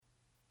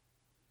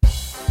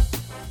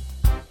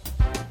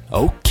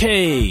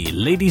Okay,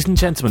 ladies and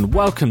gentlemen,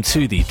 welcome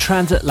to the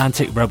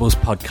Transatlantic Rebels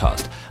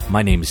podcast.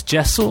 My name is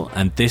Jessel,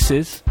 and this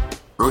is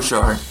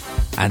Roshar.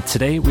 And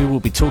today we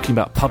will be talking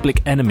about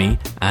Public Enemy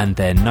and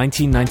their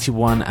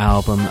 1991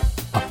 album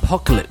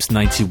Apocalypse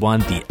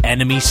 91, The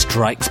Enemy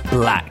Strikes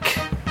Black.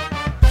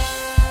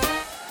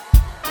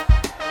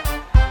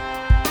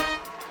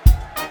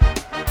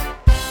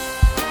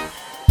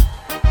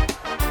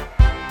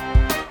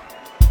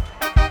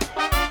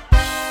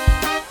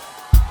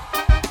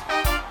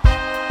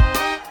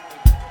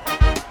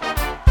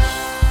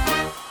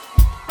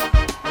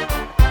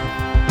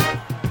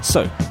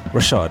 So,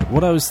 Rashad,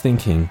 what I was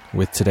thinking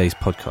with today's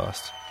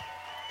podcast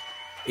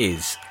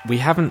is we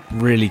haven't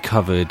really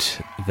covered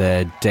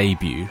their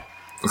debut,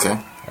 Okay.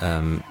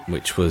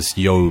 Which was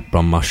Yo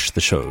Brahmash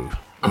the Show.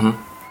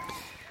 Mm-hmm.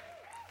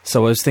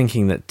 So I was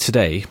thinking that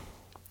today,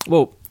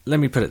 well, let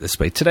me put it this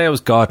way. Today I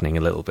was gardening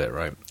a little bit,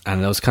 right?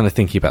 And I was kind of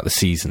thinking about the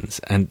seasons,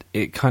 and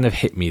it kind of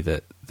hit me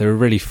that there are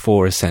really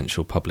four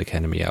essential Public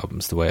Enemy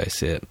albums, the way I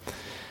see it.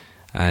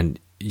 And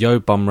Yo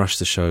Bum Rush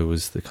the Show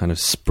was the kind of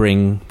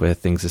spring where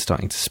things are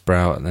starting to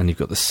sprout, and then you've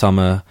got the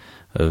summer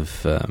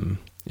of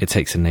It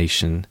Takes a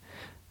Nation.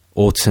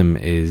 Autumn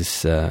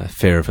is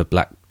Fear of a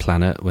Black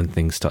Planet, when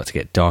things start to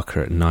get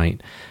darker at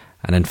night.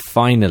 And then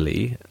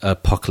finally,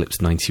 Apocalypse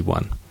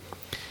 91,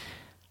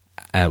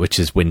 which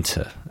is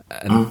winter.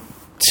 And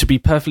to be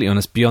perfectly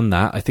honest, beyond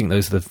that, I think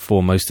those are the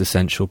four most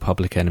essential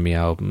Public Enemy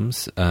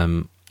albums.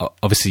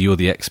 Obviously, you're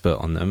the expert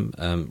on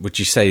them. Would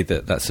you say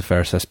that that's a fair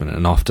assessment?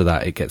 And after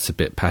that, it gets a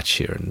bit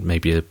patchier and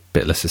maybe a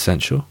bit less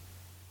essential?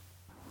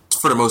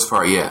 For the most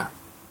part, yeah.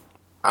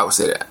 I would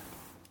say that.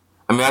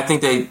 I mean, I think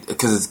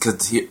because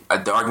the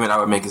argument I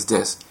would make is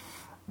this.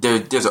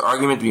 There's an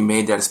argument to be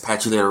made that it's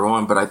patchy later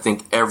on, but I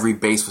think every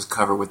base was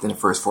covered within the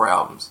first four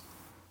albums.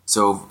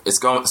 So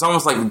it's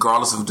almost like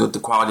regardless of the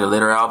quality of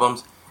later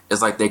albums,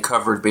 it's like they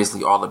covered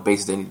basically all the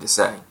bases they need to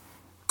say.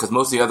 Because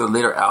most of the other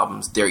later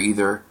albums, they're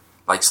either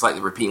like slightly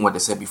repeating what they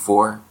said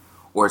before,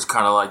 or it's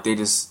kind of like they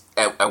just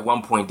at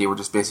one point they were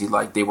just basically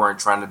like they weren't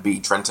trying to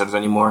be trendsetters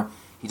anymore.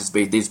 They just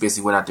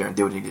basically went out there and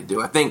did what they needed to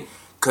do. I think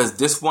because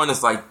this one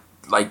is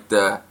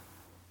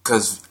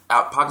because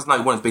Apocalypse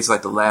 91 is basically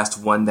like the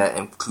last one that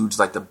includes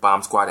like the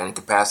Bomb Squad and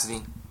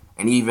Incapacity,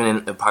 and even in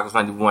Apocalypse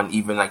 91,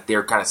 even like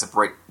they're kind of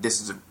separate.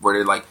 This is where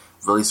they like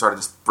really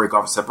started to break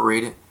off and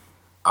separate it.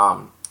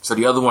 So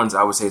the other ones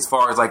I would say, as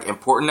far as like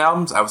important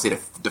albums, I would say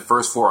the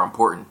first four are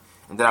important.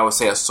 And then I would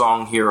say a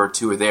song here or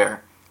two or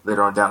there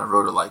later on down the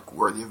road are like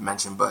worthy of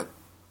mention. But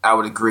I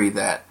would agree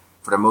that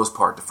for the most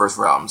part, the first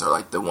four albums are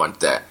like the ones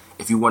that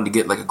if you wanted to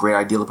get like a great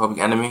idea of Public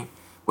Enemy,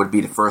 would be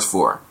the first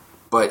four.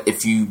 But if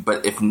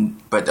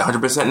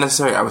 100%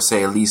 necessary, I would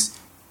say at least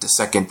the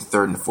second, the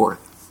third, and the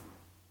fourth.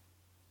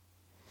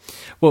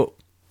 Well,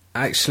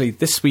 actually,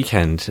 this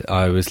weekend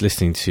I was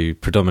listening to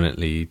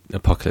predominantly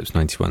Apocalypse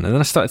 91, and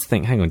then I started to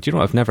think, hang on, do you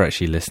know what? I've never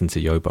actually listened to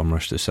Yo Bum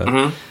Rush the Show.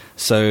 Mm-hmm.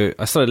 So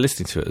I started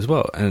listening to it as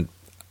well, and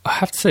I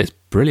have to say it's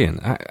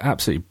brilliant,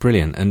 absolutely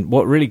brilliant. And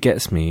what really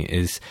gets me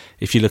is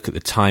if you look at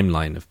the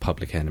timeline of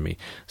Public Enemy.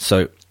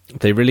 So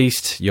they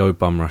released Yo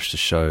Bum Rush the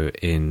Show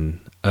in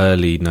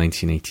early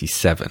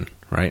 1987,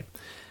 right?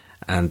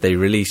 And they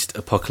released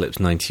Apocalypse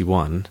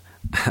 91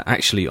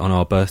 actually on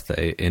our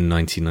birthday in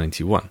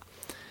 1991.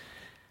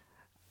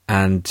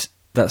 And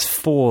that's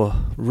four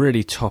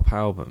really top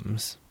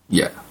albums.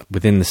 Yeah.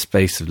 Within the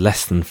space of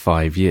less than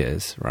 5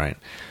 years, right?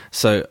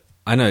 So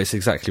I know it's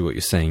exactly what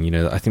you're saying. You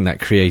know, I think that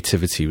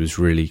creativity was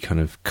really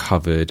kind of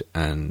covered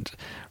and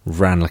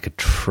ran like a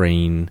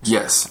train.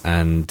 Yes.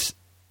 And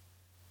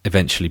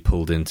eventually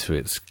pulled into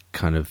its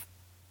kind of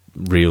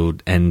real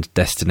end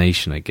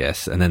destination, I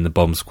guess. And then the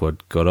Bomb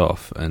Squad got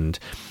off. And,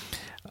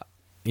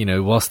 you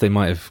know, whilst they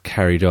might have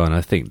carried on, I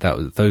think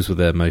those were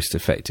their most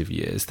effective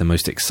years, the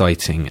most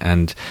exciting.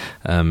 And,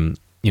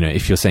 you know,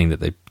 if you're saying that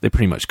they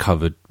pretty much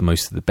covered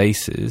most of the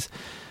bases,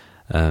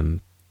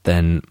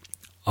 then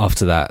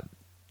after that,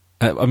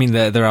 I mean,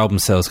 their album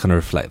sales kind of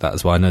reflect that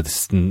as well. I know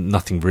this is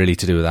nothing really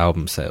to do with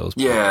album sales.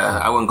 Yeah,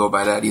 I wouldn't go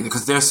by that either.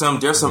 Because there's some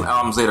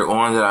albums later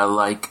on that I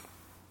like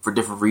for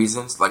different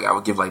reasons. Like I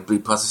would give like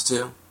Bleed Pluses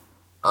to,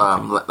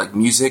 like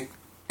Music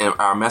and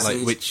Our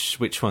Message. Like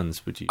which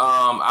ones would you?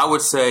 I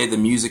would say the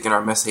Music and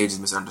Our Message is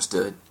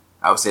misunderstood.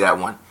 I would say that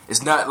one.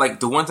 It's not like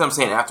the ones I'm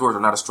saying afterwards are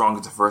not as strong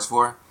as the first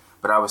four,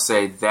 but I would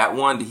say that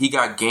one, the He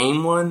Got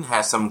Game one,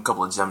 has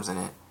couple of gems in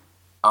it.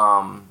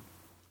 I'm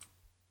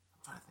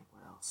trying to think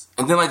what else.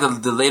 And then like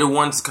the later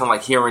ones, kind of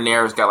like here and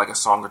there, has got like a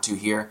song or two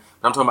here.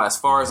 But I'm talking about as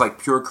far as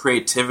like pure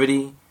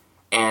creativity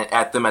and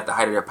at the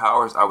height of their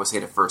powers, I would say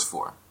the first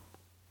four.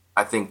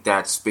 I think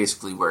that's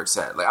basically where it's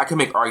at. Like I can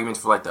make arguments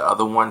for like the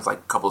other ones, like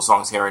a couple of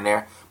songs here and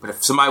there. But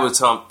if somebody would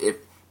tell them,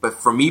 but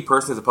for me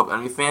personally, as a Public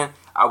Enemy fan,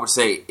 I would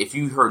say if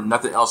you heard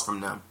nothing else from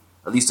them,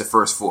 at least the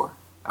first four,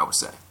 I would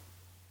say.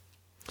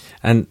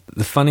 And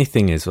the funny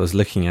thing is, I was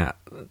looking at,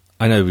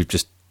 I know we've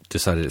just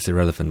decided it's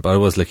irrelevant, but I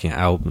was looking at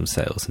album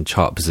sales and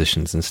chart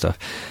positions and stuff.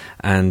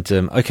 And,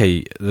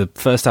 okay, the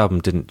first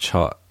album didn't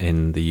chart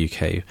in the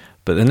UK,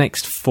 but the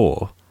next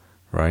four,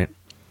 right,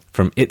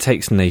 from It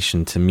Takes a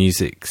Nation to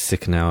Music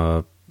Sick in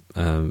Our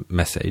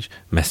message.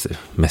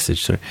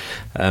 Sorry.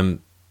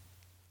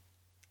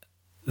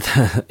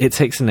 It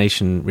Takes a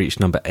Nation reached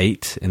number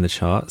 8 in the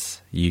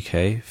charts,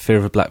 UK. Fear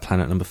of a Black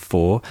Planet, number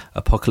 4.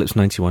 Apocalypse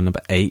 91,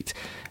 number 8.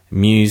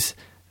 Muse,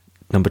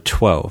 number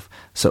 12.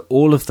 So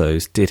all of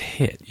those did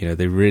hit. You know,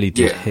 they really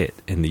did hit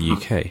in the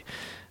UK.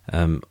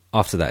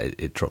 After that,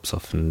 it drops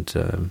off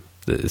and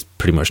it's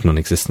pretty much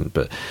non-existent.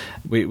 But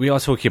we are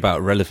talking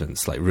about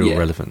relevance, like real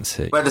relevance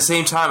here. But at the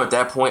same time, at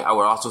that point, I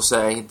would also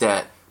say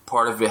that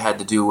part of it had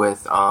to do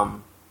with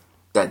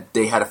that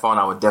they had a falling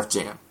out with Def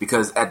Jam.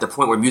 Because at the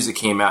point where music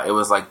came out, it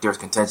was like there was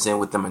contention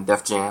with them and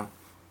Def Jam.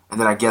 And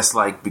then I guess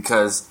like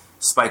because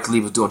Spike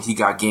Lee was doing He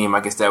Got Game, I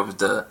guess that was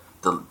the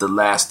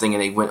last thing,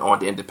 and they went on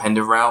the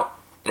independent route,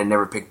 and it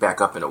never picked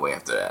back up in a way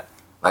after that.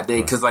 Like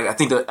because like I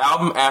think the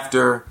album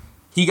after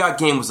He Got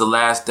Game was the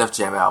last Def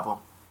Jam album,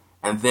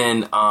 and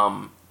then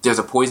There's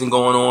a Poison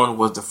Going On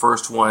was the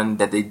first one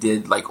that they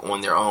did like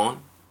on their own,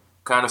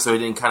 kind of. So they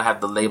didn't kind of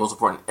have the label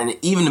support, and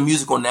even the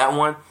music on that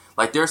one,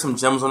 like there are some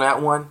gems on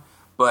that one,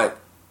 but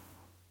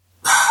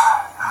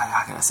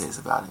how can I say this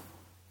about it?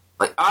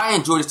 Like I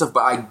enjoyed the stuff,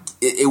 but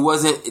it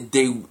wasn't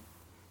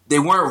they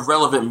weren't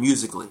relevant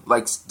musically.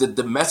 Like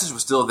the message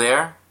was still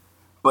there,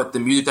 but the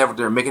music that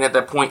they were making at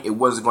that point, it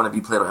wasn't going to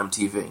be played on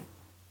MTV,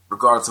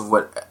 regardless of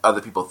what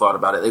other people thought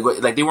about it.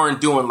 They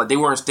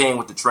weren't staying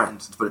with the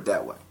trends. Let's put it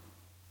that way.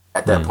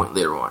 At that point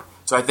later on,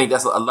 so I think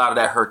that's a lot of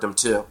that hurt them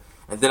too.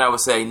 And then I would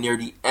say near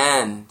the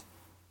end,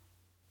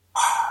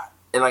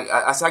 and like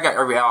I said, I got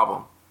every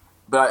album,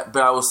 but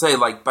I will say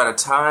like by the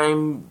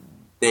time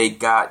they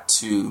got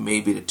to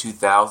maybe the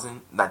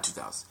 2000, not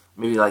 2000,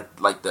 maybe like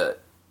the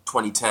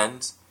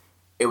 2010s.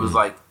 It was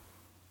like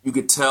you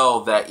could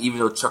tell that even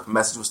though Chuck's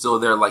message was still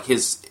there, like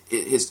his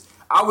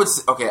I would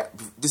say, okay,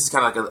 this is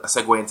kind of like a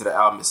segue into the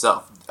album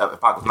itself,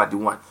 Apocalypse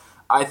 91.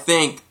 I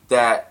think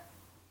that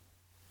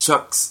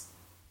Chuck's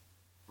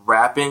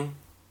rapping,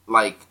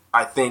 like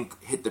I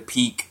think hit the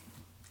peak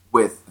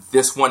with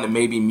this one and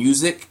maybe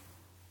Music,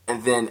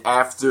 and then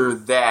after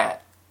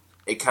that,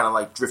 it kind of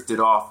like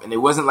drifted off, and it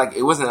wasn't like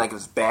it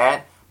was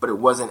bad, but it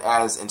wasn't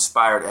as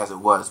inspired as it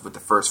was with the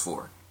first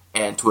four.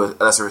 And to a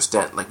lesser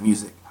extent, like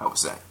Music, I would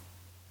say,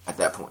 at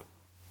that point.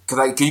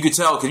 Because you could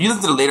tell, because you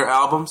listen to the later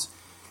albums,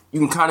 you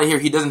can kind of hear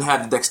he doesn't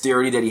have the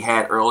dexterity that he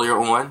had earlier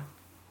on.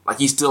 Like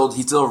he still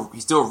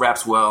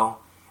raps well,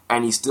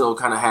 and he still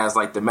kind of has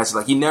like the message.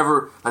 Like he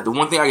never, like the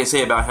one thing I can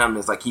say about him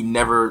is like he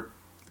never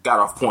got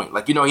off point.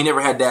 Like, you know, he never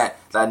had that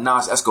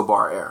Nas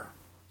Escobar era.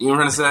 You know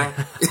what I'm trying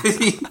to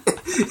say?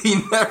 he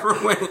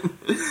never went.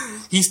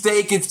 He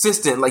stayed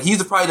consistent. Like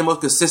he's probably the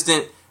most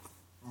consistent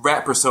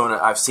rap persona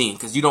I've seen,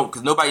 because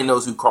nobody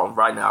knows who Carlton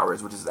Ridenhour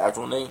is, which is his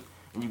actual name.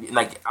 And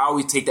like I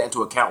always take that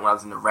into account when I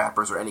listen to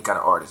rappers or any kind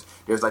of artist.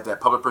 There's like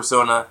that public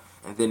persona,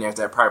 and then there's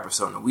that private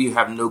persona. We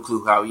have no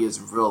clue how he is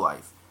in real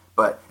life.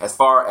 But as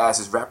far as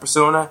his rap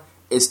persona,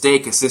 it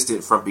stayed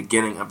consistent from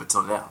beginning up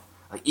until now.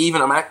 Like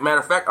even, matter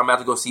of fact, I'm about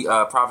to go see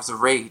Prophets of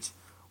Rage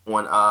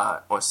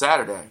on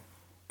Saturday,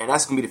 and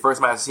that's gonna be the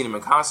first time I've seen him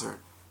in concert.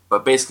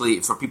 But basically,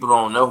 for people who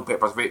don't know who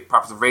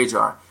Prophets of Rage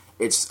are,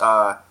 it's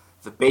the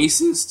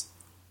bassist,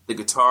 the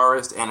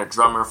guitarist, and a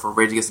drummer for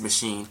Rage Against the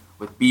Machine,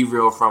 with B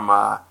Real from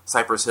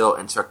Cypress Hill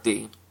and Chuck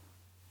D.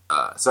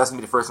 So that's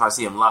gonna be the first time I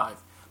see him live.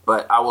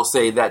 But I will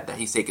say that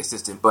he stayed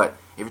consistent. But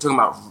if you're talking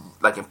about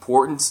like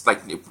importance,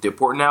 like the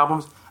important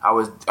albums, I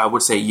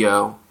would say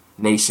Yo,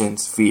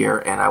 Nations, Fear,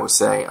 and I would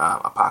say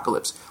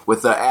Apocalypse,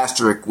 with the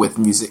asterisk with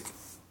Music.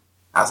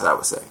 That's what I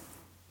would say.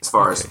 As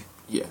far as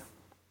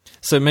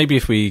So maybe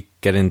if we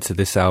get into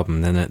this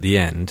album, then at the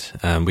end,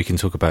 we can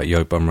talk about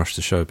Yo Bum Rush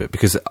the Show a bit,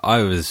 because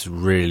I was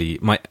really,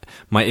 my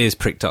ears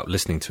pricked up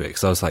listening to it,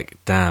 because I was like,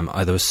 damn,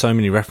 there were so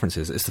many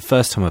references. It's the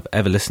first time I've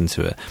ever listened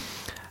to it,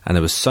 and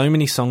there were so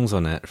many songs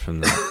on it from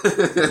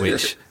that,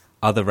 which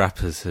other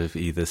rappers have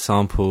either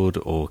sampled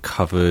or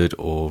covered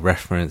or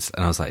referenced,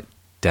 and I was like,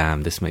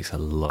 damn, this makes a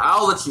lot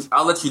of sense.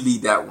 I'll let you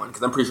lead that one,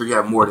 because I'm pretty sure you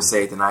have more to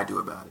say than I do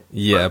about it.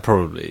 Yeah,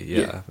 probably.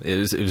 Yeah. It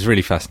was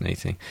really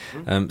fascinating.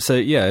 Mm-hmm. So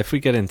yeah, if we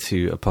get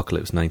into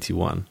Apocalypse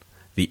 91,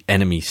 The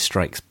Enemy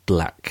Strikes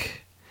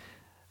Black.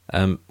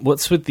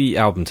 What's with the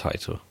album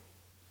title?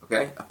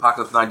 Okay,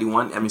 Apocalypse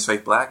 91, Enemy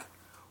Strikes Black.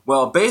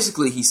 Well,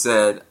 basically, he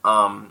said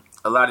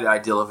a lot of the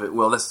ideal of it.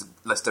 Well, let's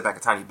step back a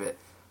tiny bit.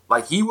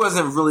 Like they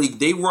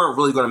weren't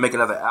really going to make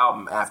another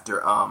album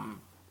after.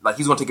 Like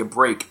he was going to take a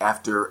break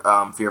after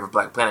Fear of a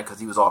Black Planet,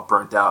 because he was all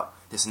burnt out,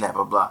 this and that,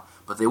 blah, blah.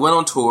 But they went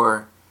on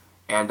tour,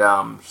 and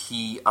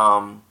he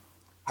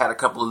had a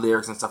couple of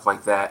lyrics and stuff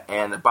like that,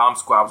 and the Bomb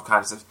Squad was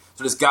kind of...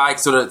 So this guy...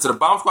 So the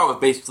Bomb Squad was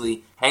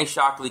basically Hank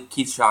Shockley,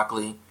 Keith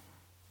Shockley,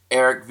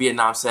 Eric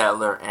Vietnam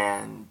Sadler,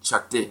 and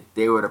Chuck D.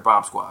 They were the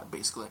Bomb Squad,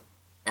 basically.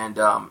 And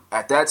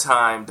at that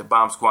time, the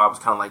Bomb Squad was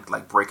kind of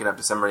like breaking up,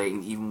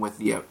 disseminating, even with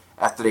the...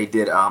 after they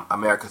did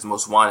America's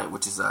Most Wanted,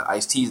 which is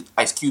Ice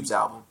Cube's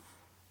album.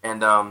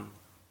 And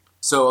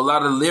so a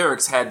lot of the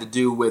lyrics had to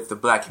do with the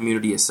black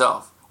community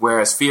itself,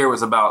 whereas Fear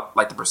was about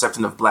like the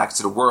perception of blacks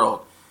to the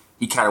world.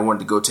 He kind of wanted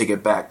to go take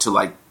it back to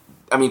like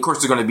I mean, of course,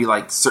 there's going to be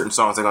like certain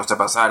songs that are going to step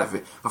outside of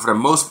it, but for the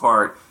most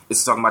part,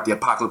 it's talking about the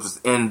apocalypse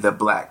within the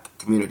black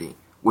community,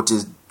 which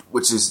is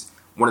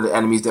one of the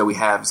enemies that we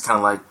have. It's kind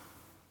of like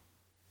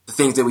the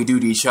things that we do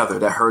to each other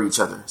that hurt each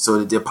other.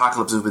 So the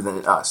apocalypse is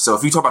within us. So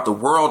if you talk about the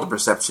world of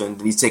perception,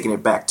 then he's taking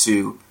it back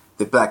to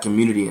the black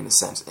community in a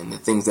sense, and the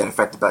things that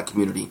affect the black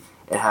community,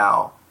 and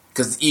how,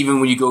 because even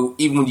when you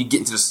get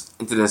into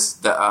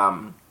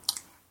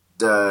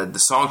the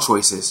song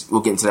choices,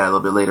 we'll get into that a little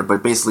bit later,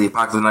 but basically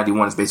Apocalypse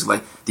 91 is basically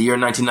like the year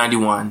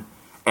 1991,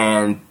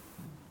 and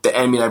the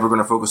enemy that we're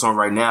going to focus on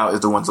right now is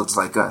the ones that looks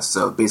like us.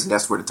 So basically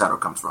that's where the title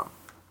comes from.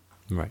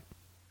 Right.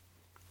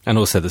 And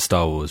also the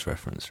Star Wars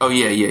reference. Right? Oh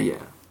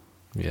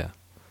yeah.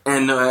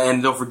 And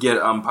don't forget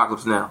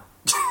Apocalypse Now.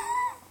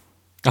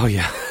 Oh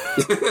yeah.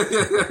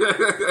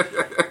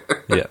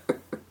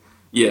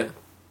 Yeah.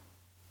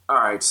 All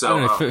right, so I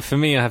don't know, for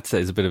me, I have to say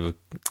it's a bit of a.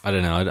 I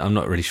don't know. I'm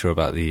not really sure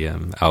about the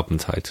album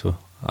title.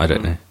 I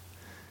don't know.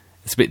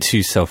 It's a bit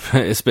too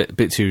It's a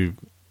bit too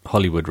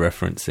Hollywood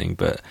referencing,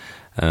 but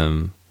I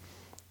don't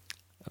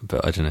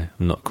know.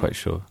 I'm not quite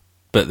sure.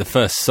 But the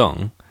first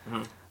song,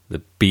 the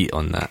beat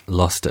on that,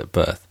 "Lost at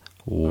Birth."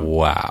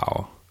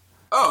 Wow.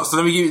 Oh, so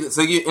let me give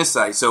you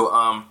insight.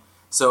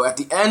 So at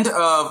the end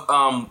of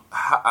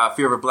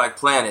Fear of a Black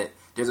Planet,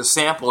 there's a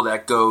sample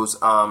that goes,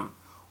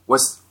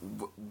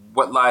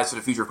 what lies for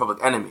the future of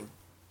Public Enemy?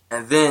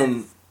 And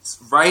then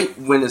right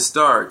when it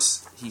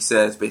starts, he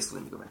says, basically,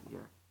 let me go back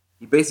here.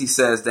 He basically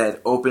says that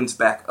it opens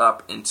back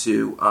up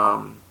into,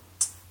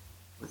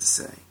 what's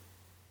it say?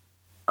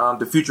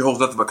 The future holds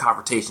nothing but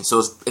confrontation. So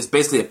it's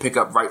basically a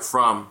pickup right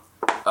from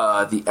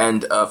the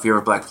end of Fear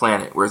of a Black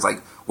Planet, where it's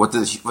like, what's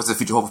the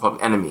future hold for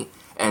Public Enemy?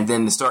 And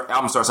then the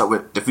album starts out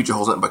with the future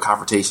holds nothing but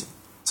confrontation.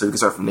 So we can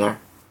start from there.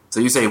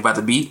 So you say about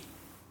the beat?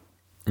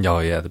 Oh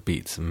yeah, the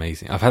beat's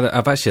amazing. I've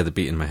actually had the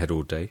beat in my head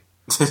all day.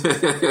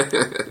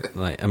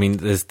 Like, I mean,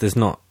 there's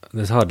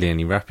hardly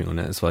any rapping on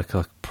it. It's like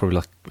probably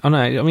like, oh no,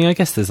 I mean, I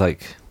guess there's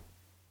like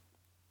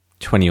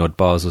 20 odd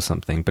bars or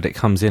something, but it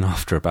comes in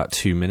after about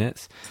 2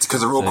 minutes. It's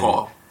because of roll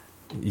call.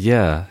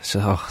 Yeah, it's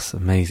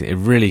amazing. It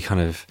really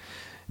kind of.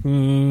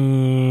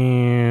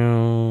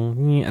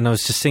 And I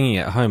was just singing it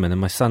at home, and then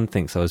my son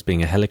thinks I was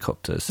being a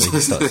helicopter, so he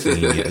starts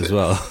singing it as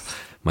well.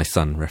 My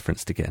son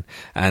referenced again,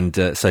 and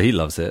so he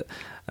loves it.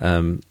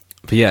 But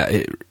yeah,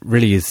 it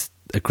really is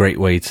a great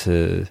way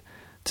to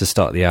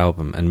start the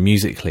album, and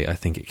musically, I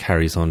think it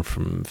carries on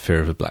from Fear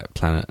of a Black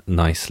Planet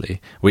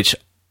nicely, which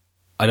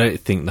I don't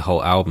think the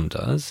whole album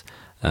does,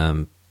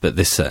 but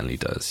this certainly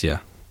does.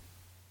 Yeah,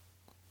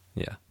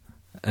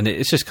 and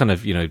it's just kind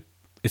of,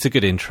 it's a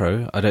good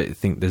intro. I don't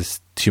think there's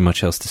too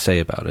much else to say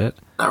about it.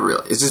 Not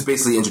really. It's just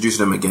basically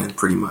introducing them again,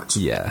 pretty much.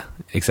 Yeah,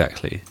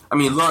 exactly. I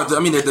mean,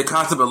 the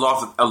concept of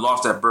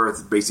lost at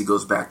birth basically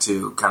goes back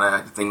to kind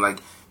of the thing like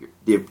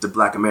the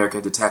Black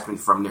American detachment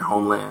from their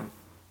homeland.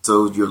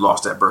 So you're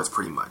lost at birth,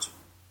 pretty much.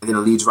 And then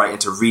it leads right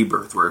into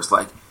rebirth, where it's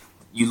like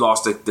you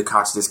lost the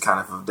consciousness kind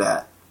of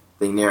that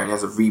thing there, and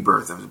there's a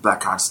rebirth of the Black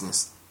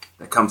consciousness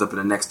that comes up in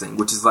the next thing,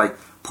 which is like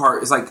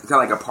it's like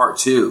kind of like a part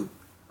 2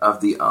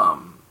 of the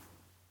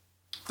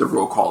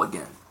roll call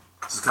again.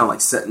 So it's kind of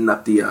like setting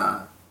up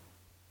the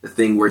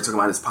thing where he's talking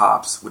about his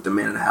pops with the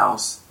man in the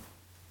house,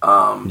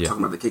 talking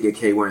about the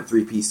KKK wearing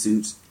 3-piece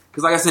suits.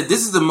 Because like I said,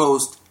 this is the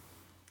most,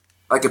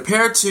 like,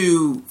 compared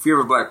to Fear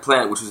of a Black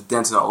Planet, which was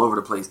dancing all over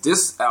the place,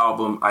 this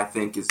album I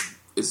think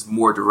is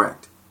more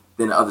direct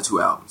than the other 2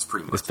 albums,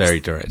 pretty much. It's very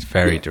direct,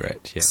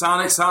 direct. Yeah.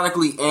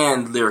 Sonically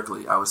and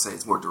lyrically, I would say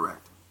it's more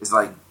direct. It's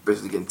like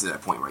basically getting to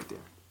that point right there.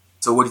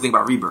 So what do you think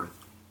about Rebirth?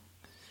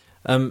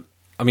 I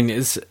mean,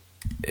 it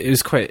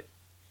was quite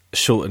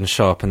short and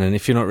sharp, and then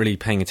if you're not really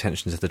paying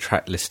attention to the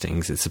track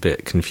listings, it's a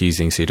bit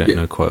confusing, so you don't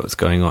know quite what's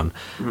going on.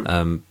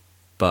 Mm-hmm.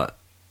 But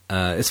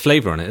it's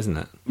flavor on it, isn't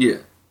it? Yeah.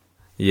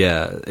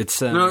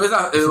 It's no, it's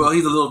not. Well,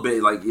 he's a little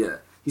bit like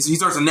He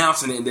starts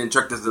announcing it, and then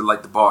Chuck does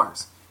the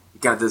bars. He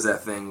kind of does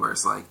that thing where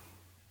it's like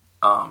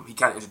he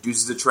kind of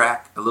introduces the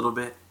track a little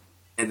bit,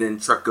 and then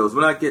Chuck goes,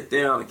 "When I get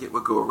down,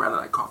 we'll go around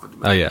and I cough at the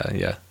mouth." Oh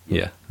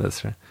yeah,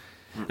 that's right.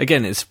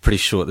 Again, it's pretty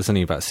short. There's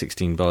only about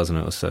 16 bars on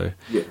it or so.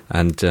 Yeah.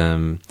 And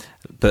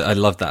but I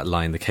love that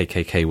line. The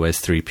KKK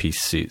wears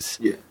 3-piece suits.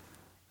 Yeah.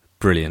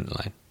 Brilliant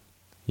line.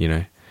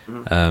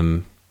 Mm-hmm.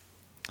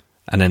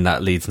 And then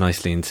that leads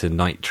nicely into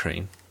Night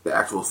Train. The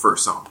actual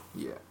first song.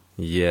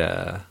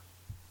 Yeah.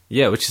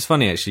 Yeah, which is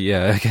funny actually.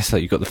 Yeah, I guess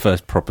like you got the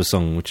first proper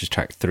song, which is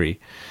track 3.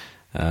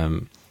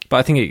 But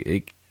I think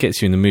it gets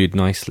you in the mood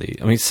nicely.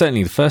 I mean,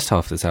 certainly the first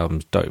half of this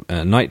album's dope.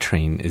 Night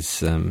Train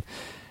is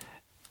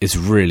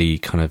really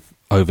kind of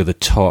over the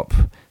top,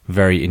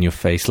 very in your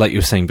face. Like you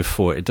were saying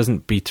before, it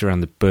doesn't beat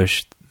around the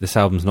bush. This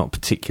album's not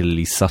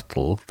particularly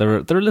subtle. There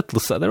are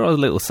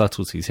little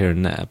subtleties here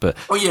and there, but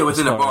within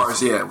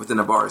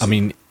the bars. I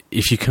mean,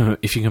 if you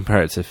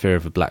compare it to Fear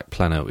of a Black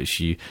Planet, which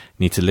you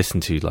need to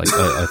listen to, like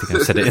I think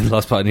I said it in the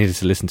last part, I needed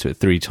to listen to it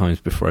 3 times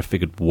before I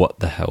figured what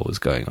the hell was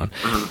going on.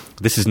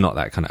 This is not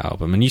that kind of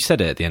album. And you said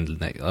it at the end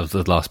of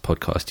the last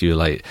podcast. You were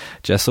like,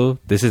 Jessel,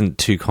 this isn't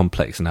too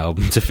complex an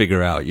album to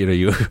figure out. You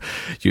know,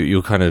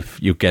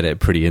 you'll get it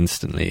pretty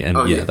instantly. And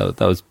that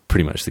was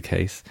pretty much the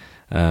case.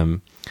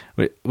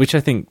 Which I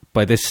think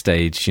by this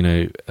stage, you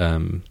know,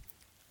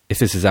 if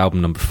this is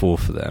album number 4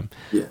 for them,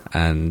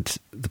 and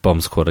the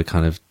Bomb Squad are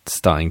kind of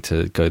starting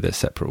to go their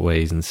separate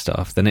ways and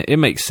stuff, then it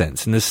makes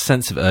sense. And there's a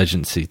sense of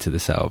urgency to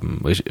this album,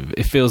 which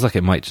it feels like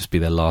it might just be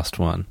their last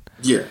one.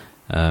 Yeah.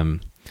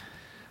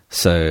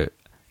 So,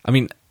 I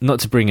mean,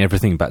 not to bring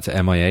everything back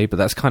to MIA, but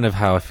that's kind of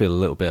how I feel a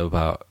little bit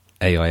about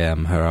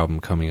AIM, her album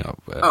coming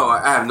up.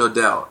 I have no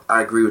doubt.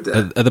 I agree with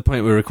that. At the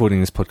point we're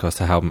recording this podcast,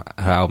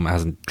 her album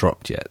hasn't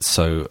dropped yet,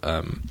 so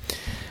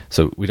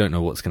we don't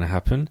know what's going to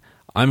happen.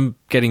 I'm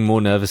getting more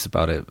nervous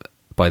about it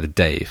by the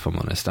day, if I'm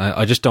honest.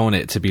 I just don't want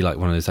it to be like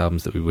one of those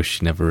albums that we wish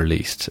she never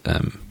released.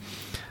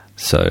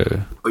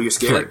 So, you're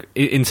scared?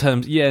 Like, in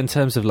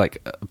terms of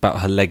like about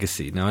her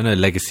legacy. Now I know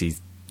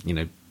legacy's, you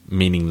know,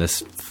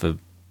 meaningless for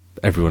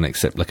everyone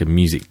except like a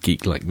music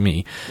geek like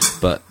me,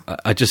 but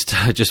I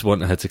just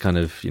want her to kind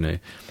of, you know,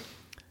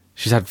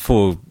 she's had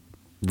 4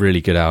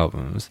 really good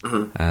albums,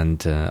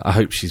 and I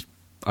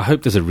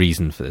hope there's a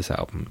reason for this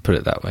album. Put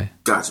it that way.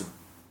 Gotcha.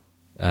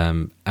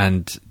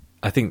 And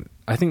I think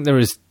there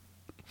is.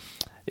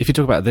 If you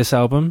talk about this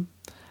album,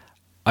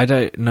 I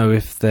don't know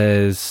if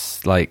there's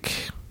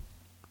like,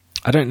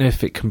 I don't know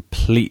if it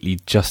completely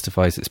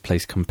justifies its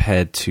place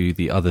compared to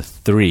the other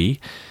 3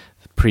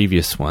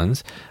 previous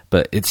ones,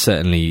 but it's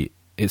certainly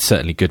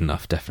good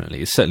enough.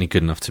 Definitely, it's certainly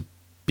good enough to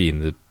be in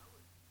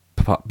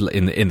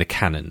the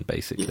canon,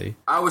 basically. Yeah.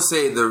 I would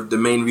say the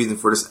main reason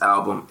for this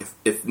album,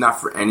 if not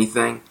for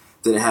anything,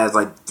 then it has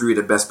like 3 of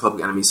the best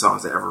Public Enemy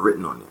songs that ever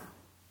written on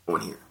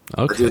here.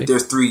 Okay. Like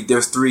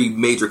there's 3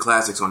 major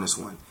classics on this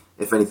one.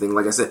 If anything,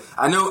 like I said,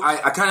 I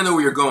kind of know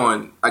where you're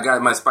going. I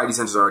got my Spidey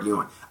senses already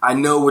on. I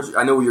know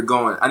where you're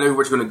going. I know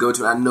what you're going to go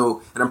to. And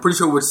I'm pretty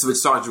sure which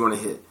songs you're going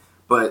to hit.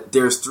 But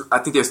I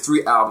think there's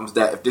 3 albums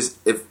that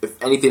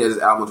if anything that this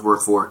album's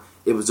worth for,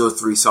 it was those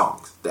 3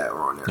 songs that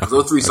were on there. Okay.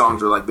 Those 3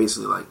 songs are like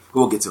basically like,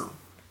 we'll get to them.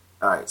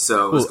 All right,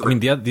 so I mean,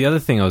 the other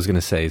thing I was going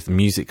to say is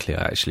musically,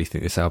 I actually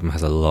think this album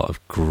has a lot of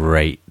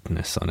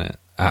greatness on it.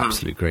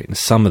 Absolute greatness.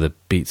 Some of the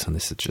beats on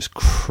this are just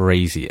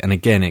crazy, and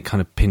again, it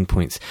kind of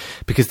pinpoints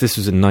because this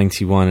was in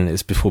 '91 and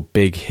it's before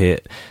Big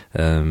hit,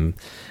 and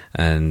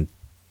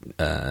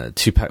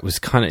Tupac was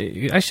kind of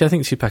actually. I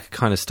think Tupac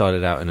kind of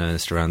started out in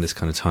earnest around this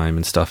kind of time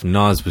and stuff.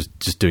 Nas was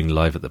just doing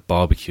Live at the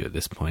Barbecue at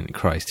this point.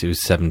 Christ, he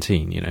was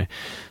 17, you know.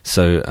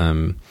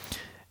 So,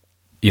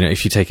 you know,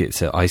 if you take it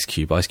to Ice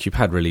Cube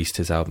had released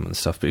his album and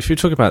stuff. But if you're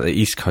talking about the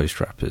East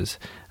Coast rappers,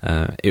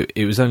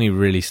 it was only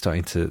really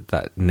starting to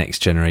that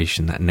next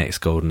generation, that next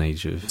golden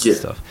age of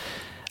stuff.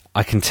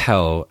 I can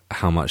tell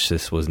how much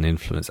this was an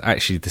influence.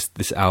 Actually,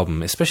 this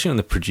album, especially on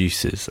the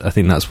producers, I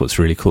think that's what's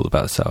really cool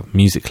about this album.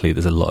 Musically,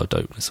 there's a lot of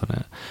dopeness on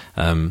it.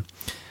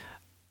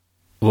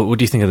 What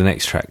do you think of the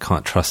next track,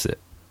 Can't Trust It?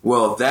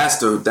 Well,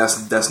 that's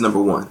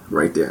number 1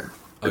 right there.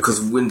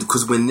 Because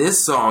when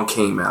this song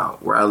came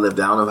out, where I lived,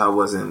 I don't know if I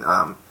was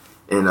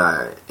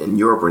in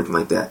Europe or anything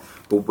like that,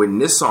 but when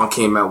this song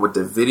came out with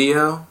the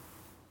video,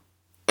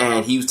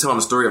 and he was telling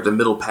the story of the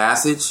Middle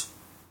Passage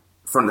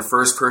from the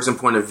first person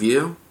point of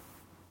view,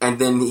 and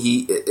then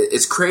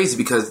it's crazy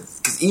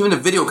because even the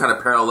video kind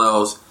of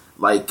parallels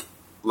like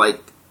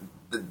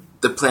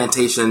the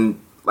plantation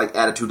like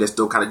attitude that's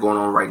still kind of going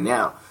on right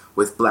now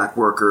with black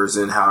workers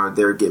and how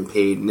they're getting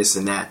paid and this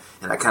and that,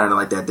 and I kind of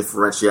like that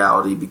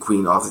differentiality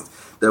between all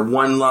the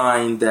one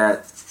line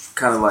that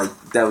kind of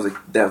like that was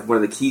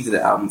one of the keys to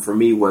the album for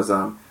me was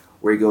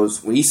where he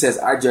goes when he says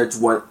I judge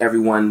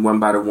everyone one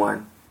by the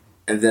one,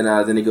 and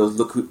then he goes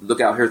look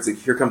out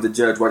here comes the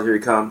judge, watch here he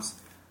comes.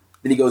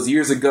 Then he goes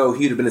years ago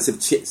he would have been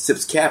a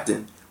ship's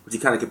captain, which he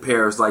kind of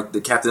compares like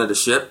the captain of the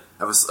ship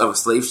of a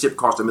slave ship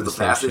across the Middle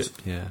Passage,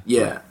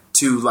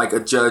 to like a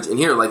judge. And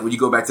here like when you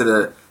go back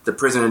to the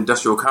prison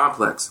industrial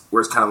complex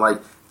where it's kind of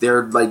like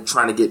they're like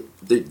trying to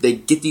they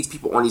get these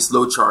people on these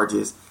low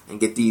charges and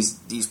get these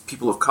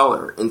people of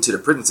color into the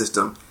prison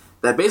system,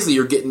 that basically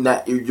you're getting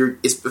that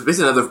it's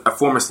basically a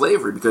form of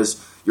slavery because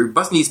you're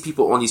busting these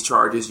people on these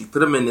charges, you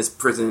put them in this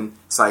prison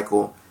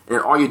cycle, and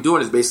all you're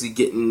doing is basically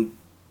getting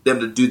them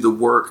to do the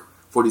work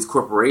for these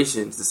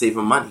corporations to save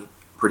them money,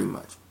 pretty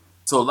much.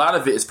 So a lot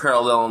of it is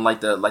paralleling like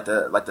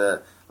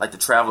the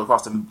travel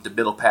across the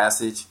Middle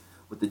Passage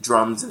with the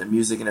drums and the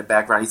music in the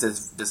background. He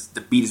says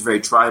the beat is very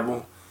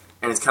tribal,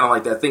 and it's kind of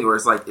like that thing where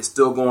it's like it's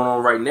still going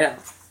on right now.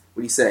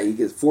 What do you say? He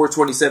gets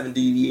 427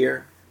 D a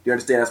year. Do you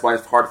understand? That's why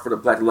it's hard for the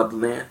black to love the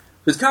land.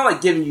 So it's kind of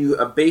like giving you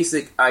a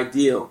basic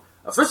ideal,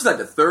 especially like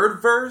the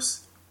third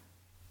verse,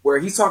 where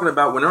he's talking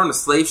about when they're on the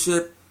slave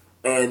ship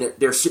and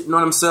they're shitting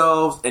on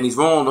themselves, and he's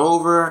rolling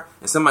over,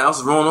 and somebody else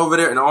is rolling over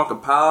there, and they're all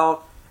compiled,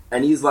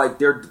 and he's like,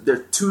 there are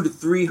 200 to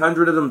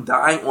 300 of them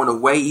dying on the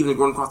way, even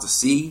going across the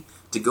sea,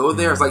 to go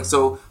there. It's like,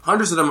 so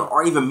hundreds of them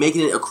aren't even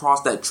making it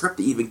across that trip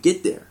to even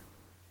get there.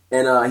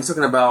 And he's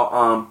talking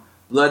about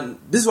blood.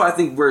 This is why I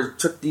think where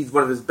Chuck D's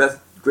one of his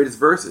greatest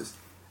verses.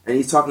 And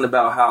he's talking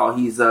about how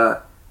he's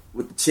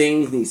with the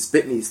chains and he's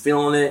spitting, he's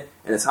feeling it,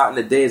 and it's hot in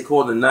the day, it's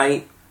cold in the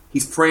night.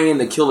 He's praying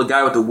to kill the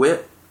guy with the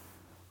whip.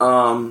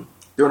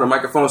 During a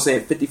microphone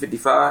saying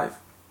 50-55,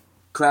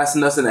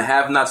 classing us in the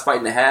have-nots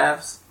fighting the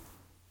haves.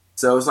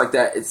 So it's like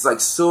that. It's like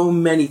so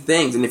many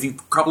things. And if you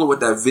couple it with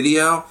that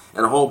video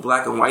and the whole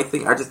black and white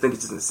thing, I just think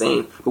it's just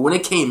insane. But when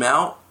it came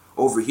out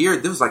over here,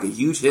 this was like a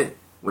huge hit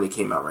when it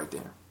came out right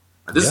there.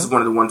 This is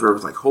one of the ones where it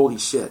was like, holy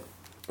shit.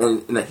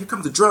 And like, here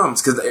comes the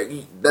drums. Because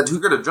that "Who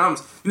Got the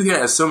Drums," you hear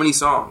that in so many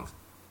songs.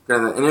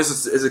 And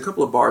there's a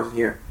couple of bars in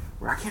here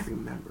where I can't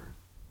remember.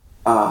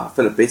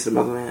 For the bass of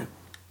Mother Man.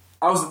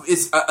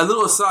 It's a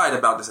little aside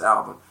about this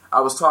album. I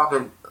was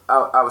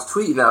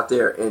tweeting out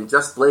there, and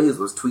Just Blaze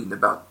was tweeting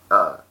about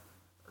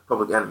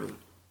Public Enemy,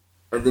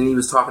 and then he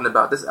was talking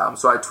about this album.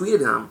 So I tweeted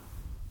him,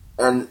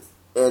 and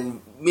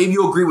maybe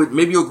you'll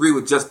agree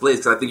with Just Blaze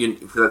because I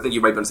think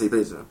you might be on the same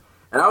page with him.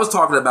 And I was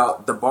talking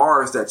about the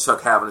bars that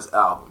Chuck have on this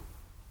album,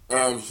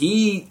 and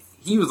he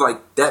was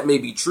like, that may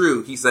be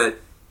true. He said,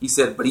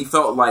 but he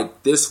felt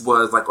like this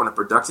was like on the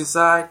production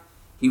side.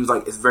 He was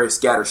like, it's very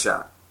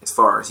scattershot as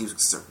far as he was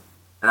concerned.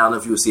 And I don't know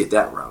if you would see it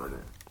that route in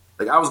there.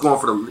 Like, I was going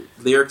for the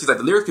lyrics. He's like,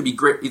 the lyrics could be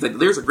great. He's like, the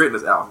lyrics are great in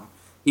this album.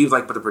 He was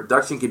like, but the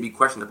production can be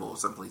questionable in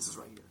some places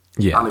right here.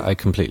 Yeah, I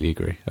completely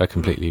agree.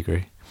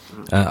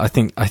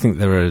 Mm-hmm. I think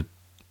there are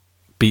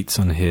beats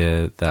on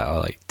here that are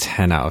like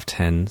 10 out of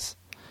 10s.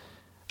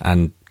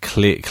 And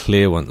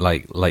clear one,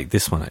 like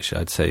this one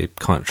actually, I'd say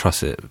Can't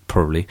Trust It,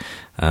 probably.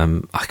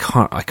 I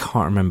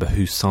can't remember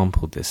who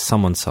sampled this.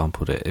 Someone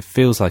sampled it. It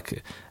feels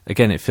like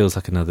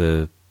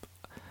another,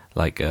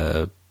 like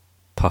a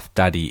Puff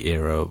Daddy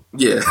era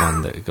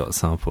one that got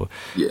sampled.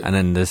 Yeah. And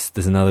then there's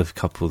another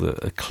couple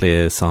that are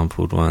clear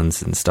sampled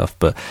ones and stuff.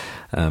 But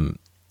but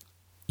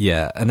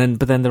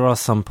then there are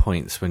some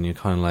points when you're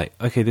kind of like,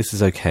 okay, this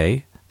is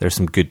okay. There are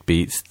some good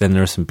beats. Then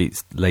there are some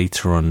beats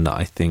later on that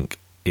I think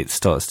it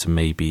starts to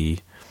maybe,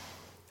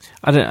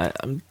 there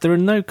are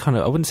no kind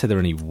of, I wouldn't say there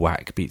are any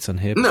whack beats on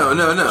here.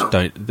 No.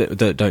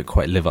 Don't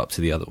quite live up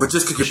to the other ones. But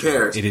just to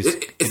compare, it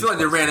feels like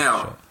they ran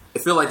out.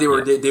 It feel like they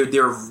were.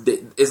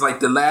 It's like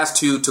the last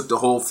two took the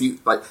whole few.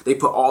 Like they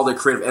put all their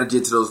creative energy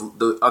into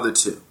the other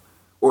two,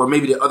 or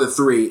maybe the other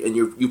three. And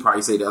you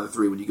probably say the other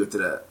three when you get to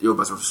the Your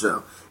Best Friend's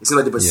show. It seemed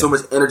like they put so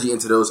much energy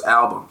into those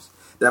albums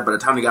that by the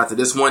time they got to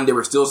this one, there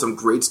were still some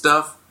great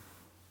stuff,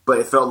 but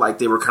it felt like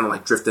they were kind of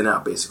like drifting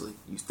out. Basically,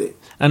 you think.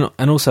 And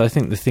also, I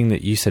think the thing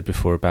that you said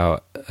before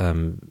about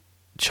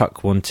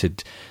Chuck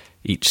wanted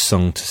each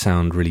song to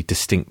sound really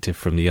distinctive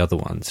from the other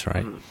ones,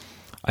 right? Mm.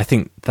 I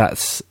think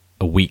that's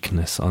a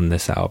weakness on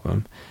this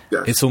album.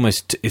 Yes.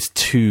 It's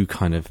too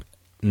kind of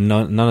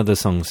none of the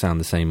songs sound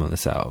the same on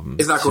this album.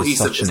 It's not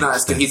cohesive. It's not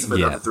as cohesive as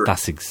the other three.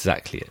 That's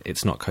exactly it.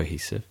 It's not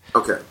cohesive.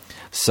 Okay.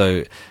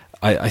 So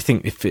I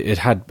think if it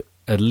had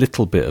a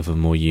little bit of a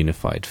more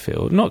unified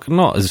feel, not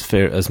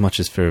as much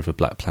as Fear of a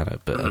Black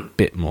Planet, but a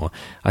bit more,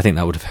 I think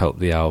that would have helped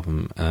the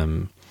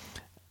album.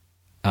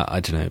 I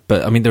don't know,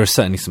 but I mean, there are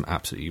certainly some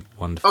absolutely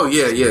wonderful. Oh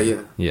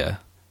yeah.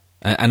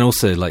 And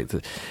also,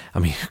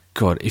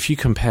 God, if you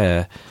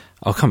compare,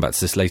 I'll come back to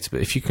this later,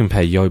 but if you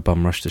compare Yo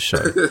Bum Rush the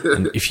Show,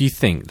 and if you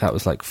think that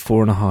was like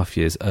 4.5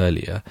 years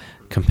earlier,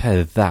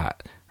 compare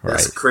that, right?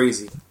 That's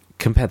crazy.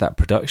 Compare that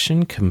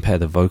production, compare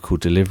the vocal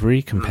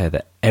delivery, compare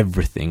the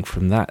everything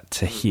from that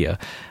to here,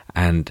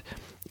 and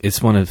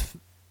it's one of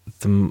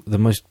the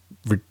most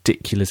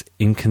ridiculous,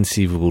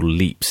 inconceivable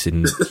leaps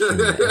in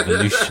human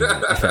evolution,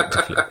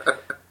 effectively.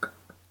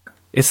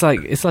 It's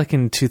like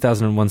in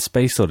 2001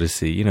 Space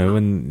Odyssey,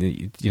 when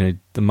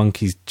the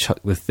monkeys chuck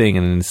the thing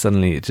and then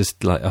suddenly it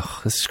just like,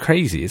 oh, it's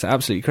crazy. It's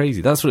absolutely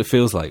crazy. That's what it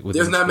feels like.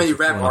 There's not many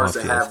rap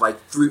artists that have like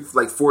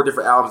 4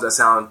 different albums that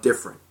sound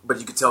different, but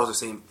you can tell it's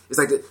the same.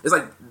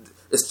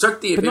 It's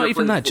Chuck D. But not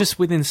even that, just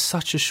within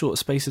such a short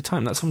space of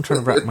time. That's what I'm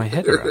trying to wrap my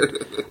head around.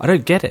 I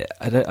don't get it.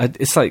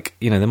 It's like,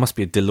 there must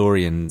be a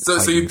DeLorean. So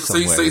you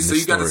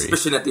got the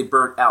suspicion that they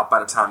burnt out by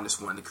the time this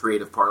one, the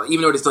creative part. Like,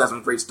 even though they still have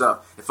some great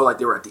stuff, it felt like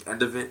they were at the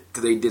end of it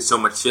because they did so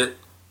much shit,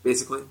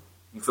 basically.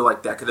 You feel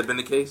like that could have been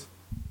the case?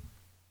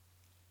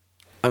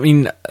 I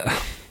mean,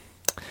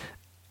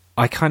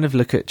 I kind of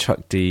look at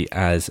Chuck D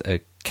as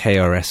a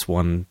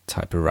KRS-One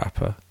type of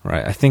rapper,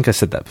 right? I think I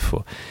said that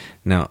before.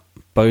 Now,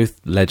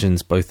 both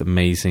legends, both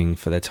amazing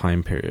for their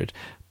time period,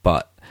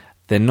 but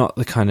they're not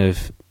the kind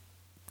of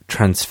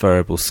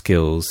transferable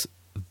skills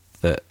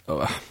that,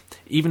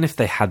 even if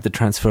they had the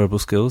transferable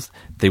skills,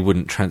 they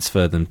wouldn't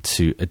transfer them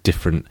to a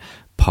different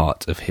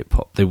part of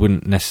hip-hop. They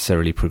wouldn't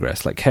necessarily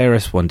progress. Like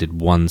KRS-One did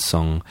one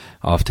song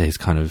after his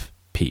kind of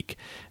peak,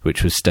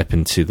 which was Step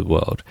Into the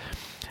World.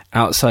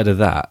 Outside of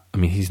that, I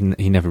mean,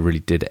 he never really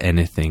did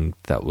anything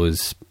that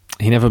was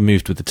He never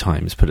moved with the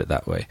times, put it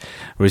that way.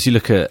 Whereas you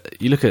look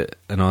at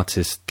an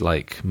artist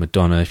like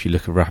Madonna, if you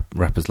look at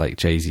rappers like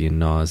Jay-Z and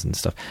Nas and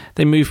stuff,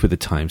 they move with the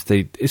times.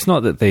 It's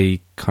not that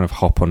they kind of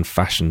hop on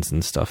fashions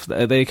and stuff.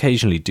 They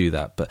occasionally do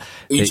that, but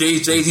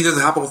Jay-Z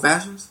doesn't hop on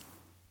fashions.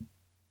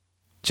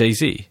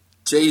 Jay-Z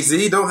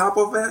don't hop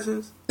on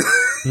fashions.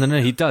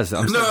 No, he does.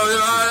 I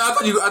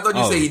thought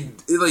you say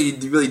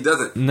he really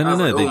doesn't. No,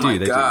 they do.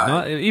 They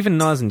do. Even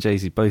Nas and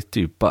Jay-Z both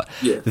do. But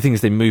the thing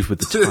is, they move with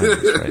the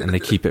times, right? And they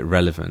keep it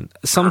relevant.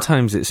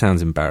 Sometimes it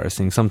sounds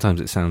embarrassing.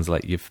 Sometimes it sounds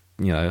like you've,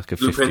 like a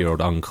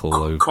 50-year-old uncle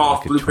over cough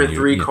like Blueprint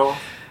 3,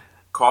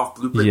 cough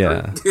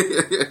Blueprint 3.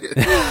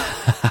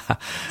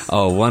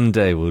 Oh, one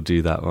day we'll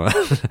do that one,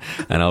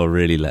 and I'll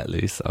really let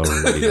loose.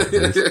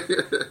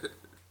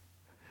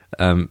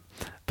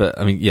 But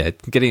I mean,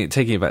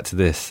 taking it back to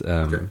this.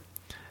 Okay.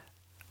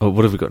 Oh,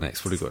 what have we got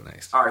next?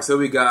 All right, so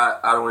we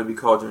got "I Don't Want to Be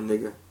Called Your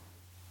Nigga"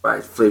 by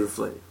Flavor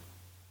Flav.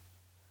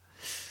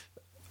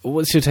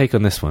 What's your take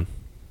on this one?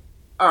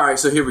 All right,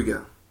 so here we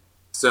go.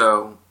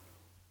 So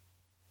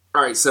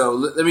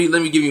let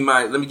me give you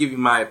my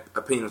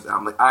opinion on this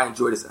album. Like, I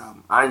enjoy this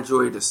album. I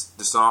enjoy the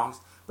songs,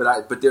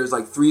 but there's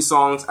like 3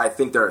 songs I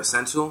think that are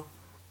essential,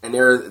 and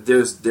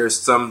there's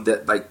some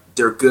that like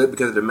they're good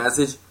because of the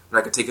message, and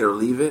I can take it or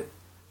leave it.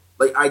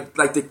 Like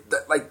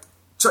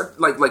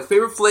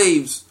Flavor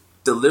Flav's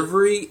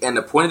delivery and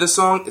the point of the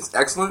song is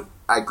excellent.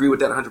 I agree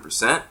with that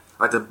 100%.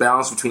 Like the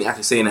balance between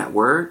actually saying that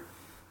word.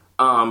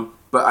 But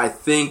I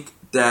think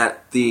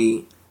that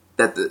the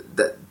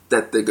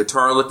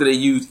guitar lick that they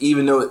use,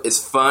 even though it's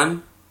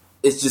fun,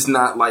 it's just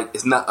not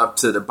it's not up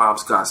to the Bomb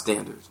Squad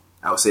standards.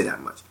 I would say that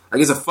much.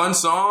 Like, it's a fun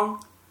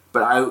song,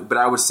 but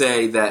I would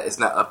say that it's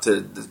not up to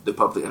the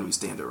Public Enemy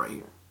standard right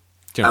here.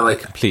 I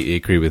completely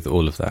agree with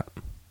all of that.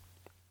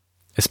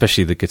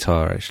 Especially the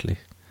guitar, actually.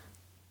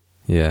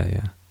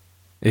 Yeah.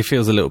 It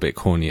feels a little bit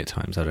corny at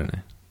times, I don't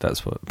know.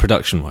 That's what,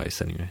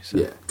 production-wise, anyway. So.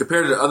 Yeah,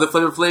 compared to the other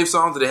Flavor Flav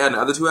songs that they had in the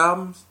other 2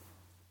 albums,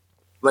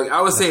 like I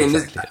would say in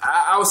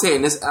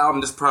this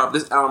album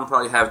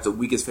probably has the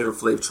weakest Flavor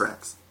Flav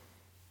tracks.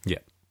 Yeah.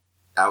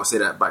 I would say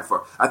that by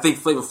far. I think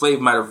Flavor Flav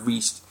might have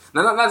reached,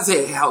 not to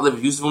say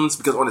outlived usefulness,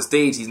 because on the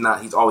stage he's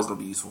always going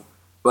to be useful.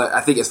 But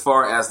I think as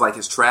far as like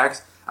his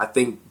tracks, I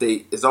think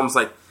it's almost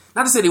like,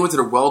 not to say they went to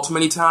the well too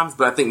many times,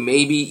 but I think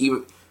maybe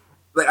even,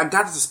 like, I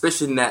got the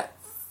suspicion that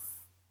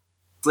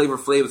Flavor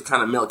Flav was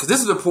kind of melted. Because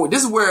this is the point,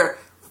 this is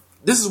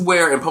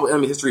where in Public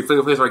Enemy history,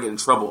 Flavor Flav started getting in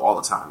trouble all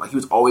the time. Like, he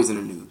was always in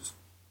the news.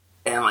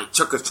 And, like,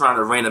 Chuck was trying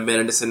to rein him in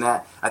and this and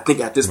that. I think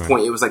at this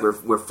point, it was like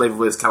where Flavor Flav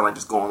was kind of like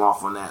just going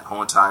off on that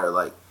whole entire,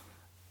 like,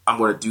 I'm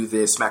going to do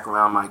this, smack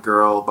around my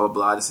girl, blah, blah,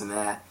 blah, this and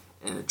that,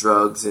 and the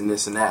drugs and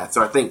this and that.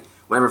 So I think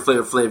whenever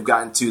Flavor Flav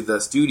got into the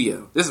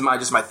studio, this is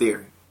just my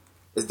theory,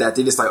 is that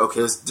they just like, okay,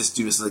 let's just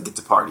do this, let's get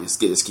to party, let's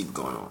keep it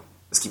going on,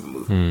 let's keep it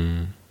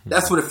moving.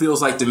 That's what it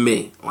feels like to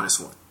me on this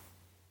one.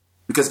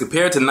 Because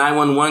compared to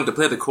 911,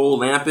 compared to Cole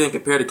Lampin,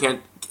 compared to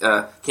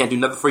Can't Do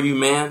Nothing For You,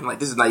 Man, like,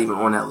 this is not even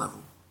on that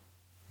level.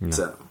 No.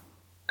 So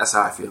that's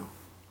how I feel.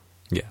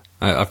 Yeah,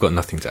 I've got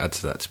nothing to add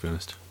to that, to be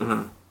honest.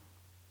 Mm-hmm.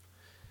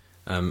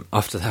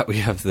 After that, we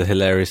have the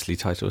hilariously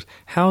titled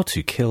 "How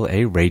to Kill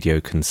a Radio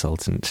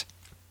Consultant."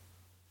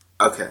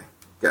 Okay,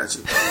 got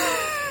you.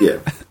 Yeah.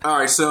 All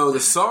right. So the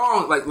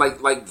song,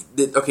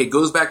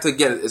 goes back to,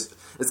 again. It's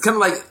kind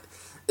of like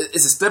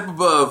it's a step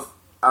above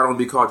 "I Don't Want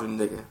to Be Called Your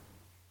Nigga."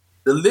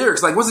 The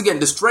lyrics, like, once again,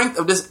 the strength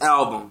of this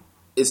album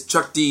is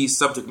Chuck D's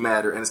subject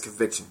matter and his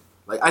conviction.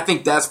 Like, I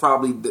think that's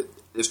probably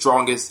the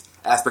strongest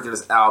aspect of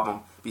this album,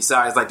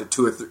 besides like the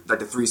 2 or 3, like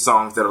the 3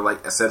 songs that are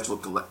like essential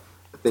to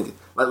think.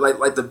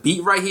 Like the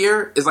beat right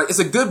here is like, it's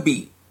a good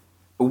beat,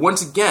 but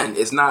once again,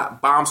 it's not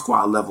Bomb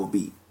Squad level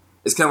beat.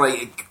 It's kind of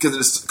like,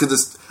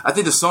 because I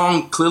think the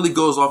song clearly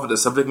goes off of the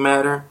subject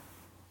matter,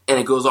 and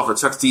it goes off of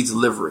Chuck D's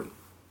delivery.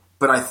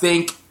 But I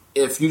think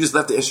if you just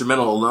left the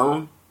instrumental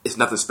alone, it's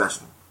nothing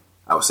special.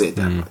 I would say it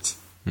that much.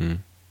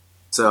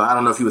 So I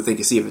don't know if you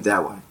would see it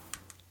that way.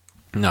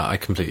 No, I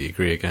completely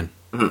agree again.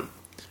 Mm-hmm.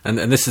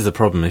 And this is the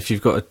problem. If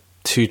you've got a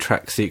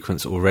 2-track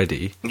sequence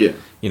already,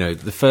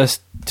 the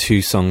first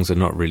 2 songs are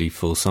not really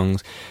full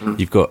songs.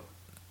 You've got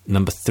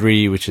number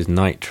 3, which is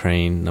Night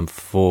Train. Number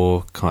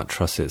 4, Can't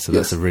Trust It. So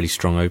that's a really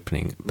strong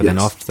opening. But then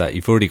after that,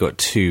 you've already got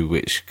 2,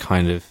 which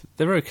kind of,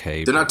 they're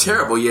okay. They're not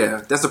terrible,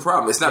 That's the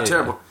problem. It's not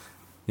terrible.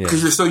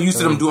 Because you're so used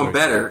to them doing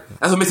better.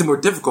 That's what makes it more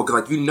difficult,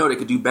 because, like, they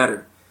could do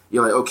better.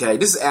 You're like, okay,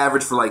 this is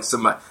average for, like,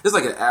 somebody. This is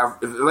like an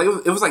average. Like,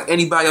 if it was like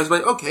anybody else,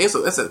 like, okay,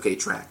 so that's an okay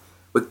track.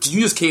 But you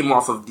just came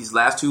off of these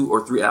last 2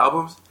 or 3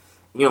 albums,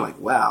 and you're like,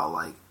 wow,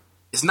 like,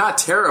 it's not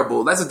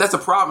terrible. That's a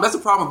problem. That's the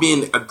problem of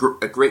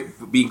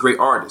being great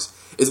artists,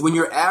 is when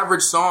your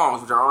average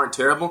songs, which aren't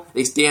terrible,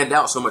 they stand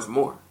out so much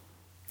more.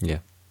 Yeah.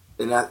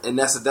 And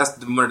that's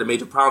one of the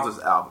major problems with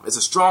this album. It's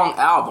a strong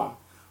album,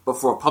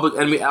 but for a Public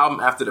Enemy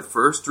album after the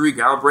first 3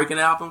 groundbreaking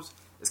albums,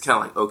 it's kind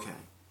of like, okay.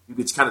 You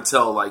could kind of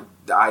tell, like,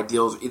 the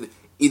ideals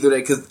either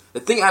they, because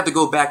the thing I have to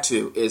go back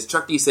to is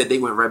Chuck D said they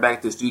went right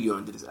back to the studio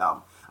and did this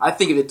album. I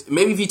think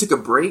maybe if he took a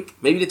break,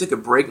 maybe they took a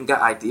break and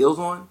got ideals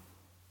on,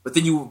 But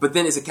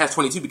then it's a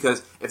catch-22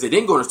 because if they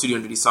didn't go in the studio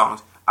and do these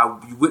songs,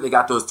 you wouldn't have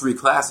got those 3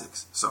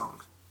 classics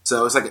songs.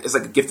 So it's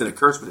like a gift and a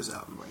curse with this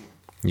album right here.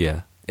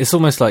 Yeah, it's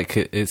almost like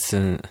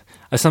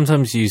I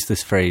sometimes use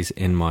this phrase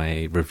in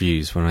my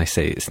reviews when I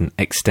say it's an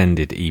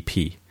extended EP.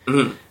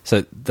 Mm-hmm.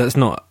 So that's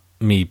not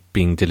me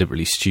being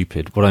deliberately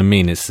stupid. What I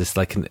mean is just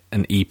like an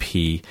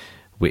EP,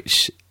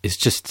 which is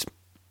just,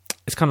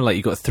 it's kind of like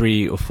you got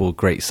 3 or 4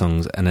 great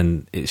songs and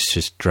then it's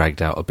just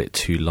dragged out a bit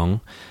too long.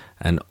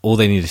 And all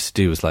they needed to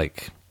do was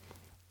like,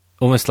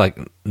 almost like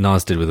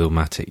Nas did with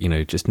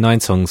Illmatic, just 9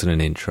 songs and an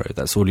intro.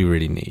 That's all you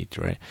really need,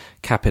 right?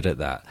 Cap it at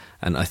that.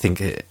 And I think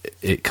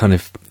it kind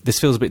of, this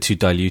feels a bit too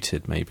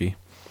diluted maybe.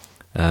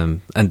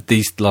 And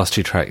these last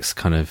 2 tracks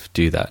kind of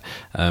do that.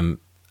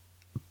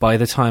 By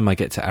the time I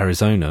get to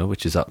Arizona,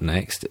 which is up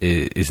next,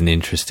 is an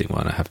interesting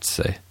one, I have to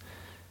say.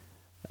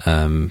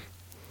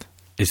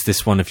 Is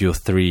this one of your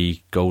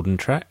 3 golden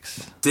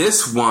tracks?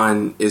 This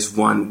one is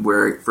one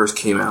where it first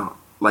came out.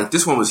 Like,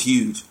 this one was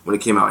huge when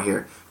it came out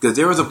here. Because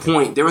there was a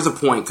point,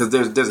 because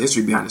there's a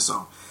history behind the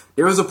song.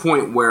 There was a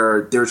point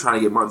where they were trying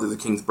to get Martin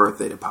Luther King's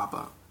birthday to pop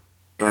up.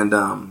 And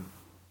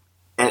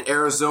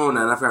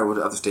Arizona, and I forgot what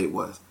the other state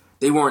was,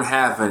 they weren't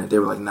having it. They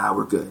were like, nah,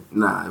 we're good.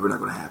 Nah, we're not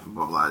going to have it,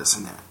 blah, blah, this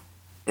and that.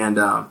 And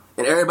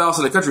everybody else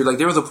in the country, like,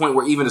 there was a point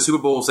where even the Super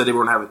Bowl said they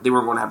weren't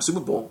going to have a Super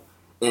Bowl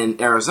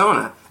in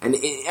Arizona. And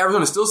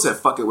Arizona still said,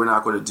 fuck it, we're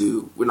not going to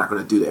do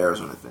the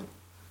Arizona thing.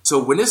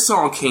 So when this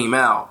song came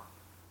out,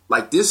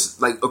 like this,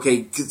 like,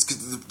 okay, cause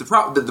the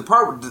part of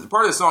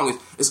the song is,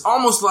 it's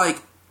almost like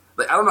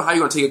I don't know how you're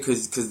gonna take it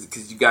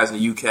because you guys in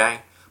the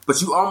UK,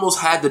 but you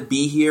almost had to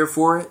be here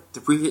for it to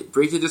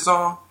appreciate this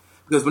song,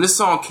 because when this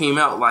song came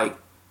out, like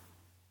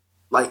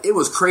it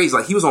was crazy.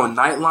 Like, he was on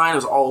Nightline, it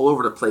was all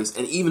over the place,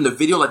 and even the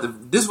video,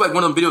 this is like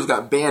one of the videos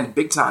got banned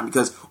big time,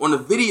 because on the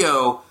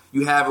video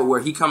you have it where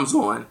he comes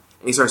on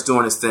and he starts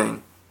doing his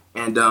thing,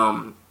 and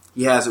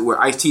he has it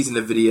where Ice-T's in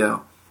the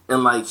video.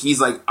 And like, he's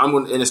like,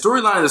 and the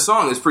storyline of the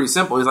song is pretty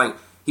simple. He's like,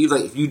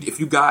 if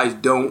you guys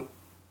don't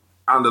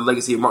honor the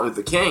legacy of Martin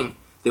Luther King,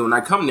 then when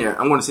I come there,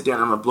 I'm going to sit there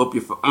and I'm going to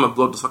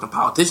blow up those fucking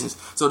politicians.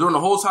 So during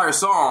the whole entire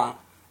song,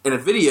 in a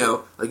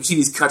video, like, you see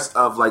these cuts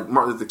of like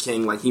Martin Luther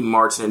King, like, he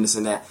marching and this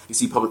and that. You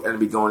see Public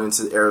Enemy going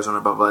into Arizona,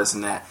 blah blah, this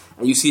and that,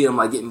 and you see him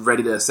like getting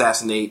ready to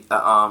assassinate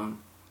a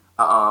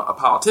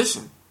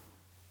politician.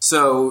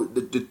 So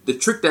the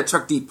trick that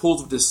Chuck D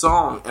pulls with this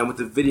song and with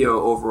the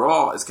video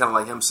overall is kind of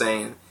like him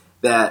saying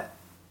that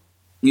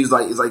he was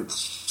like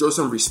show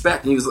some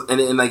respect, and he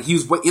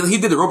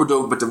did the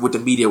rope-a-dope with the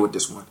media with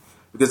this one,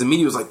 because the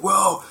media was like,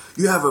 well,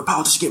 you have a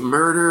politician get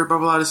murdered, blah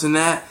blah, this and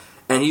that,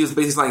 and he was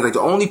basically like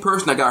the only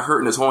person that got hurt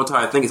in this whole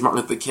entire thing is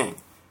Martin Luther King,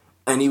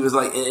 and he was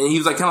like kind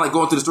of like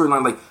going through the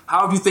storyline, like,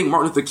 how do you think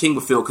Martin Luther King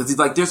would feel? Because he's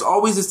like, there's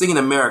always this thing in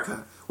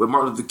America with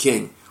Martin Luther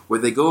King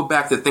where they go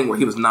back to the thing where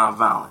he was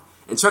nonviolent,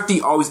 and Chuck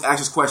D always asks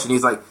this question.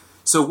 He's like,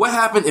 so what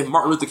happened if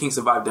Martin Luther King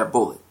survived that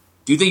bullet?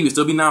 Do you think he would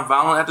still be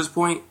nonviolent at this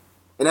point?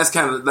 And that's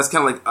kind of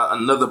like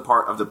another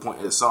part of the point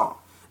of the song.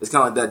 It's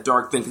kind of like that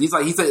dark thing. He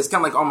said it's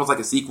kind of like almost like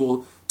a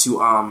sequel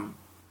to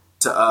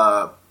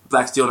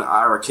Black Steel and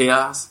Ira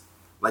Chaos.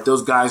 Like,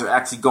 those guys are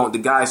actually going. The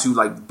guys who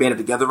like banded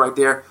together right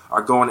there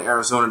are going to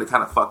Arizona to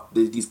kind of fuck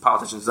these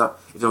politicians up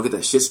if they don't get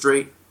that shit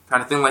straight,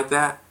 kind of thing like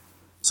that.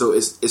 So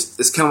it's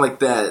kind of like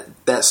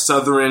that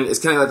Southern. It's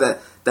kind of like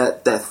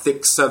that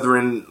thick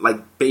Southern,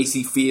 like,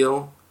 bassy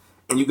feel,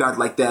 and you got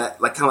like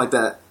that, like, kind of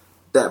like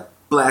that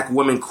black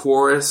woman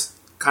chorus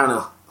kind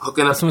of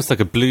hooking up. It's almost like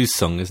a blues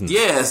song, isn't it?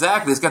 Yeah,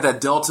 exactly. It's got that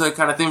Delta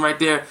kind of thing right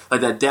there,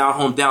 like that down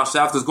home, down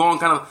south. It's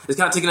kind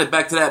of taking it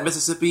back to that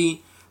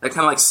Mississippi, that kind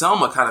of like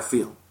Selma kind of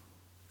feel.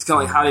 It's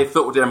kind of like how they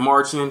felt with their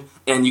marching,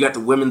 and you got the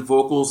women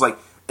vocals. Like,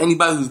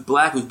 anybody who's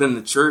black who's been in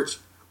the church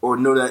or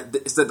know that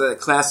it's that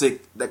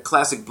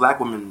classic black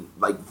woman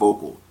like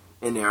vocal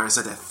in there. It's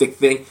like that thick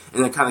thing,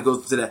 and then it kind of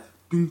goes to that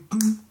when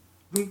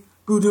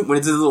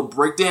it does a little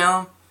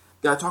breakdown.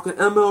 Guy talking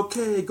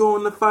MLK,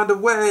 going to find a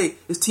way.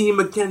 It's team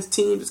against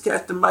team, just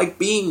catch the mic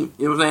beam.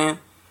 You know what I'm saying?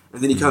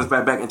 And then he comes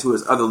back into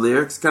his other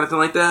lyrics, kind of thing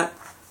like that.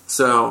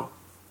 So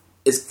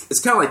it's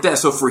kind of like that.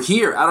 So for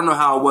here, I don't know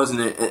how it was in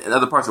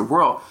other parts of the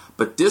world,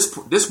 but this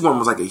one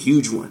was like a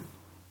huge one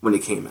when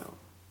it came out.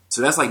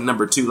 So that's like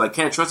number 2. Like,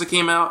 Can't Trust It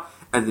came out,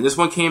 and then this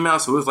one came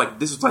out. So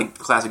this was like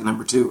classic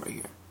number 2 right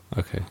here.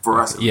 Okay. For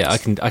us, yeah, I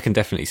can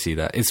definitely see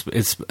that.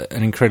 It's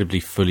an incredibly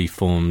fully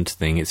formed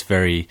thing. It's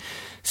very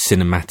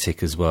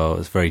cinematic as well.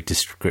 It's very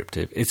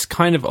descriptive. It's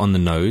kind of on the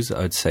nose,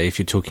 I'd say, if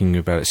you're talking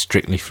about it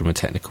strictly from a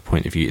technical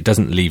point of view. It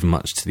doesn't leave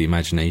much to the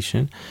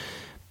imagination,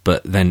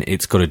 but then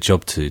it's got a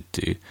job to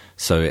do.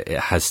 So it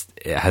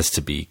has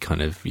to be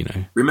kind of,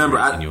 remember,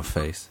 right in your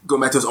face.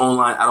 Going back to his own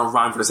line, I don't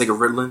rhyme for the sake of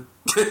riddling.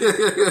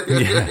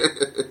 Yeah.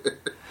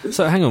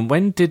 So hang on,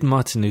 when did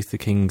Martin Luther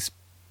King's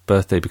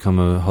birthday become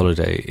a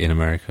holiday in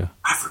America?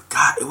 I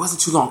forgot. It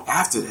wasn't too long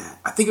after that.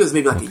 I think it was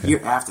maybe like a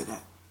year after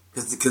that.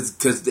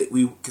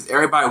 Because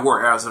everybody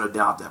wore Arizona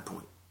down at that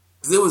point.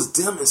 Because it was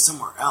them and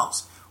somewhere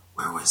else.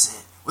 Where was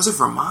it? Was it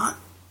Vermont?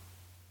 I'm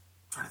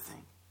trying to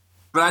think.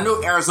 But I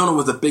know Arizona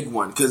was a big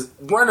one because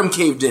one of them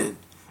caved in.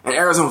 And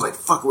Arizona was like,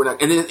 fuck, we're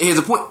not. And then here's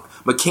the point.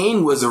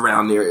 McCain was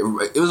around there.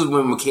 It was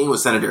when McCain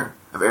was senator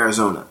of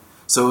Arizona.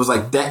 So it was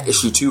like that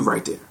issue too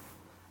right there.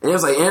 And it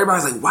was like,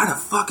 everybody's like, why the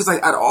fuck? It's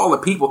like, out of all the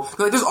people.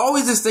 Like, there's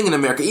always this thing in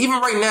America. Even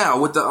right now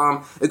with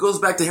the, it goes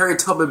back to Harriet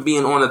Tubman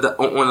being on the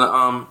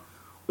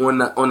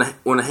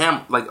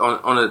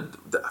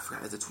I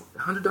forgot, is it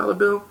 $100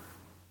 bill?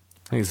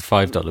 I think it's a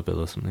 $5 bill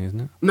or something,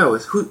 isn't it? No,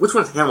 which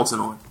one's Hamilton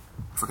on?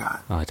 I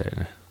forgot. I don't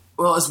know.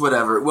 Well, it's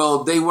whatever.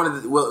 Well, they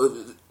wanted,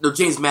 no,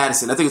 James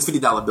Madison. I think it's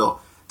 $50 bill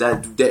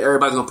that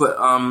everybody's gonna put.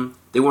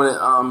 They wanted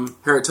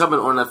Harriet Tubman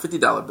on a $50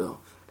 bill,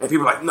 and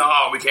people are like,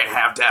 no, we can't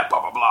have that.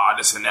 Blah blah blah.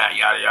 This and that.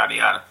 Yada yada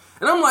yada.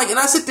 And I'm like, and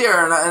I sit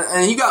there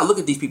and you gotta look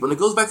at these people, and it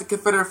goes back to the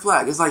Confederate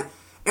flag. It's like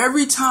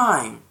every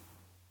time.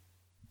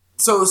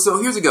 So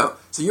here's a go.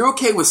 So you're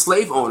okay with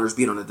slave owners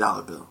being on a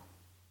dollar bill,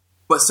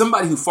 but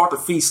somebody who fought to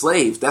free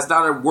slaves, that's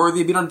not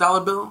worthy of being on a dollar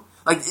bill.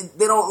 Like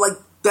they don't like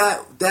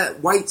that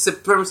white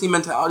supremacy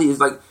mentality is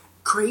like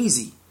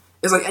crazy.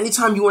 It's like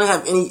anytime you want to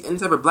have any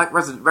type of black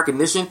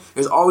recognition,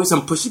 there's always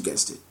some push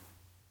against it.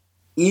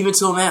 Even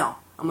till now,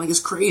 I'm like, it's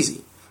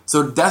crazy.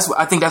 So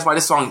I think that's why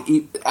this song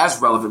is as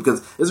relevant,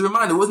 because it's a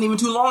reminder. It wasn't even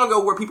too long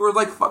ago where people were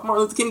like, "Fuck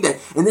Martin Luther King Day,"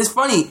 and it's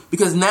funny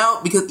because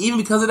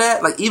because of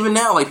that, like even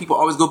now, like people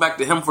always go back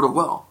to him for the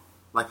well.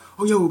 Like,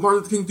 oh yo, Martin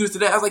Luther King do this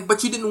today. I was like,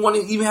 but you didn't want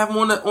to even have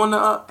him have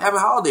a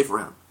holiday for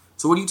him.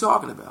 So what are you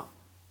talking about?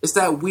 It's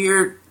that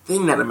weird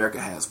thing that America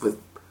has with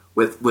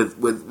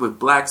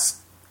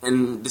blacks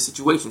in this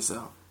situation.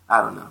 So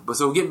I don't know. But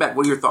so getting back,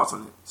 what are your thoughts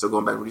on it? So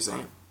going back to what you're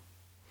saying.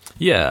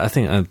 Yeah, I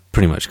think I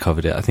pretty much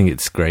covered it. I think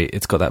it's great.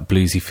 It's got that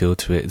bluesy feel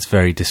to it. It's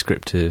very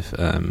descriptive.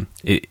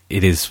 It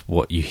is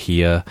what you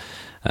hear.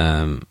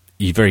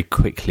 You very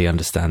quickly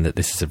understand that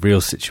this is a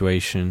real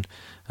situation.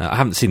 I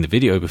haven't seen the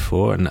video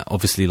before, and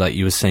obviously, like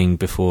you were saying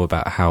before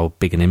about how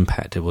big an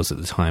impact it was at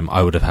the time,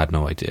 I would have had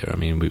no idea. I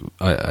mean,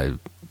 I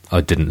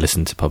didn't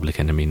listen to Public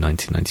Enemy in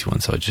 1991,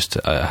 so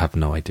I have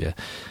no idea.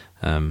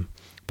 But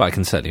I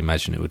can certainly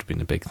imagine it would have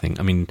been a big thing.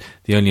 I mean,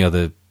 the only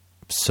other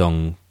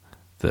song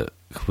that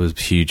was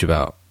huge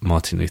about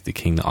Martin Luther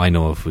King that I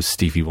know of was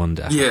Stevie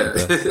Wonder. Yeah.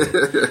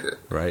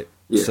 Right?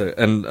 Yeah. So,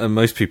 and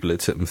most people, it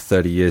took them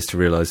 30 years to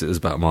realise it was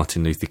about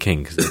Martin Luther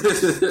King,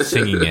 because they're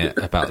singing it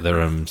about their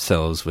own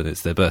selves when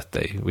it's their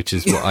birthday, which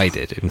is what I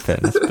did, in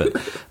fairness.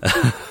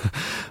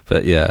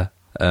 But yeah.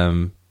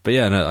 But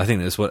yeah, no, I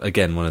think that's one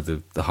of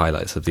the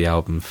highlights of the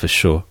album for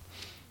sure.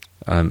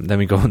 Then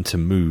we go on to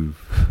Move.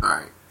 All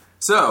right.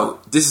 So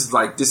this is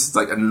like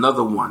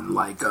another one,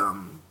 like How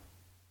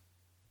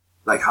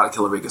to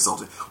Kill a Reagan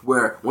Consultant,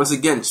 where once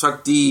again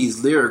Chuck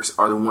D's lyrics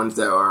are the ones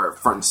that are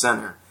front and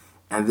center,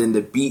 and then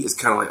the beat is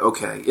kind of like,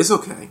 okay, it's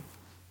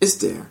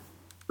there,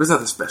 there's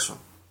nothing special.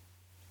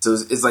 So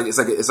it's like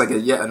a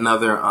yet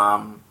another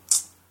How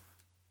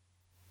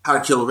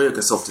to Kill a Radio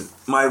Consultant.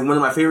 One of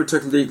my favorite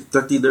Chuck D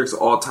lyrics of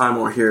all time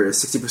on here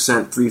is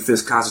 60%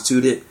 3/5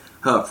 constituted,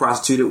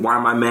 prostituted. Why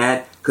am I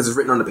mad? Because it's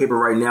written on the paper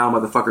right now.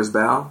 Motherfuckers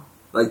bow.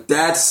 Like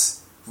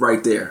that's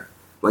right there.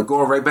 Like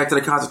going right back to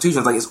the Constitution.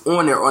 It's like it's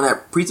on there on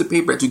that piece of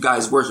paper that you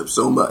guys worship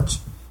so much.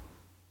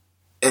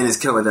 And it's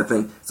kind of like that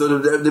thing. So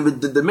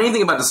the main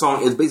thing about the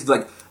song is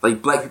basically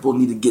like black people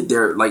need to get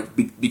their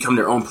become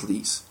their own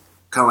police.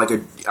 Kind of like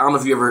I don't know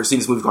if you ever seen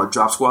this movie called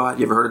Drop Squad.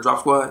 You ever heard of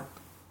Drop Squad?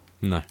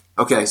 No.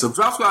 Okay, so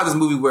Drop Squad is a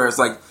movie where there's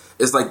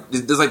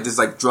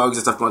drugs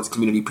and stuff going to the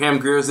community. Pam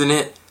Grier's in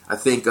it. I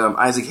think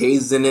Isaac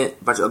Hayes is in it.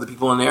 A bunch of other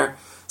people in there.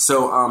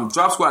 So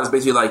Drop Squad is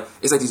basically like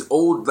it's like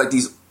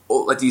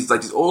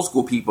these old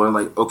school people and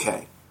like,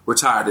 okay, we're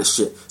tired of this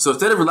shit. So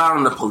instead of relying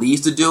on the police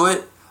to do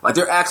it, like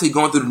they're actually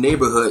going through the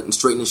neighborhood and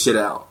straightening shit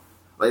out.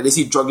 Like they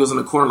see drug dealers in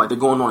the corner, like they're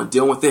going on and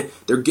dealing with it.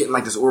 They're getting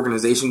like this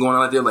organization going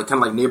on out there, like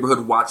kind of like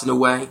neighborhood watch in a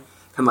way,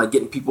 kind of like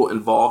getting people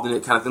involved in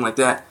it, kind of thing like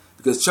that.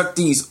 Because Chuck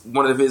D's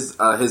one of his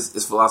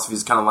philosophies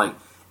is kind of like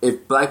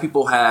if black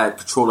people had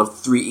control of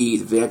 3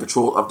 E's, if they had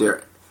control of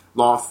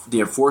the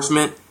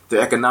enforcement, their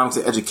economics,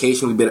 and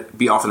education, we'd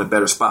be off in a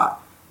better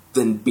spot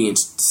than being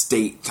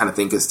state kind of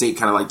thing. Because state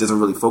kind of like doesn't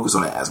really focus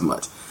on it as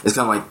much. It's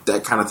kind of like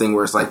that kind of thing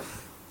where it's like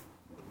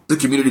the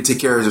community take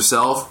care of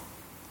itself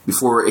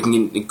before it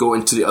can go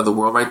into the other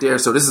world right there.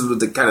 So this is what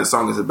the kind of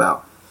song is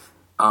about.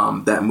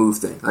 That Move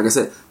thing. Like I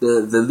said,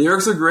 the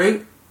lyrics are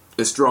great.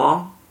 It's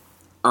strong.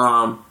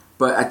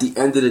 But at the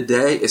end of the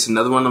day, it's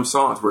another one of them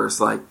songs where it's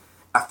like,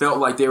 I felt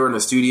like they were in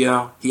the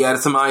studio. He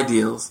added some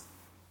ideals.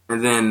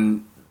 And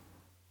then,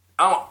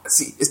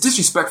 it's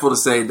disrespectful to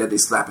say that they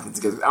slapped things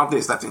together. I don't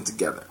think they slapped things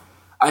together.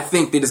 I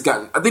think this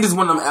is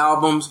one of them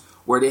albums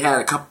where they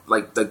had a couple,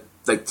 like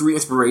 3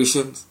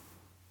 inspirations.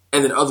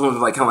 And then other ones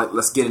were like, kind of like,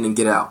 let's get in and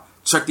get out.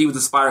 Chuck D was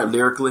inspired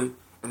lyrically.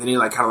 And then he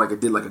like kind of like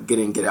did like a get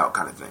in, get out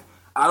kind of thing.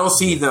 I don't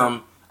see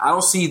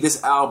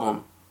this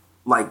album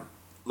like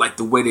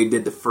the way they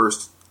did the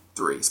first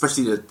 3,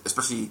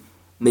 especially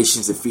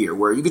Nations of Fear,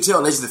 where you could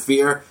tell Nations of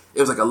Fear, it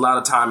was like a lot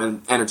of time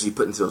and energy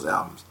put into those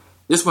albums.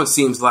 This one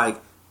seems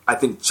like, I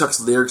think Chuck's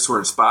lyrics were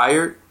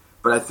inspired,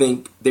 but I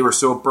think they were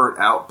so burnt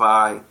out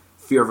by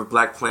Fear of a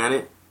Black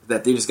Planet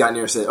that they just got in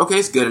there and said, okay,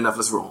 it's good enough,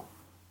 let's roll.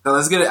 Now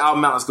let's get an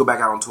album out, let's go back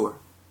out on tour.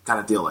 kind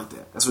of deal like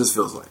that. That's what this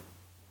feels like.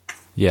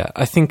 Yeah,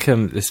 I think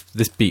this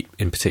beat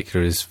in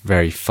particular is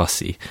very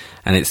fussy,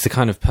 and it's the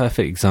kind of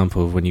perfect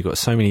example of when you've got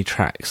so many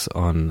tracks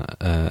on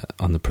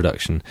the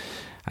production,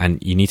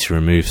 and you need to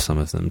remove some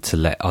of them to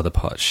let other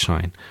parts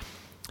shine.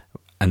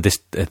 And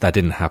that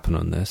didn't happen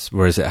on this,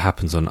 whereas it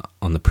happens on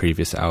the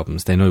previous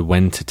albums. They know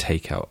when to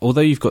take out. Although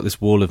you've got this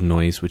wall of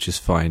noise, which is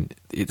fine,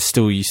 you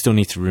still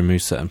need to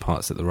remove certain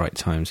parts at the right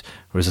times.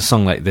 Whereas a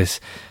song like this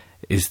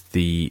is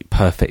the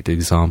perfect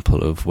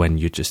example of when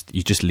you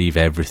just leave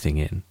everything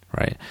in,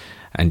 right?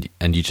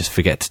 And you just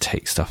forget to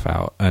take stuff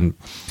out. And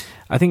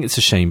I think it's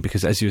a shame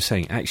because, as you were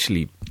saying,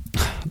 actually,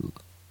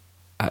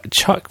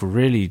 Chuck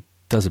really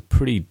does a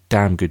pretty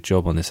damn good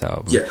job on this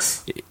album.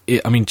 Yes.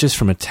 I mean, just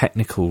from a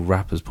technical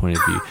rapper's point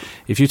of view,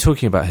 if you're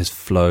talking about his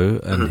flow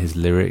and his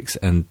lyrics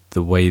and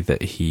the way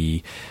that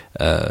he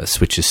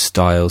switches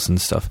styles and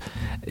stuff,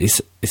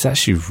 it's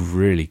actually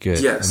really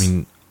good. Yes. I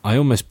mean, I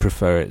almost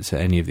prefer it to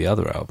any of the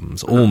other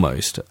albums.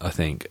 Almost, I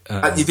think.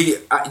 Do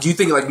you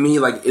think like me,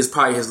 like it's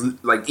probably his,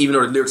 like, even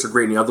though the lyrics are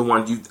great in the other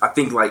one, I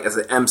think like as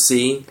an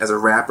MC, as a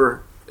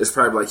rapper, it's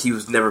probably like he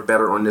was never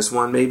better on this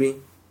one, maybe.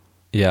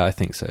 Yeah, I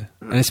think so.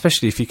 And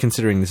especially if you're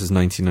considering this is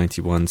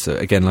 1991. So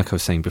again, like I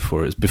was saying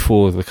before, it was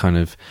before the kind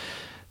of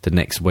the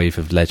next wave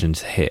of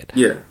legends hit.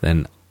 Yeah.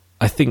 Then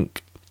I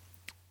think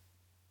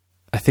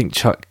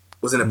Chuck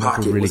was in a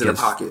pocket. Really was in a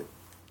pocket.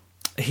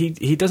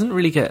 He doesn't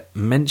really get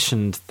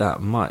mentioned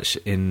that much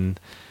in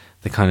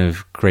the kind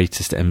of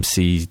greatest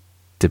MC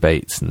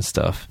debates and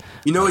stuff.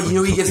 He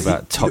gets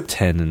about top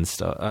 10 and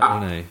stuff. I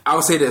don't know. I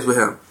would say this with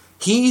him.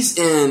 He's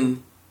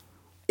in.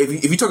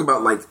 If you talk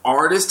about like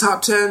artist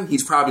top 10,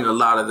 he's probably in a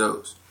lot of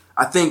those.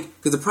 I think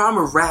because the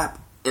problem with rap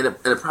and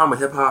the problem with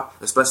hip hop,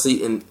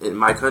 especially in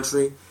my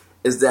country,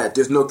 is that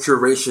there's no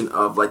curation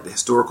of like the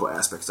historical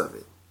aspects of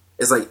it.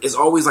 It's like it's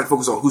always like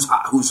focused on who's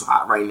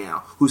hot right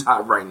now, who's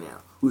hot right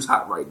now.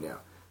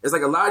 It's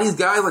like a lot of these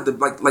guys, like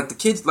the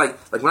kids, like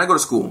when I go to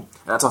school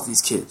and I talk to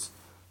these kids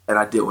and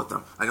I deal with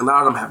them, like a lot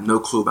of them have no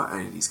clue about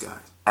any of these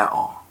guys at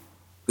all,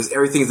 because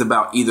everything's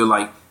about either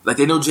like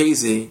they know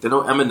Jay-Z, they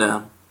know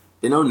Eminem.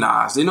 They know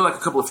Nas. They know like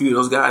a few of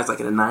those guys, like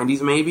in the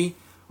 90s maybe.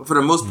 But for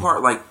the most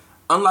part, like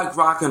unlike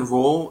rock and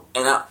roll,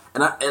 and I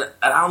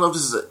don't know if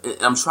this is.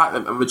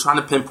 I've been trying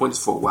to pinpoint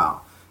this for a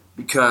while,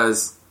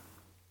 because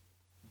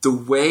the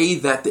way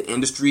that the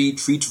industry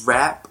treats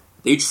rap,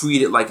 they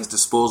treat it like it's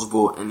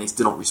disposable, and they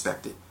still don't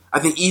respect it. I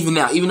think even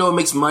now, even though it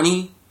makes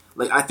money,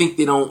 like I think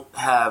they don't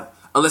have,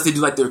 unless they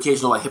do like their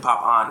occasional like hip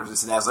hop honors and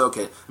stuff. It's like,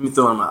 okay, let me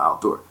throw them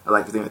outdoor. I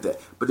like a thing like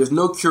that. But there's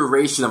no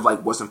curation of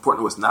like what's important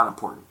and what's not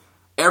important.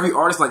 Every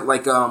artist, like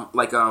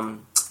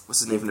what's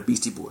his name from the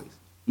Beastie Boys?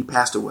 He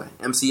passed away.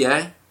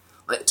 MCA,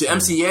 like to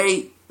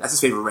MCA, that's his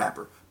favorite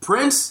rapper.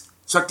 Prince,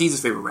 Chuck D's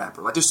his favorite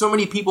rapper. Like there's so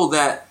many people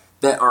that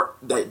are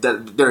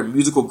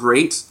musical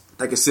greats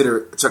that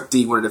consider Chuck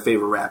D one of their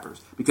favorite rappers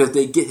because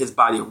they get his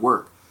body of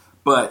work.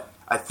 But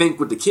I think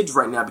with the kids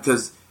right now,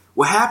 because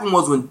what happened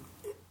was when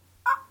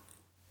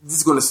this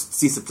is going to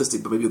seem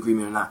simplistic, but maybe you agree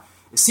with me or not.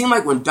 It seemed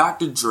like when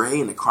Dr. Dre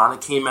and The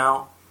Chronic came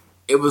out,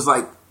 it was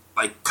like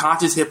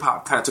conscious hip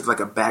hop kind of took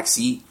like a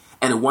backseat,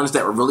 and the ones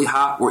that were really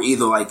hot were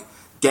either like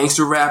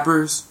gangster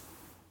rappers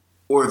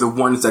or the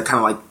ones that kind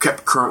of like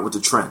kept current with the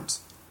trends.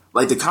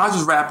 Like the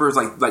conscious rappers,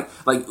 like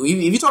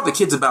if you talk to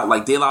kids about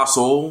like De La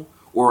Soul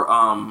or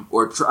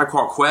Tribe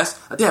Called Quest,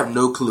 like, they have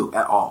no clue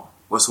at all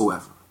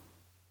whatsoever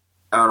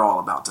at all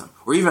about them.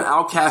 Or even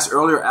Outkast's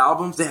earlier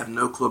albums, they have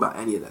no clue about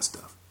any of that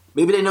stuff.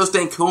 Maybe they know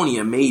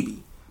Stankonia,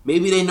 maybe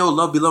they know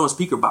Love Below and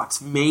Speaker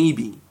Box,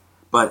 maybe,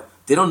 but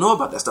they don't know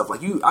about that stuff.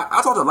 Like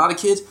I talk to a lot of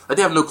kids, like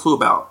they have no clue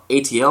about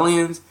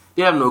ATLiens.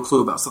 They have no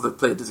clue about stuff that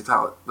play at Disney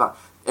College.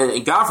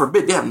 And God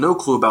forbid, they have no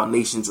clue about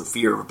Nations or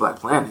Fear or Black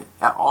Planet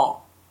at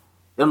all.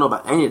 They don't know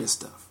about any of this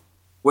stuff.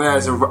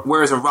 Whereas in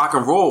rock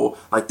and roll,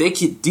 like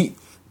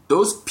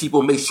those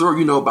people make sure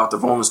you know about the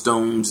Rolling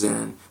Stones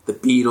and the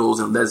Beatles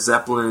and Led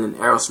Zeppelin and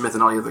Aerosmith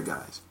and all the other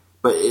guys.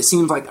 But it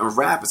seems like in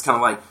rap, it's kind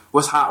of like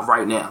what's hot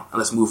right now, and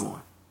let's move on. You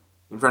know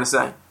what I'm trying to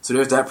say? So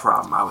there's that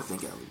problem, I would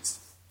think, at least.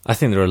 I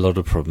think there are a lot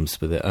of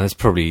problems with it, and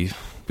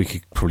we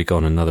could probably go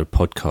on another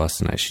podcast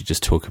and actually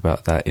just talk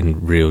about that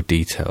in real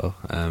detail.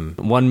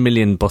 1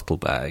 million bottle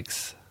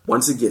bags.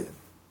 Once again,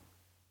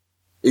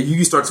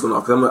 you start to go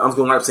off, because I'm going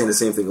to end up saying the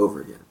same thing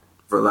over again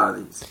for a lot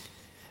of these.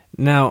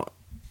 Now,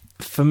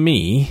 for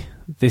me,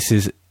 this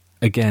is,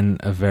 again,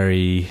 a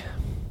very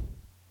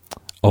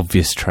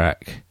obvious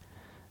track.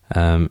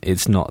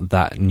 It's not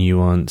that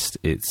nuanced.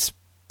 It's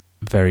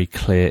very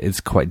clear. It's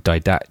quite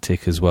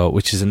didactic as well,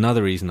 which is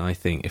another reason I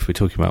think, if we're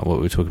talking about what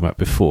we were talking about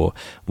before,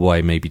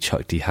 why maybe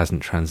Chuck D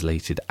hasn't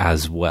translated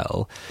as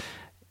well.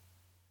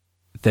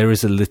 There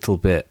is a little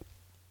bit,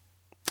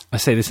 I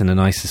say this in the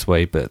nicest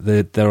way, but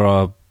there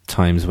are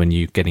times when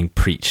you're getting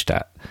preached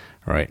at,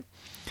 right?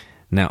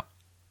 Now,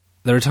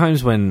 there are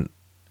times when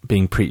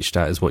being preached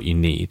at is what you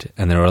need,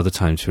 and there are other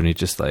times when you're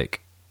just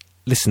like,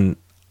 listen,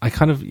 I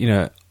kind of,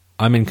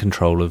 I'm in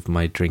control of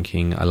my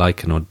drinking. I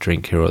like an odd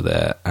drink here or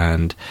there,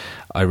 and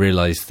I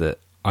realise that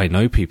I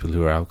know people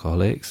who are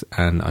alcoholics,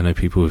 and I know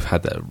people who've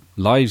had their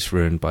lives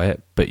ruined by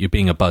it, but you're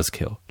being a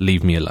buzzkill.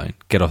 Leave me alone.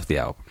 Get off the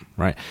album,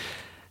 right?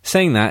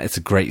 Saying that, it's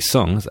a great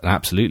song. It's an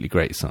absolutely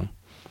great song.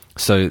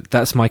 So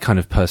that's my kind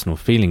of personal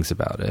feelings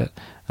about it.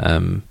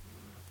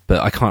 But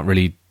I can't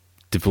really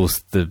divorce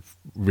the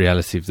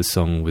reality of the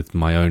song with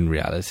my own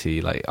reality.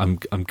 Like, I'm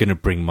going to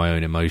bring my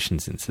own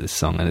emotions into this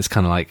song. And it's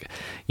kind of like,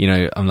 you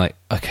know, I'm like,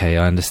 okay,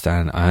 I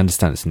understand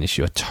it's an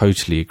issue. I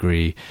totally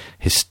agree.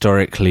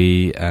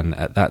 Historically, and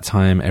at that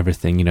time,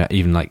 everything, you know,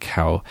 even like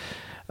how,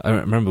 I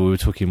remember we were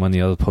talking in one of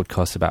the other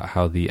podcasts about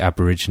how the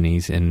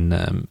Aborigines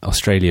in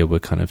Australia were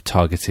kind of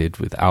targeted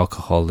with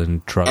alcohol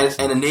and drugs.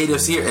 And the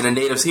natives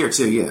here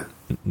too, yeah.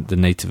 The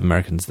Native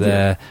Americans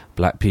there,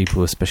 black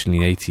people, especially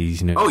in the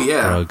 80s, you know,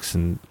 drugs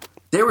and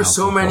there were alcohol.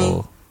 So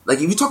many, like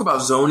if you talk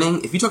about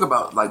zoning, if you talk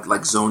about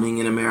like zoning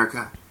in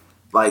America,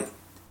 like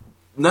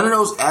none of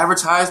those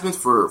advertisements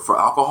for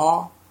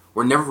alcohol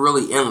were never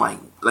really in like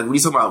when you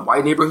talk about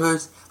white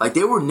neighborhoods, like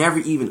they were never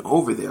even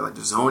over there, like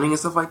the zoning and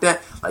stuff like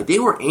that. Like they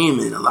were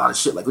aiming a lot of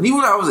shit. Like even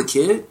when I was a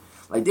kid,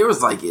 like there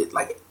was like it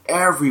like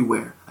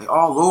everywhere, like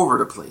all over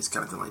the place,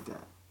 kind of thing like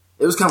that.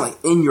 It was kind of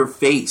like in your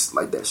face,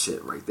 like that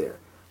shit right there.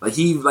 Like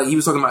he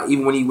was talking about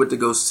even when he went to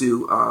go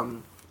sue,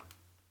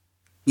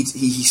 he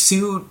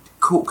sued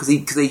because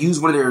they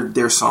used one of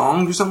their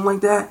songs or something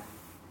like that,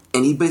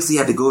 and he basically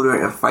had to go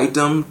there and fight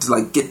them to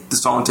like get the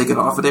song taken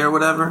off of there or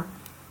whatever.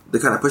 To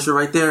kind of push it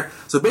right there.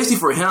 So basically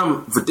for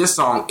him, for this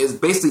song, is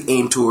basically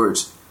aimed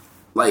towards,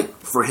 like,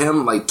 for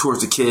him, like, towards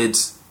the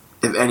kids,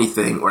 if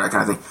anything, or that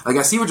kind of thing. Like,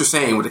 I see what you're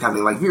saying with the kind of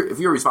thing. Like, if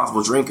you're a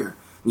responsible drinker,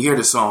 and you hear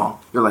this song,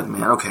 you're like,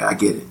 man, okay, I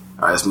get it.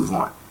 All right, let's move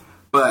on.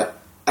 But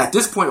at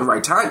this point in the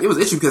right time, it was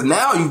an issue because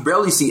now you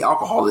barely see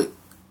alcoholic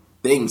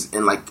things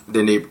in, like,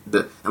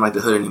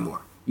 the hood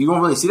anymore. You don't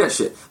really see that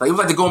shit. Like, it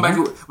was like going back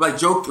to, like,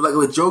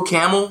 with Joe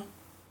Camel,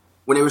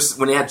 when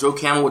they had Joe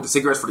Camel with the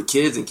cigarettes for the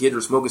kids, and kids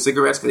were smoking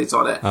cigarettes because they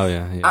saw that. Oh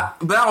yeah.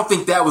 But I don't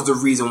think that was the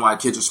reason why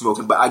kids were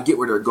smoking. But I get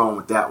where they're going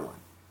with that one.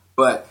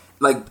 But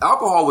like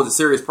alcohol was a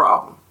serious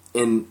problem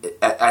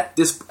at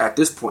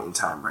this point in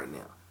time right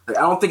now. Like,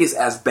 I don't think it's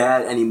as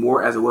bad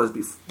anymore as it was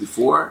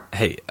before.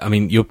 Hey, I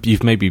mean,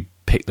 you've maybe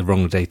picked the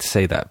wrong day to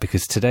say that,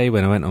 because today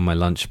when I went on my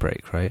lunch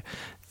break, right,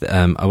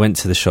 I went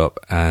to the shop,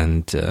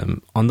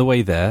 and on the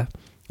way there,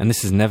 and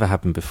this has never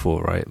happened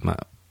before, right,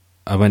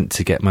 I went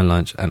to get my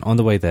lunch, and on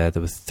the way there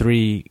were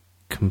 3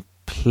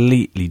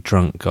 completely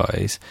drunk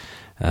guys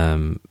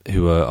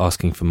who were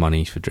asking for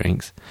money for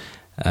drinks.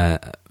 And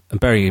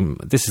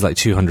this is like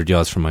 200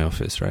 yards from my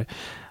office, right?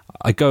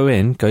 I go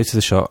to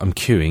the shop, I'm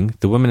queuing.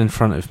 The woman in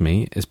front of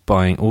me is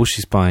buying, all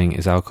she's buying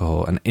is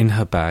alcohol, and in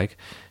her bag,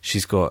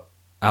 she's got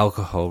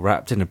alcohol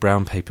wrapped in a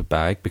brown paper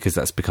bag, because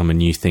that's become a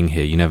new thing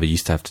here. You never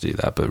used to have to do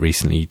that, but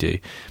recently you do.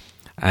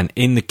 And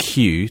in the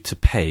queue to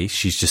pay,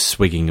 she's just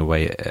swigging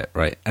away at it,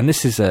 right? And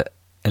this is at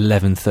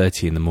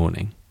 11:30 in the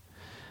morning.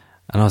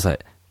 And I was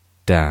like,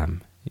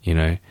 damn, you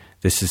know,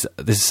 this is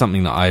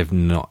something that I've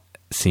not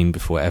seen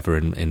before, ever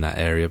in that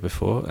area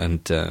before.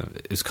 And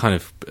it was kind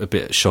of a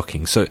bit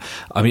shocking. So,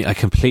 I mean, I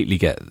completely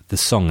get the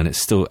song, and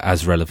it's still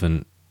as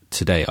relevant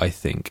today, I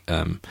think.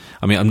 I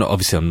mean, I'm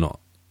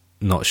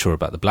not sure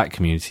about the black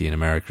community in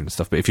America and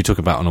stuff, but if you talk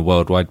about on a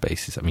worldwide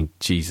basis, I mean,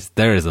 Jesus,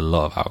 there is a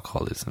lot of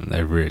alcoholism.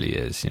 There really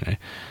is, you know.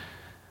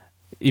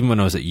 Even when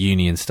I was at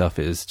uni and stuff,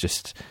 it was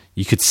just,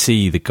 you could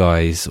see the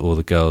guys or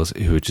the girls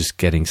who were just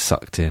getting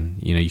sucked in.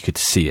 You know, you could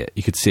see it.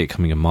 You could see it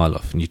coming a mile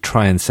off. And you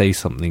try and say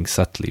something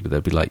subtly, but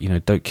they'd be like, you know,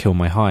 don't kill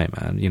my high,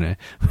 man. You know,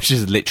 which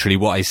is literally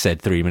what I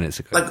said 3 minutes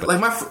ago. Like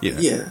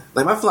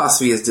my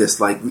philosophy is this.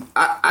 Like,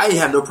 I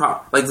have no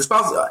problem. Like,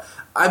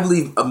 I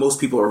believe most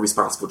people are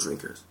responsible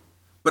drinkers.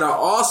 But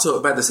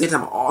at the same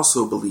time, I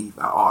also believe,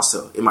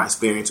 in my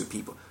experience with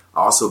people,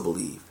 I also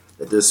believe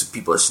that there's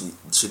people that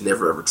should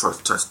never ever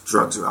trust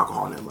drugs or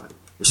alcohol in their life.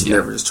 They should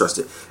never just trust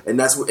it. And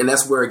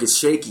that's where it gets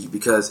shaky,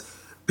 because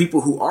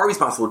people who are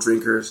responsible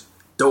drinkers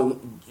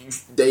don't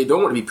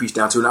want to be preached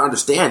down to, and I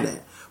understand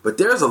that. But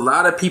there's a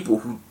lot of people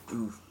who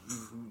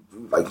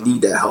like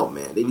need that help,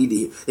 man. They need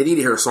to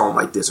hear a song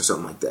like this or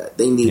something like that.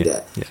 They need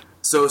that. Yeah.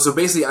 So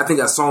basically, I think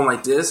a song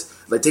like this,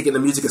 like taking the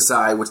music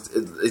aside, which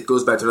it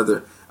goes back to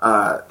another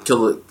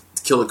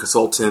Killer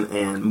Consultant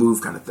and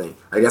Move kind of thing.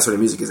 Like, that's what the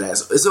music is at.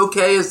 So it's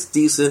okay, it's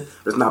decent,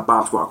 but it's not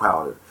Bomb Squad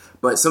powder.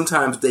 But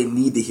sometimes they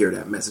need to hear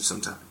that message.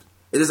 Sometimes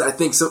it is. I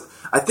think so.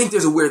 I think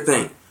there's a weird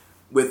thing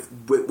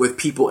with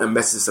people and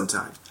messages.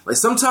 Sometimes, like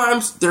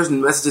sometimes there's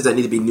messages that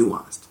need to be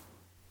nuanced,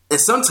 and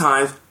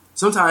sometimes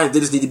they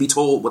just need to be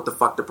told what the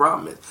fuck the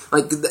problem is.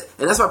 Like, and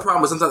that's my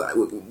problem with sometimes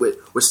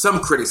with some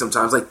critics.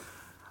 Sometimes, like,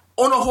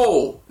 on a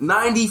whole,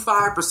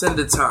 95% of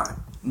the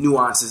time,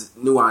 nuance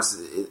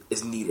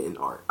is needed in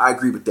art. I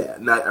agree with that.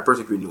 And I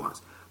personally agree with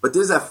nuance. But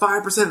there's that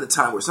 5% of the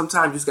time where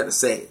sometimes you just got to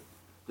say it.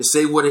 Just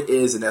say what it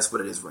is, and that's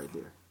what it is right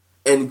there.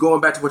 And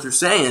going back to what you're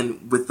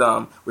saying with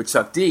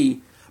Chuck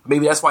D,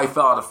 maybe that's why he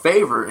fell out of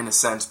favor in a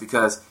sense,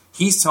 because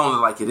he's telling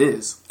it like it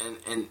is,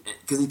 and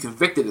because he's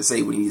convicted to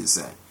say what he needs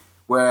to say.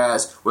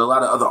 Whereas with a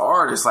lot of other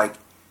artists, like,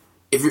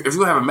 if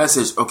you have a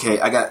message, okay,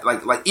 I got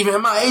like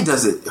even MIA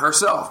does it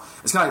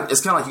herself. It's kind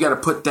of like you got to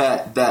put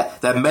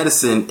that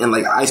medicine in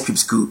like an ice cream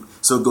scoop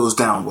so it goes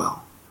down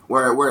well.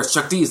 Whereas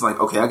Chuck D is like,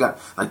 okay, I got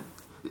like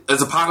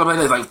there's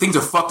apocalypse, like things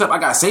are fucked up. I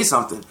gotta say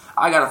something.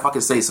 I gotta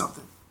fucking say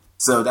something.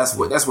 So that's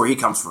where he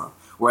comes from.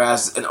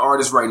 Whereas an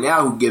artist right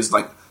now who gives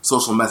like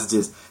social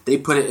messages, they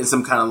put it in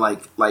some kind of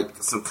like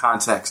some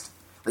context.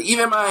 Like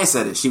even MIA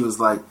said it. She's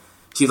like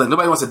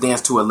nobody wants to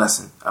dance to a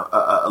lesson.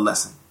 A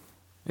lesson.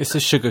 It's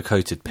a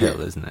sugar-coated pill,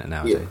 isn't it,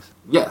 nowadays?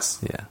 Yeah. Yes.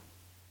 Yeah.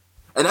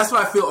 And that's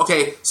what I feel,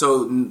 okay,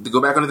 so to go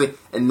back on the thing,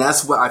 and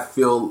that's what I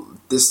feel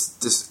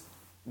this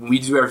when we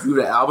do a review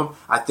of the album,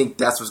 I think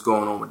that's what's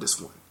going on with this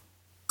one.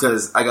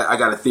 Because I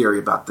got a theory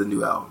about the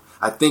new album.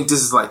 I think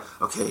this is like,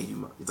 okay,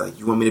 you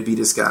want me to be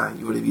this guy,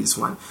 you want me to be this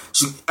one.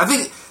 I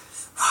think,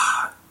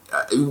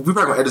 we're probably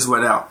going to edit this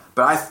one out,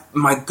 but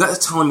my gut is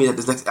telling me that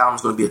this next album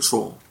is going to be a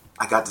troll.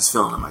 I got this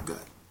feeling in my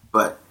gut.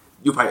 But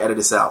you'll probably edit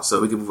this out,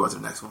 so we can move on to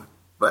the next one.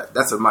 But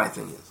that's what my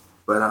thing is.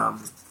 But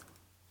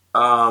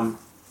so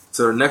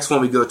the next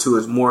one we go to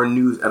is More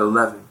News at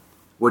 11.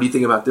 What do you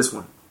think about this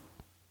one?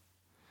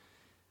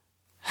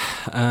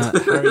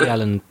 Harry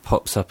Allen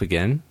pops up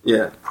again.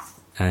 Yeah.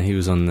 And he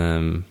was on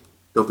Don't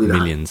Believe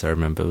Millions, I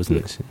remember,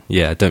 wasn't it?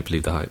 Yeah, Don't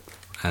Believe the Hype.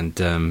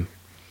 And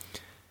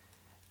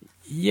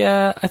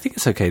yeah, I think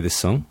it's okay, this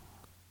song.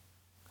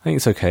 I think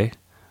it's okay.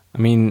 I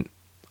mean,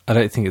 I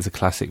don't think it's a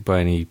classic by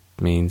any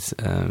means.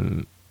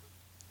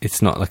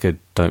 It's not like a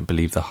Don't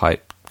Believe the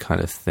Hype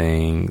kind of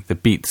thing. The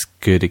beat's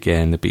good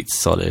again, the beat's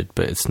solid,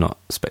 but it's not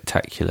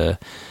spectacular.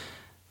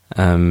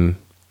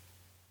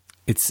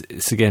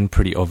 It's again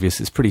pretty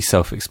obvious. It's pretty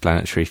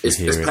self-explanatory if you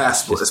hear it. It's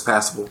passable. It's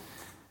passable.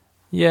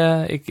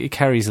 Yeah, it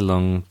carries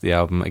along the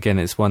album. Again,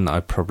 it's one that I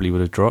probably would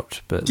have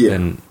dropped, but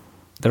then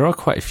there are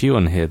quite a few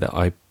on here that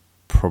I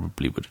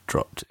probably would have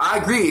dropped. I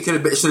agree. It should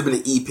have been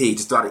an EP.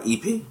 Just thought an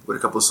EP with a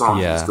couple of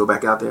songs. Yeah. Just go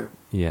back out there.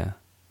 Yeah.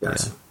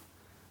 Gotcha. Yeah.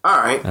 All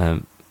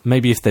right.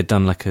 Maybe if they'd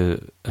done like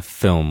a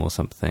film or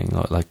something,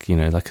 or like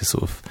a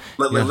sort of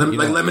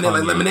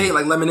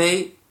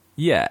Lemonade.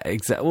 Yeah,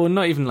 exactly. Well,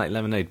 not even like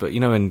Lemonade, but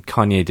when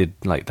Kanye did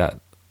like that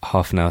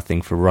half an hour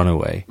thing for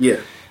Runaway. Yeah.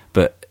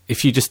 But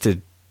if you just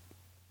did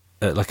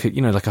like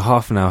a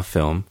half an hour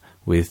film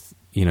with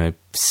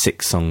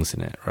 6 songs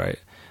in it, right?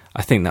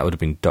 I think that would have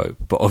been dope,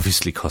 but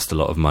obviously cost a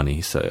lot of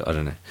money, so I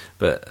don't know.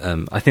 But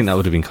I think that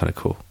would have been kind of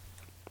cool.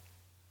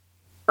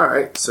 All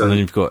right, so and then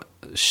you've got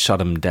Shut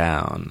 'Em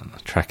Down,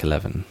 track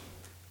 11.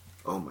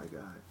 Oh my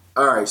god!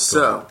 All right,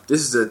 so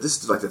this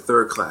is like the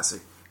third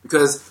classic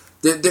because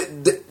this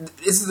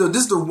is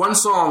the one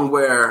song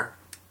where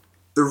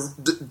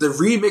the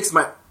remix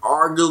might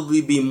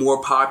arguably be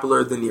more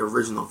popular than the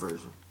original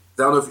version.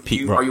 I don't know if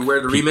are you aware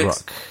of the Pete remix?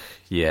 Rock.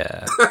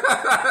 Yeah.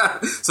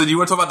 So do you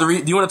want to talk about do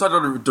you want to talk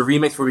about the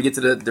remix before we get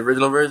to the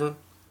original version?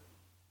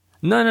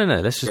 No.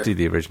 Let's just do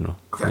the original.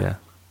 Okay. Yeah.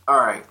 All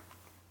right.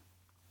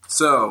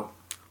 So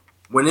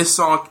when this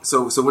song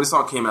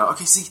came out,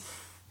 okay, see,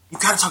 you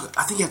gotta talk.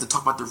 I think you have to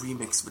talk about the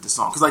remix with the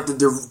song because like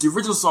the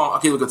original song.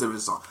 Okay, we'll go to the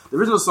original song. The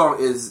original song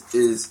is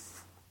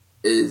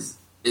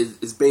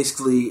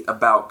basically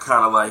about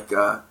kind of like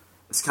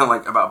it's kind of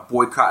like about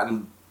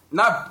boycotting.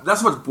 Not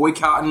so much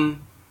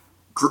boycotting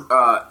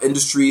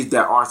industries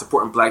that aren't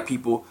supporting black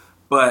people,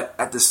 but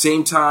at the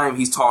same time,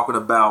 he's talking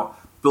about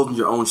building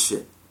your own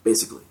shit.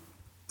 Basically,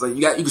 like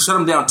you can shut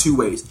them down 2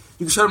 ways.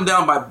 You can shut them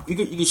down by you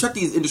can shut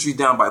these industries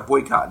down by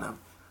boycotting them,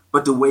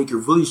 but the way you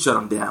can really shut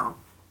them down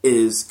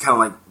is kind of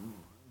like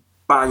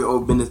buying your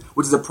own business,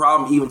 which is a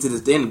problem even to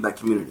this day in the black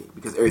community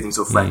because everything's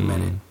so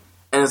fragmented.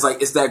 And it's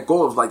like it's that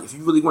goal of like if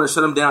you really want to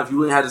shut them down, if you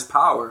really have this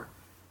power,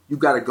 you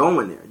got to go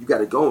in there. You got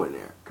to go in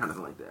there, kind of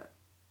thing like that.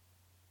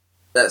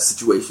 That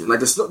situation, like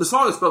the song is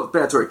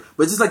self-explanatory,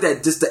 but just like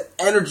that, just the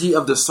energy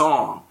of the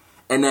song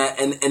and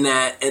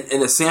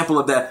a sample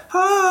of that,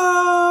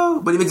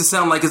 but he makes it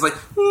sound like it's like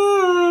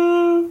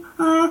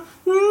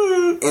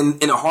and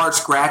the hard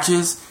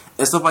scratches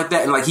and stuff like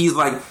that, and like he's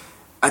like,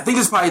 I think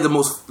it's probably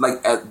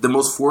the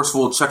most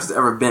forceful Chuck has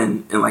ever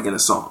been in a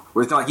song,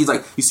 where it's kind of like he's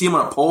like you see him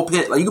on a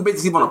pulpit, like you can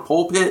basically see him on a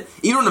pulpit.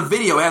 Even on the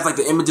video, it has like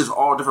the images of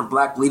all different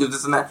black leaders,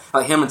 this and that,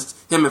 like him and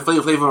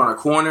Flavor Flav on a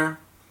corner.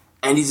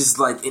 And he's just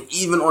like, and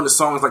even on the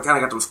songs, like kind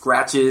of got those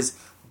scratches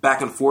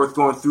back and forth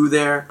going through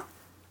there.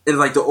 And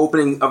like the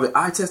opening of it,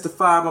 I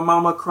testify, my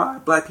mama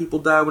cried, black people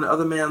died when the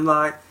other man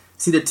lied.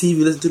 See the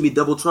TV, listen to me,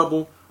 double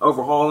trouble,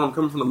 overhaul, I'm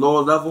coming from the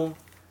lower level.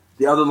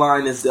 The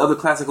other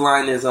classic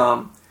line is,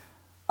 I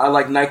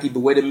like Nike,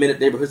 but wait a minute,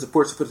 neighborhood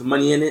support should put some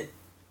money in it.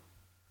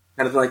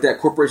 Kind of thing like that.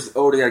 Corporations,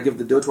 they gotta give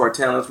the dough to our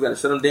talents, we gotta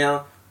shut them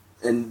down.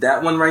 And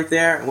that one right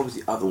there, and what was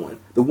the other one?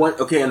 The one,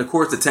 okay, and of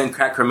course the 10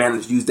 crack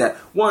commandments use that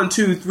 1,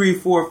 2, 3,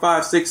 4,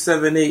 5, 6,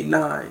 7, 8,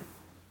 9.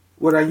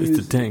 What I use?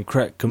 It's the 10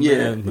 crack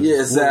commandments. Yeah,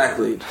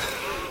 exactly.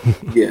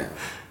 Yeah.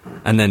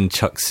 And then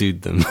Chuck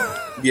sued them.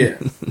 Yeah.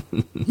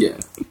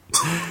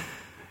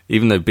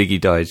 Even though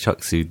Biggie died,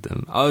 Chuck sued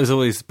them. I was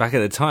always, back at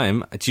the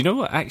time, do you know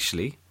what,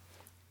 actually?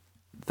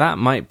 That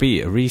might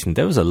be a reason.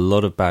 There was a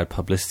lot of bad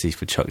publicity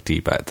for Chuck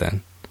D back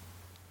then.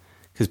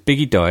 because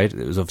Biggie died.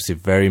 It was obviously a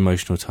very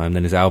emotional time.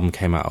 Then his album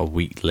came out a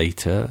week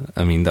later.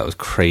 I mean, that was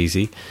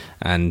crazy.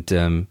 And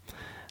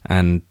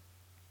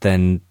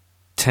then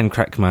 10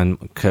 Crack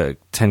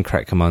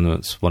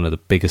Commandments, one of the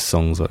biggest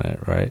songs on it,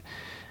 right?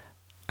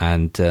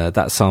 And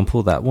that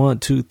sample, that 1,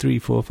 2, 3,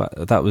 4, 5,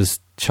 that was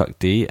Chuck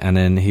D. And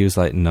then he was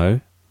like, no,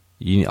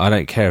 I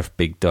don't care if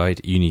Big died.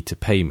 You need to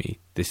pay me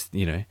this,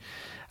 you know.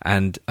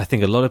 And I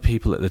think a lot of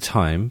people at the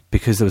time,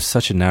 because there was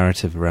such a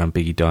narrative around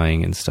Biggie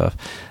dying and stuff,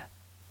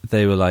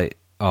 they were like,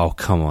 oh,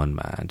 come on,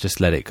 man, just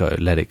let it go,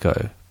 let it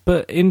go.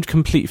 But in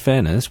complete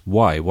fairness,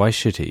 why? Why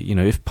should he? You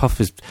know, if Puff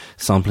is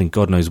sampling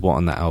God knows what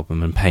on that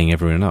album and paying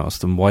everyone else,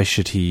 then why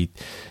should he,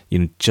 you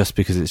know, just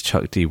because it's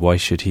Chuck D, why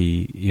should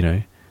he, you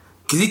know?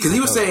 Because he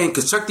was saying,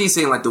 because Chuck D's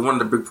saying, like, one of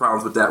the big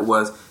problems with that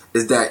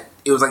is that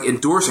it was like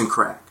endorsing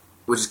crack,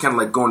 which is kind of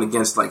like going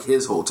against, like,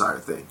 his whole entire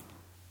thing,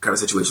 kind of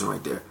situation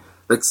right there.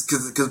 Like,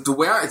 because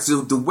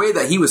the way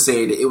that he was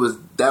saying it,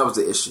 that was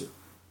the issue,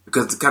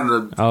 because the kind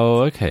of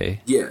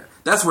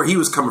that's where he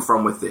was coming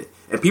from with it,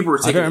 and people were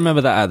saying, I don't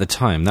remember that at the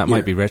time. That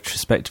might be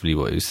retrospectively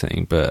what he was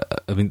saying,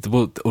 but I mean,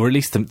 or at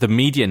least the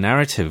media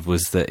narrative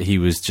was that he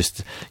was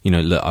just, you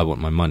know, look, I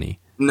want my money.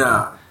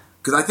 Nah,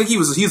 because I think he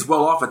was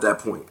well off at that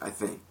point. I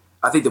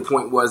think the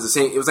point was the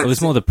same. It was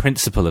like more the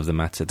principle of the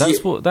matter.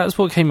 That's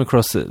what came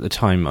across at the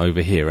time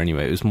over here.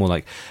 Anyway, it was more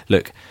like,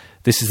 look,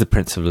 this is the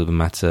principle of the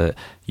matter.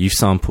 You've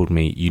sampled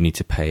me. You need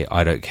to pay.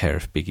 I don't care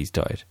if Biggie's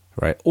died.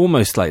 Right?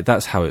 Almost like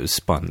that's how it was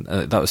spun.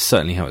 That was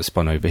certainly how it was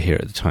spun over here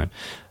at the time.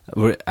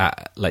 Like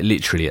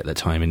literally at the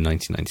time in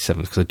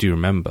 1997, because I do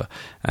remember.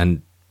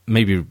 And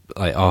maybe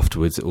like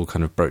afterwards, it all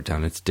kind of broke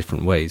down into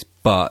different ways.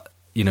 But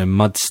you know,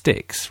 mud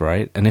sticks,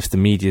 right? And if the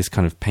media's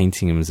kind of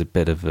painting him as a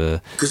bit of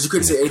a... Because you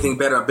couldn't say anything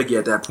better about Biggie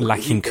at that point.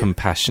 Lacking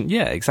compassion.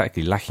 Yeah,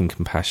 exactly. Lacking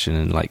compassion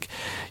and like,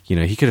 you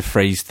know, he could have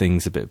phrased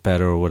things a bit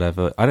better or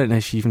whatever. I don't know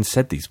if he even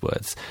said these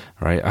words,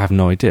 right? I have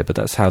no idea, but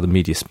that's how the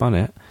media spun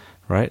it,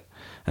 right?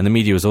 And the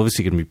media was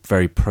obviously going to be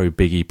very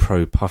pro-Biggie,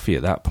 pro-Puffy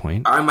at that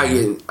point. I might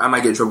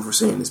get in trouble for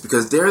saying this,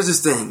 because there's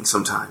this thing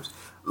sometimes.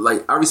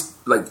 Like I get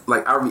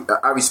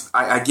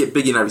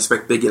Biggie and I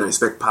respect Biggie and I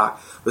respect Pac,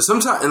 but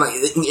sometimes, and like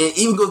it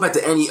even goes back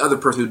to any other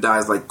person who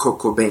dies, like Kurt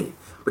Cobain.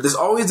 But there's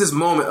always this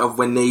moment of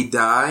when they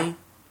die.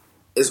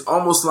 It's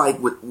almost like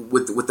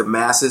with the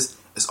masses.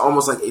 It's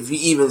almost like if you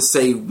even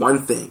say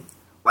one thing,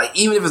 like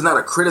even if it's not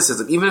a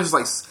criticism, even if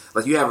it's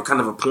like you have a kind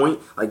of a point,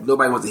 like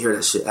nobody wants to hear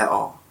that shit at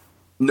all.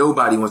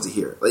 Nobody wants to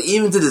hear it. Like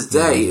even to this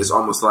day, it's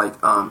almost like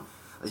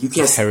you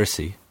can't it's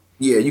heresy.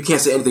 Yeah, you can't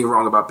say anything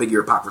wrong about Biggie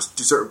or Pac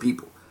to certain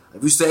people.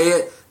 If you say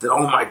it, then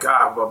oh my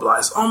God, blah blah.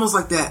 It's almost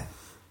like that.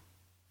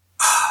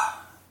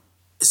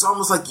 It's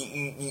almost like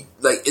you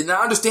like, and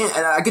I understand,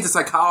 and I get the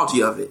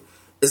psychology of it.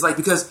 It's like,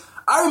 because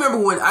I remember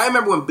when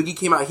Biggie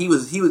came out, he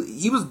was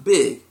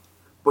big,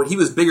 but he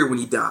was bigger when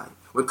he died.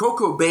 When Kurt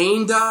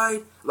Cobain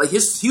died, like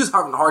he was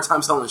having a hard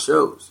time selling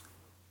shows.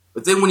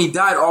 But then when he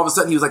died, all of a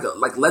sudden he was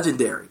like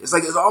legendary. It's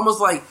almost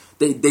like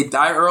they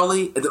die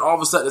early, and then all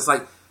of a sudden it's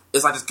like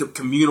this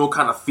communal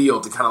kind of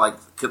feel to kind of like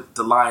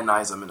to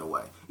lionize them in a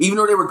way. Even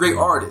though they were great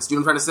artists, you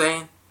know what I'm trying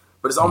to say?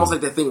 But it's almost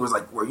like that thing was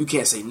like where you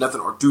can't say nothing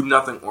or do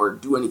nothing or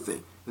do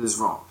anything. It is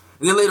wrong.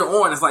 And then later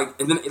on, it's like,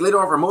 and then later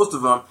on for most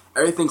of them,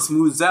 everything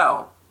smooths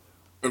out,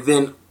 and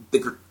then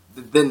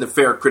the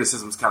fair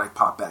criticisms kind of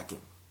pop back in.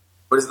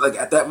 But it's like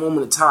at that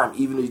moment in time,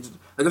 even though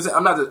like I said,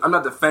 I'm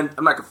not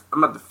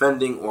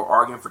defending or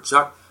arguing for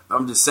Chuck. But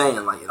I'm just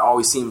saying, like, it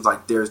always seems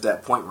like there's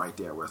that point right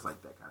there where it's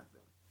like that kind of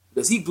thing.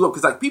 Because he blew up.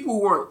 Because like people who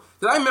weren't.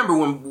 Because I remember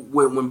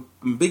when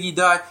Biggie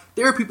died,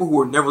 there were people who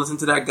were never listening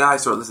to that guy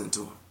started listening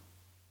to him.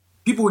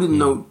 People who didn't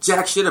know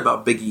jack shit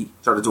about Biggie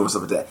started doing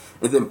stuff like that.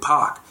 And then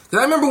Pac. Because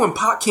I remember when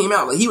Pac came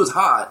out, like he was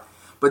hot,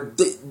 but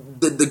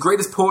the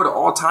greatest poet of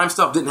all time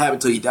stuff didn't happen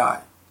until he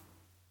died.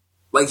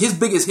 Like his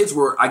biggest hits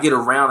were "I Get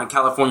Around" and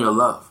 "California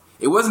Love."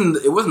 It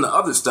wasn't the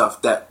other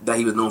stuff that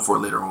he was known for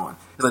later on.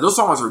 It's like those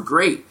songs were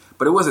great,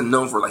 but it wasn't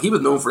known for, like, he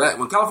was known for that.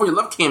 When "California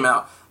Love" came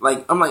out,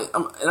 like and I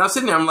was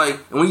sitting there, I'm like,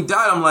 and when he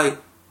died, I'm like,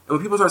 and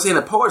when people started saying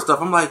the poet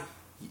stuff, I'm like,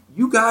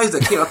 you guys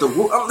that came out the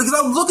womb, because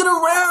I'm looking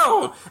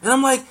around, and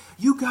I'm like,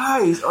 you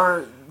guys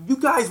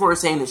weren't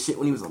saying this shit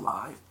when he was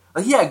alive.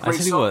 Like, he had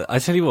great songs. I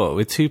tell you what,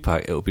 with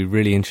Tupac, it'll be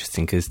really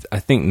interesting, because I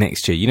think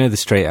next year, you know the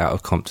Straight Outta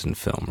Compton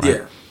film, right?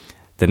 Yeah.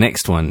 The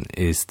next one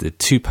is the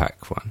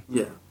Tupac one.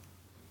 Yeah.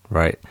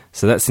 Right?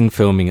 So that's in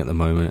filming at the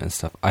moment and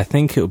stuff. I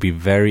think it'll be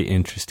very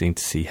interesting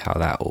to see how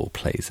that all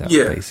plays out,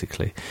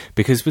 basically.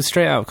 Because with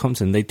Straight Outta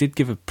Compton, they did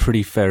give a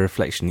pretty fair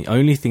reflection. The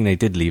only thing they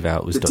did leave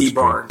out was Dr.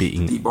 Dre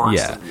beating...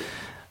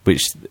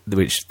 Which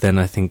then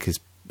I think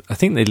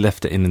they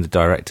left it in the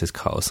director's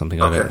cut or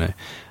something, I don't know.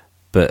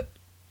 But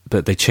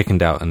they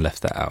chickened out and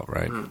left that out,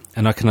 right?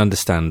 And I can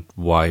understand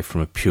why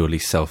from a purely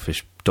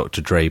selfish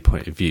Dr. Dre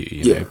point of view,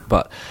 you know.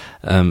 But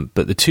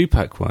the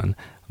Tupac one,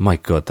 my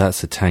God,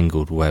 that's a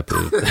tangled web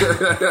of,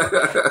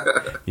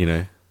 you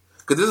know.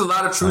 Because there's a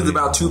lot of truth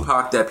about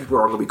Tupac that people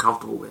aren't going to be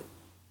comfortable with.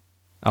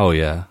 Oh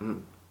yeah.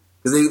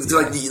 Because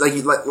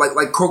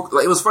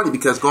it was funny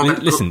because going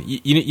back. Listen,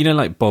 you know,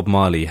 like Bob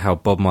Marley, how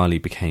Bob Marley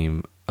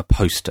became a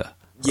poster.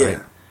 Right?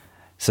 Yeah.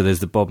 So there's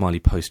the Bob Marley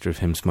poster of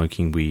him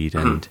smoking weed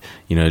and,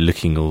 you know,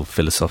 looking all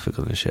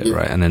philosophical and shit,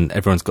 right? And then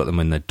everyone's got them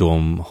in their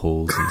dorm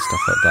halls and stuff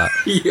like that,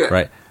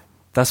 right?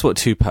 That's what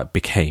Tupac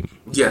became.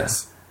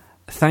 Yes.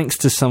 Thanks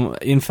also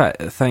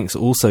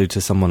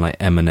to someone like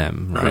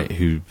Eminem, right?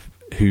 Who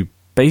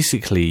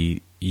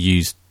basically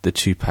used the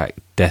Tupac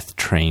death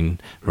train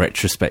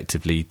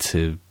retrospectively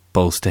to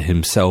bolster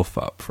himself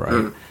up,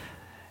 right?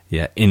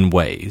 Yeah, in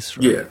ways,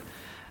 right? Yeah.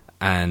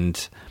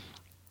 And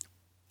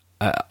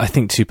I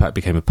think Tupac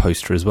became a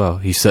poster as well.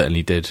 He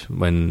certainly did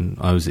when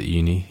I was at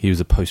uni. He was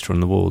a poster on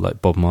the wall,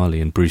 like Bob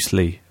Marley and Bruce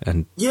Lee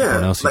and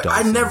everyone else who like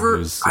died. It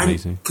was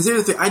amazing. Because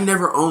here's the thing, I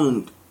never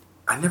owned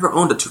a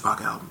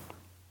Tupac album.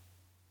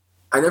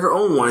 I never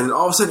owned one, and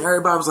all of a sudden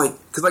everybody was like,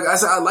 because like I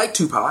said, I like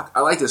Tupac,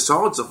 I like his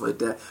songs and stuff like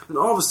that. And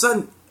all of a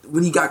sudden,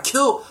 when he got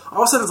killed,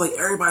 all of a sudden it's like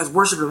everybody's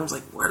worshiping him. I was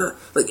like,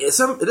 is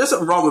there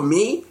something wrong with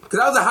me? Because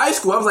I was in high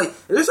school, I was like,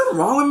 is there something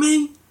wrong with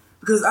me?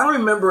 Because I don't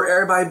remember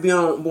everybody being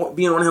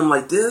on him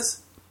like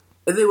this.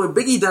 And then when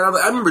Biggie died,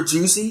 I remember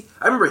Juicy,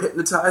 I remember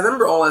Hypnotized, I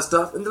remember all that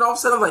stuff. And then all of a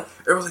sudden, I'm like,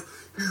 everyone's like,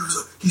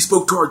 he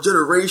spoke to our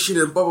generation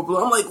and blah, blah,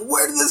 blah. I'm like,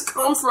 where did this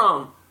come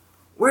from?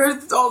 Where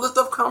did all this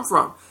stuff come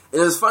from?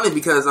 And it was funny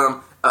because,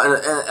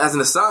 as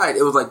an aside,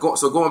 it was like,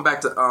 going back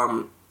to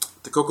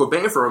Coco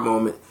Cobain for a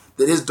moment,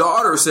 that his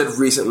daughter said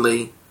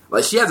recently,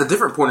 like, she has a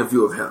different point of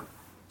view of him.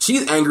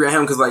 She's angry at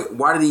him because, like,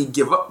 why did he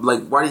give up?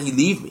 Like, why did he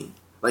leave me?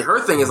 Like, her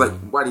thing is, like,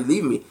 why did he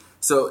leave me?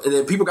 So, and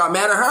then people got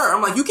mad at her.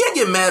 I'm like, you can't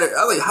get mad at,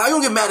 I was like, how you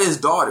gonna get mad at his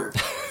daughter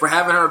for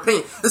having her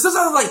opinion? And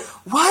sometimes I'm like,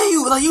 why are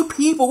you, like, you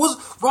people,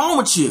 what's wrong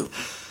with you?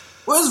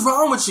 What is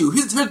wrong with you?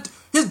 His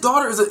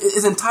daughter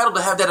is entitled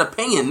to have that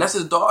opinion. That's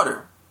his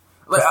daughter.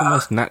 Like, that's the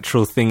most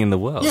natural thing in the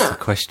world. Yeah. To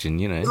question,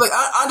 you know. Like,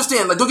 I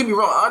understand. Like, don't get me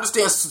wrong. I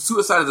understand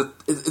suicide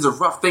is a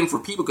rough thing for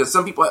people because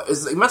some people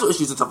it's like mental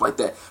issues and stuff like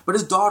that. But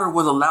his daughter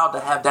was allowed to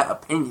have that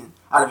opinion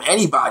out of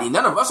anybody.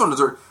 None of us on the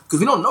earth, because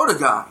we don't know the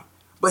guy.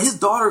 But his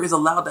daughter is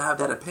allowed to have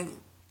that opinion.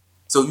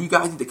 So you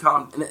guys need to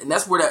calm. And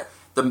that's where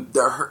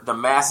the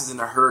masses and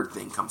the herd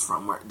thing comes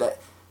from. Where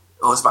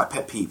it's my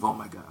pet peeve. Oh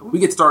my god. When we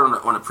get started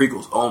on the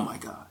prequels. Oh my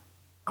god.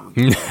 I'm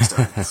gonna get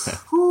started.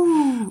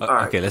 All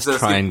right. Okay, let's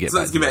try and get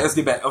back. Let's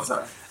get back. I'm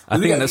sorry. I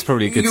think that's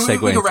probably a good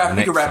segue into the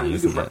next song. You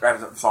can wrap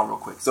the song real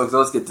quick. So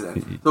let's get to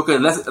that. Okay,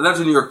 let's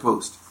do New York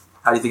Post.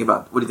 What do you think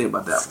about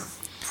that one?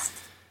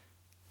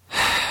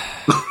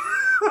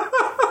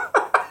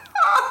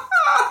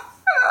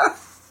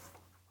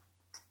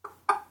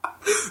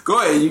 Go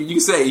ahead. You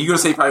can say. You're gonna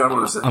say probably what I'm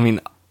gonna say. I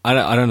mean,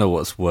 I don't know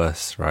what's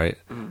worse, right?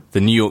 Mm-hmm.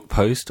 The New York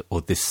Post or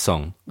this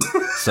song.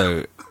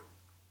 So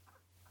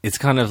it's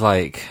kind of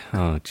like,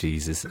 oh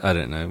Jesus, I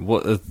don't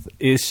know.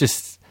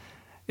 It's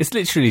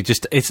literally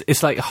just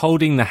it's like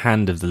holding the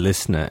hand of the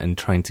listener and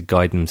trying to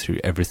guide them through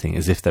everything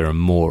as if they're a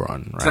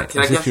moron, right?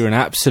 Can I if you're an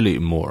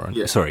absolute moron.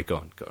 Yeah. Sorry, go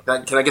on.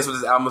 Can I guess what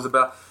this album is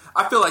about?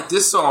 I feel like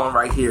this song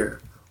right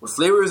here, when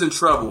Flavor was in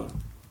trouble,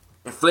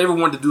 and Flavor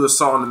wanted to do a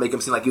song to make him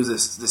seem like he was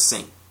this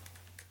saint.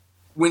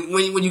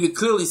 When you could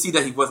clearly see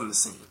that he wasn't the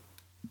saint.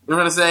 You know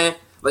what I'm saying?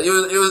 Like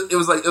it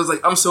was like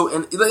I'm so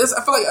in. Like,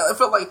 I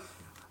felt like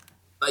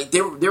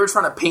they were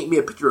trying to paint me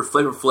a picture of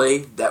Flavor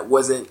Flav that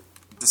wasn't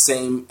the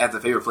same as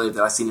the Flavor Flav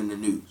that I seen in the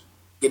news,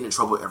 getting in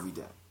trouble every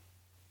day.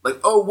 Like,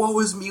 oh, woe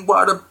is me,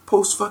 why the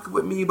Post fucking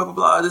with me, blah blah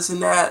blah, this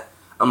and that.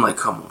 I'm like,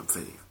 come on,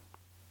 Flav,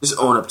 just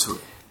own up to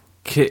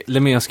it.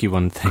 Let me ask you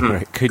one thing,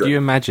 right? Could you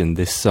imagine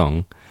this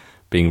song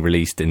being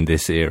released in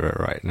this era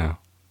right now?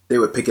 They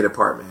would pick it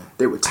apart, man.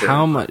 They would tear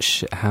How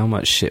much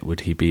shit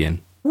would he be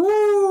in?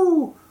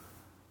 Woo!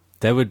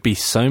 There would be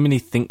so many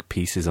think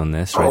pieces on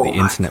this, right? The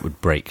internet would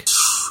break.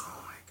 Oh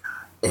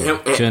my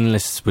god! And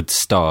journalists would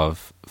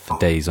starve for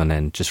days on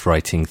end just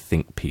writing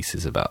think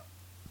pieces about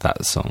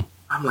that song.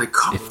 I'm like,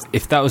 come on.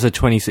 If that was a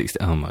 2016,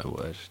 oh my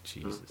word,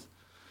 Jesus.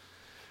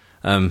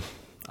 I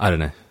don't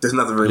know. There's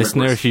nothing really.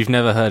 Listener, if you've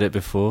never heard it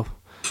before,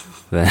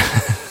 then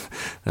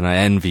I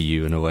envy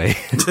you in a way.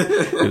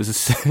 It was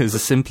a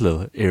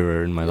simpler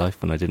era in my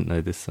life when I didn't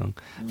know this song.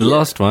 The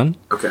last one,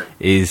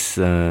 is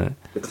Get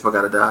the Fuck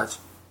Out of Dodge.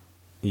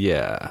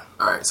 Yeah.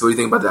 All right. So what do you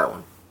think about that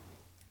one?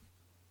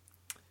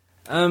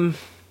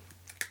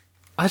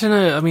 I don't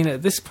know. I mean,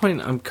 at this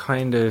point, I'm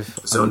kind of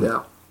zoned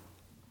out.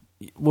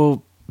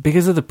 Well,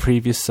 because of the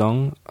previous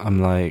song,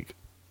 I'm like,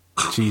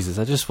 Jesus,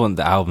 I just want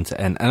the album to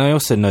end. And I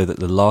also know that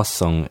the last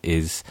song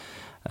is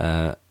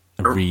a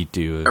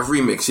redo. A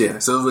remix, yeah.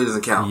 So it really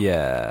doesn't count.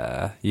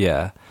 Yeah.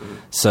 Mm-hmm.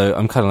 So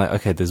I'm kind of like,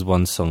 okay, there's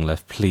one song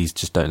left. Please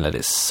just don't let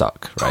it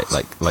suck, right?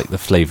 Like the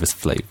Flavor's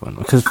Flav one.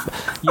 Because,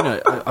 you know,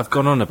 I've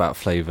gone on about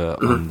Flavor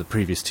on the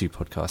previous two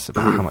podcasts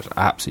about how much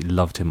I absolutely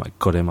loved him. I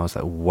got him. I was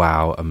like,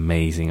 wow,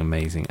 amazing.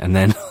 And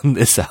then on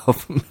this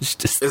album, it's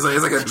just... It's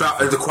like a drop.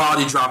 The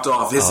quality dropped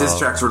off. His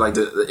tracks were like,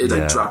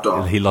 dropped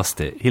off. He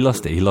lost it. He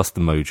lost the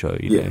mojo,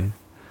 you know?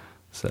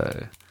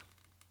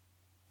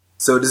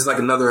 So this is like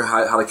another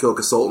How to Kill a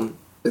Consultant.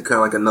 It's kind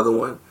of like another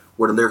one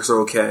where the lyrics are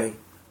okay,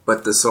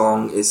 but the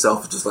song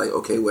itself is just like,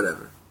 okay,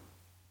 whatever.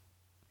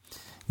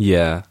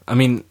 Yeah. I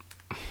mean,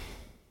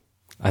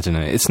 I don't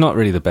know. It's not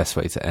really the best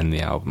way to end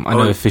the album. I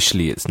know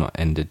officially it's not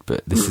ended,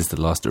 but this is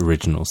the last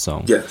original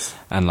song. Yes.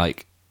 And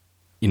like,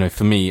 you know,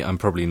 for me, I'm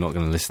probably not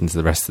going to listen to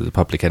the rest of the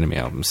Public Enemy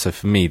albums. So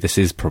for me, this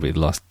is probably the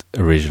last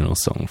original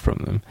song from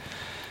them.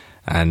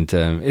 And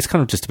it's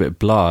kind of just a bit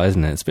blah,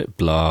 isn't it? It's a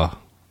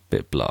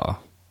bit blah.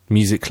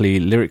 Musically,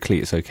 lyrically,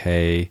 it's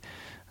okay.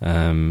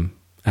 And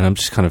I'm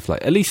just kind of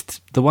like, at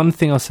least the one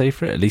thing I'll say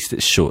for it, at least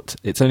it's short.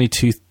 It's only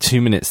 2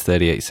 minutes,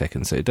 38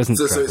 seconds. So it doesn't.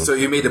 So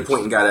you made the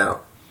point and got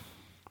out.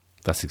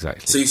 That's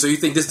exactly. So you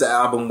think this is the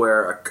album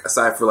where,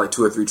 aside for like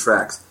 2 or 3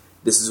 tracks,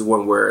 this is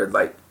one where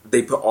like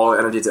they put all the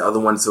energy to the other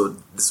one, so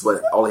this is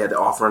what all he had to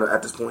offer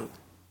at this point?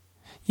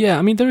 Yeah,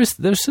 I mean there's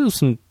still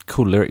some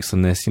cool lyrics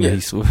on this. You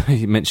know,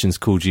 he mentions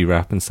Cool G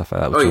Rap and stuff like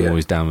that, which I'm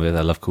always down with.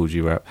 I love Cool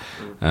G Rap.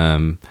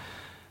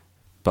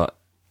 But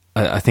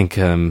I think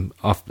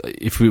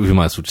if we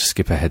might as well just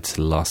skip ahead to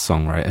the last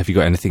song, right? Have you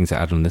got anything to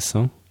add on this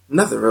song?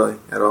 Nothing really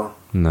at all.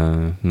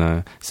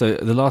 No. So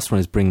the last one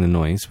is Bring the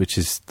Noise, which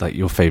is like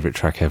your favorite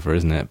track ever,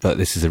 isn't it? But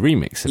this is a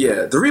remix.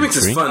 Yeah, the remix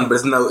is fun, but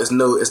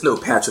it's no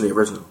patch on the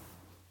original.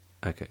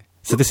 Okay.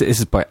 So this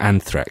is by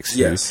Anthrax.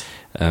 Yes.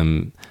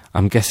 Who,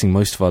 I'm guessing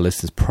most of our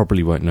listeners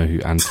probably won't know who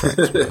Anthrax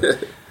were.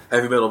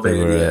 Heavy metal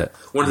band,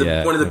 One of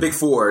the big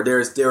four.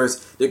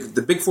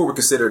 The big four were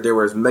considered. There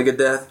was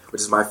Megadeth,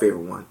 which is my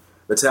favorite one,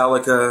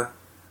 Metallica,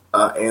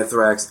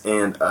 Anthrax,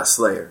 and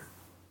Slayer.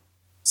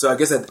 So I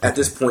guess at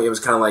this point it was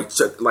kind of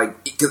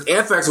like because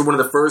Anthrax were one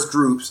of the first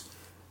groups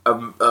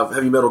of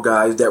heavy metal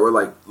guys that were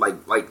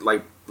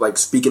like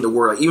speaking the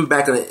word. Like even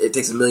back in It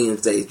Takes a Million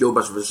days, Joe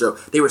Buster for the show,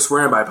 they were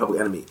swearing by Public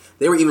Enemy.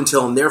 They were even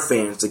telling their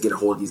fans to get a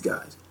hold of these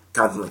guys,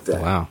 kind of like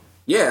that. Wow.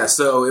 Yeah,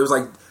 so it was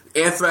like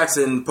Anthrax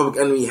and Public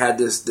Enemy had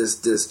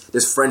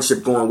this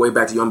friendship going way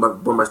back to Young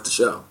Buster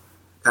show,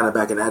 kind of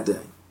back in that day.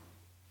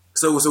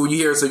 So when you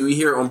hear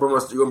on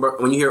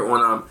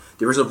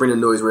the original Bring the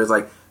Noise, where it's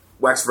like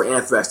Wax for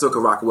Anthrax still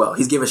can rock well.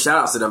 He's giving shout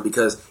outs to them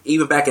because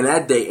even back in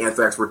that day,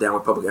 Anthrax were down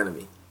with Public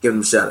Enemy, giving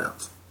them shout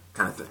outs,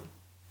 kind of thing.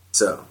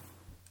 So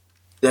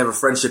they have a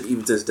friendship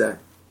even to this day.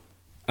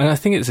 And I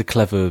think it's a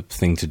clever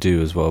thing to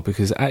do as well,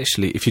 because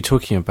actually, if you're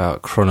talking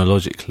about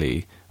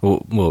chronologically,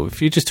 well,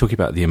 if you're just talking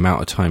about the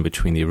amount of time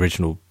between the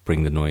original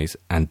Bring the Noise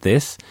and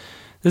this,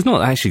 there's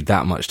not actually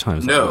that much time.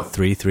 It's no. Like,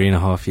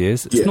 3.5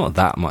 years? It's not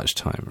that much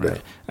time, right?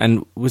 Yeah.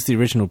 And was the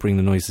original Bring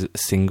the Noise a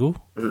single?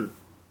 Mm-hmm.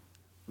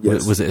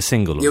 Yes. Was it a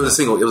single? It was a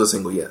single. It was a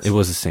single, yes. It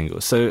was a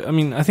single. So, I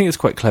mean, I think it's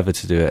quite clever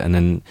to do it, and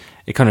then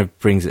it kind of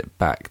brings it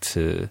back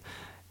to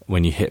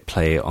when you hit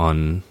play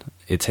on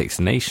It Takes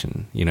a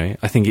Nation, you know?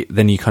 I think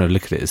then you kind of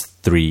look at it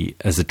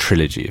as a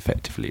trilogy,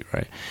 effectively,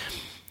 right?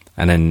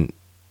 And then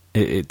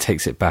it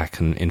takes it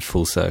back in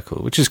full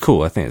circle, which is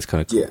cool. I think it's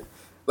kind of cool. Yeah.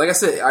 Like I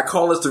said, I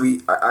call this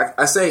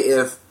I say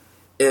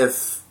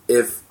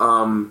if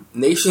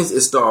Nations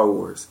is Star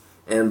Wars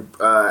and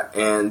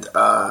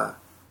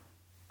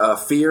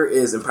Fear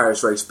is Empire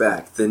Strikes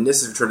Back, then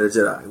this is Return of the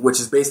Jedi, which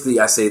is basically,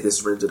 I say this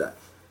is Return of the Jedi.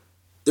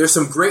 There's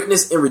some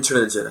greatness in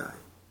Return of the Jedi,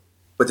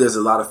 but there's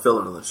a lot of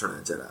filler in Return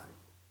of the Jedi.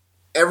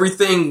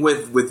 Everything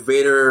with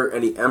Vader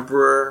and the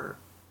Emperor,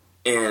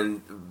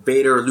 and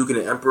Vader, Luke, and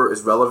the Emperor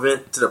is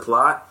relevant to the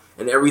plot,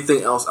 and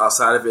everything else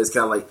outside of it is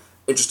kind of like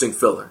interesting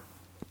filler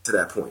to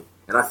that point.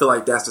 And I feel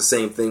like that's the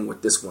same thing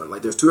with this one.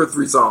 Like there's 2 or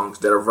 3 songs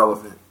that are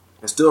relevant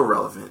and still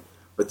relevant,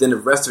 but then the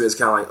rest of it is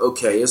kind of like,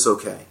 okay, it's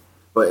okay.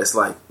 But it's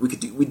like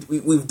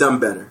we've done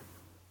better.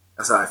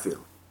 That's how I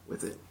feel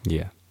with it.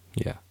 Yeah.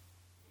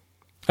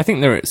 I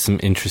think there are some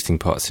interesting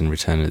parts in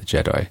Return of the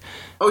Jedi.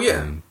 Oh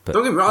yeah,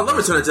 don't get me wrong. I love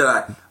Return of the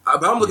Jedi,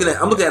 but I'm looking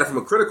at it from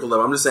a critical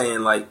level. I'm just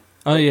saying, like,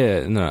 oh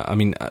yeah, no, I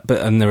mean,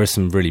 and there are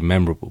some really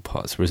memorable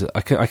parts. Whereas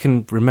I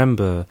can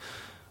remember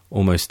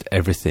almost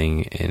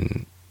everything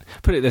in.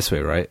 Put it this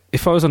way, right?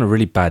 If I was on a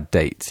really bad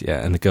date,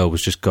 and the girl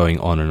was just going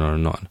on and on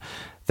and on,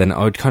 then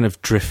I would kind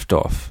of drift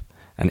off,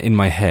 and in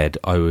my head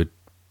I would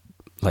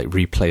like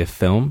replay a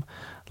film.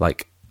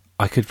 Like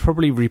I could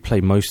probably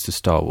replay most of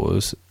Star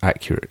Wars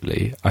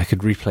accurately. I could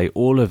replay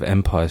all of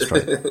Empire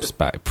Strikes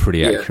Back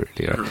pretty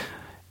accurately. Right?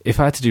 If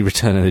I had to do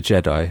Return of the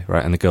Jedi,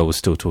 right, and the girl was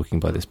still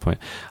talking by this point,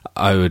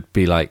 I would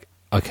be like,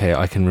 okay,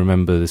 I can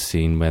remember the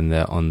scene when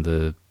they're on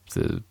the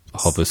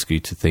hover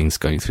scooter things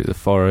going through the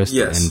forest,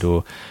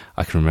 Endor.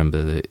 I can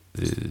remember the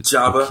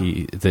Jabba,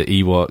 the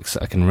Ewoks.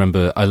 I can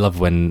remember. I love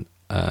when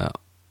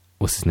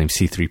what's his name,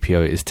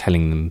 C-3PO is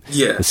telling them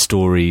the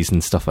stories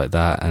and stuff like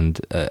that,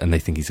 and they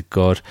think he's a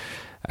god.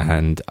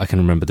 And I can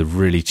remember the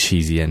really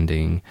cheesy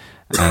ending,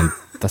 and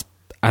that's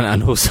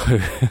and also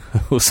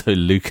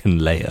Luke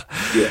and Leia.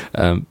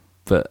 Yeah.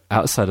 But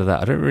outside of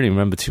that, I don't really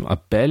remember too much. I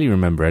barely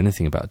remember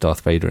anything about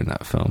Darth Vader in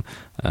that film.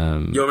 You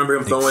don't remember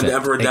him throwing the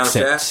Emperor down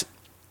fast?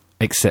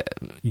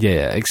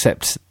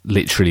 Except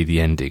literally the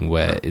ending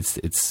where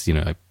it's you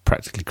know, I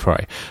practically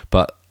cry.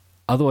 But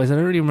otherwise, I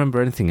don't really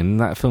remember anything, and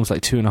that film's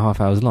like 2.5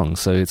 hours long.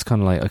 So it's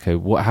kind of like, okay,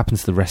 what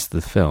happens to the rest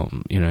of the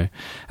film? You know,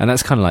 and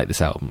that's kind of like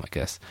this album, I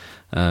guess.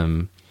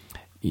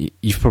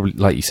 You've probably,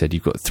 like you said,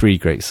 you've got 3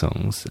 great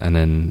songs, and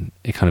then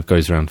it kind of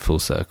goes around full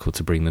circle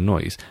to Bring the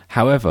Noise.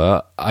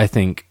 However, I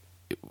think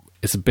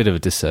it's a bit of a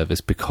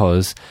disservice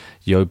because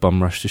Yo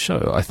Bum Rush the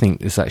Show, I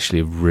think, is actually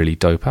a really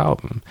dope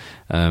album.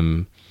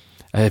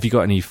 Have you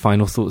got any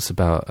final thoughts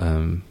about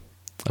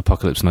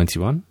Apocalypse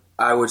 91?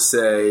 I would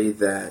say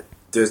that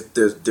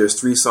there's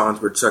 3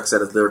 songs where Chuck's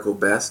at his lyrical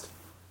best,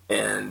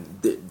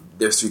 and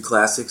there's 3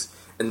 classics,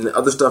 and the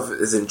other stuff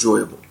is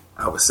enjoyable,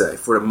 I would say,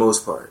 for the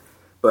most part.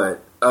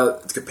 But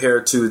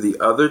compared to the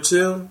other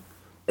 2,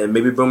 and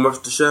maybe Bum Rush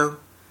the Show,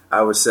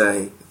 I would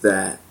say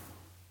that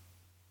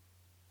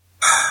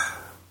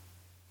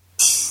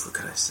what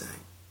can I say?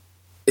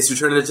 It's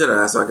Return of the Jedi.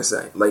 That's all I can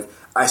say. Like,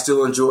 I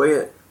still enjoy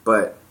it,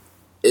 but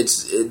it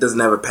doesn't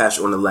have a patch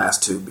on the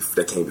last 2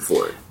 that came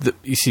before it.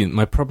 You see,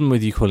 my problem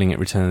with you calling it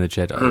Return of the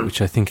Jedi,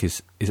 which I think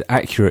is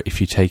accurate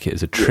if you take it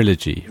as a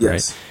trilogy,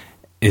 right?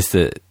 Is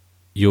that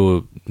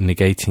you're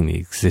negating the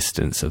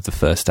existence of the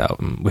first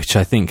album, which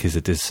I think is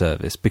a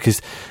disservice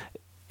because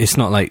it's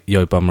not like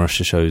Yo Bum Rush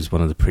the Show is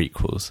one of the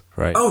prequels,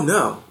 right? Oh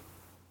no.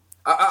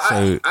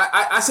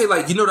 I say,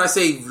 like, you know what I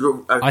say?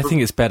 I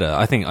think it's better.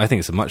 I think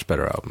it's a much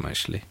better album,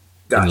 actually,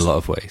 Gotcha. in a lot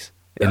of ways.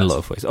 Gotcha. In a lot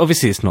of ways.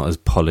 Obviously, it's not as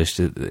polished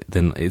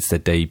than it's their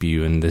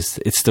debut, and it's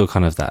still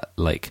kind of that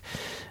like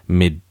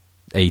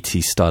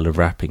mid-80s style of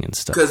rapping and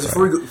stuff. Because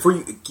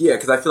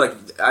because I feel like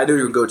I know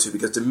you're gonna go to,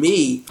 because to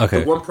me,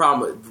 the one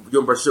problem with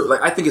Yo Bum Rush the Show,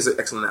 like, I think it's an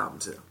excellent album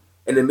too,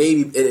 and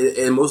it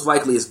and most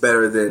likely it's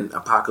better than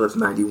Apocalypse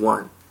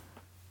 91.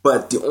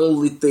 But the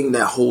only thing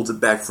that holds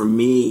it back for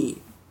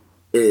me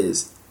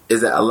is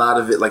that a lot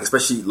of it, like,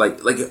 especially like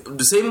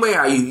the same way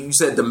you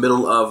said the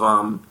middle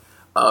of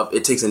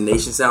It Takes a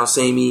Nation sounds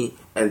samey,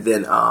 and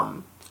then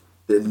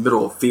the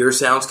middle of Fear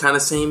sounds kind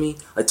of samey.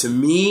 Like, to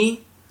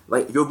me,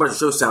 like, Yo Bum Rush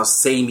the Show sounds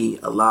samey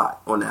a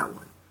lot on that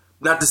one.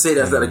 Not to say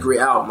that's not a great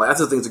album. Like, I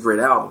still think it's a great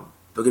album.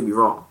 Don't get me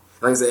wrong.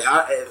 Like I say,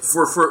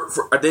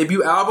 for a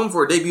debut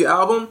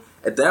album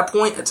at that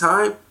point in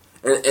time,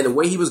 and the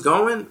way he was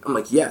going, I'm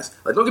like, yes.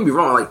 Like, don't get me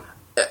wrong.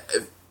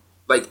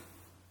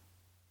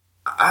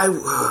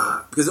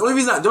 Because the only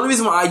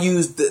reason why I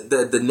use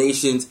the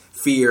Nations,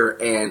 Fear,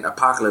 and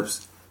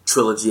Apocalypse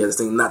trilogy as a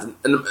thing, but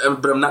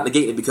I'm not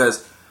negating it,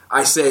 because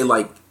I say,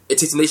 like, It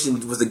Takes a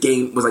Nation was like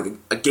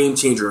a game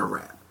changer in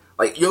rap.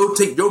 Like, Yo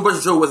Bum Rush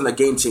the Show wasn't a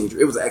game changer;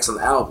 it was an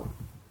excellent album.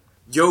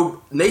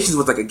 Nations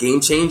was like a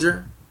game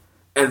changer,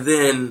 and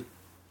then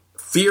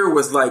Fear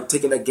was like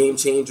taking that game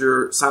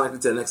changer sonically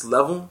to the next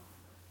level,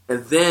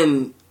 and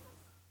then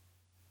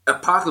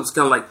Apocalypse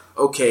kind of like,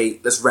 okay,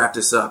 let's wrap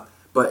this up.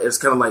 But it's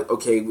kind of like,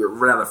 okay, we're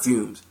running out of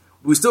fumes.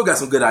 We still got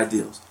some good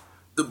ideas,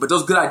 but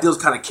those good ideas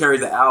kind of carry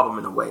the album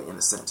in a way, in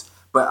a sense.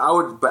 But I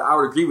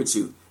would agree with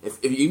you. If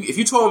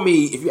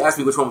you asked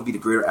me which one would be the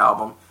greater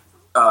album,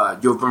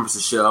 Yo Bum Rush the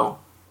Show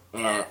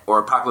or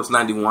Apocalypse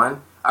 91,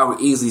 I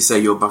would easily say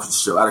Yo Bum Rush the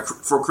Show.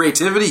 For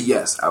creativity,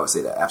 yes, I would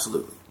say that,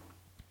 absolutely,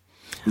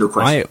 no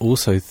question.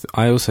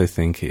 I also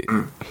think it.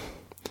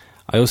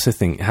 I also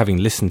think, having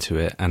listened to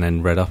it and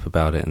then read up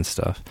about it and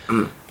stuff,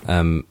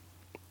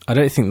 I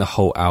don't think the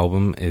whole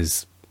album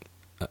is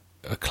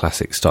a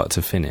classic start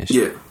to finish.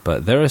 Yeah.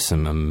 But there are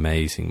some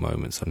amazing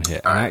moments on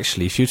here. And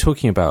actually, if you're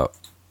talking about,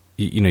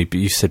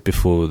 you said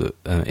before that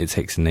It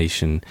Takes a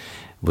Nation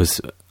was,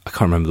 I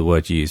can't remember the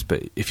word you used,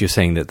 but if you're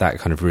saying that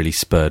kind of really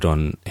spurred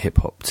on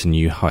hip-hop to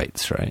new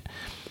heights, right,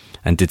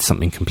 and did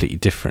something completely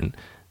different,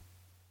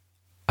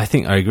 I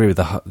think I agree with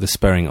the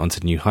spurring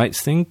onto new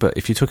heights thing, but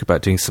if you talk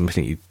about doing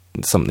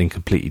something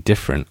completely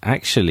different,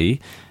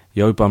 actually,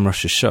 Yo Bum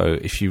Rush the Show,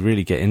 if you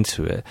really get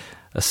into it,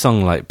 a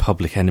song like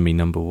Public Enemy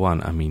No.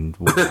 1, I mean,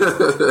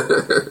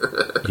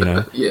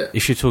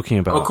 if you're talking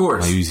about of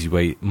course.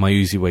 My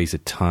Uzi weighs a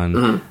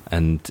ton,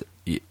 and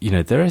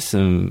there are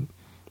some.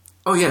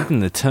 Oh yeah, even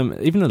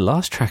the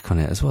last track on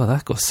it as well,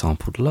 that got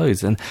sampled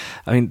loads, and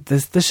I mean,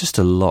 there's just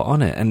a lot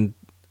on it, and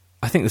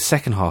I think the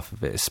second half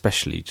of it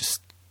especially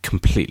just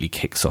completely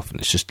kicks off, and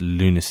it's just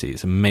lunacy.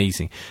 It's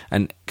amazing,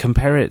 and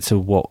compare it to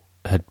what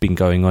had been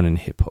going on in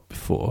hip hop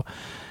before.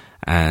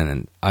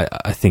 And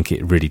I think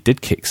it really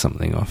did kick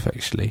something off,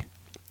 actually.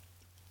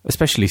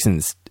 Especially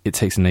since It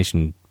Takes a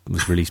Nation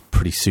was released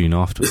pretty soon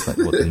afterwards, like,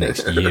 the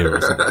next year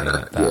or something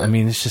like that. Yeah. I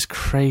mean, it's just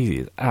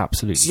crazy. It's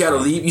absolutely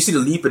crazy. You see the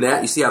leap in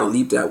that? You see how the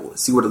leap that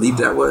was? See where the leap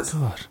that was?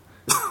 God.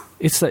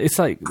 It's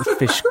like the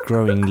fish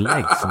growing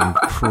legs and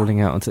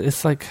crawling out onto...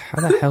 It's like,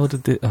 how the hell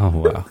did this... Oh,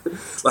 wow.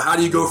 Like, how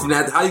do you go from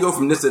that... How do you go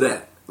from this to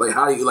that? Like,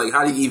 how do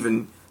you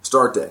even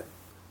start that,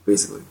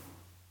 basically?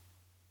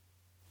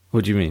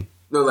 What do you mean?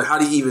 No, like, how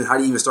do you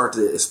even start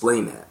to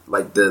explain that?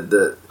 Like,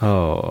 the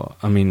Oh,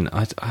 I mean,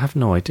 I have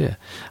no idea.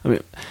 I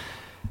mean,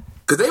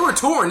 because they were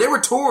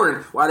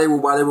touring while they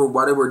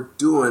were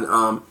doing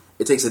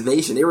It Takes a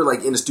Nation. They were,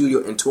 like, in the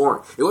studio and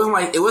touring. It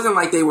wasn't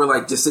like they were,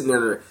 like, just sitting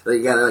there,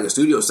 like, got like a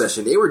studio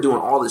session. They were doing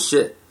all this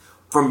shit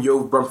from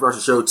Yo Bum Rush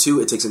the Show to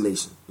It Takes a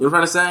Nation. You know what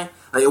I'm trying to say?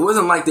 Like, it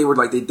wasn't like they were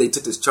like they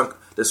took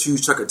this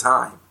huge chunk of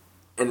time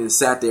and then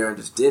sat there and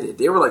just did it.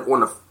 They were like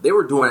they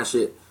were doing that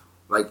shit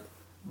like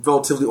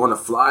relatively on the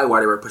fly while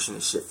they were pushing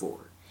this shit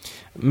forward.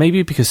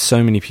 Maybe because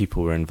so many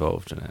people were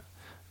involved in it.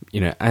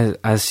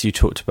 As you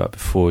talked about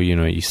before,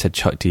 you said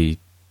Chuck D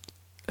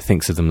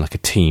thinks of them like a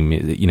team.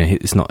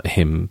 It's not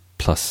him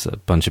plus a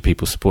bunch of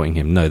people supporting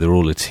him. No, they're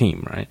all a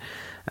team, right?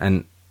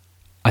 And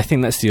I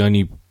think that's the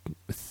only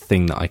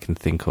thing that I can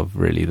think of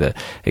really that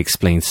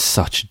explains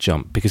such a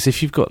jump, because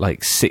if you've got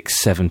like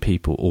 6-7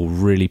 people all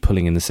really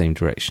pulling in the same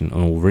direction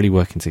and all really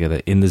working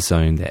together in the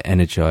zone, they're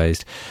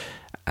energized,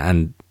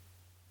 and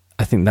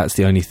I think that's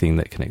the only thing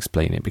that can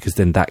explain it, because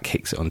then that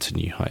kicks it onto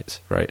new heights,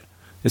 right?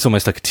 It's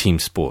almost like a team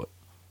sport.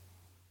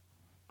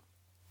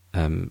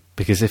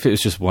 Because if it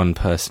was just one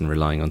person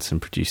relying on some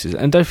producers,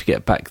 and don't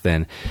forget back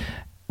then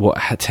what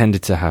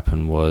tended to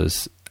happen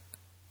was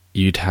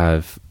you'd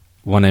have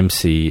one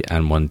MC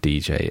and one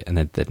DJ, and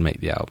then they'd make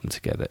the album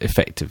together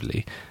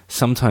effectively.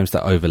 Sometimes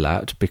that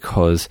overlapped,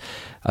 because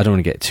I don't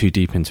want to get too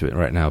deep into it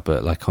right now,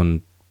 but like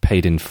on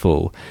Paid in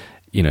Full,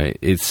 you know,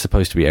 it's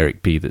supposed to be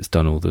Eric B that's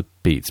done all the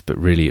beats, but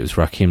really it was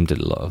Rakim did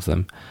a lot of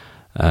them.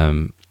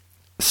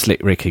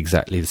 Slick Rick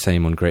exactly the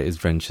same on Great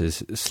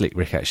Adventures. Slick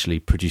Rick actually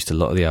produced a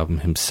lot of the album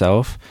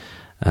himself,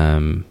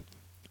 and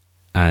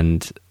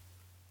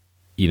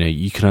you know,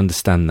 you can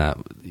understand that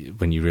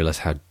when you realize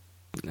how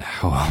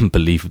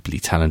unbelievably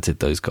talented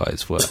those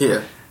guys were.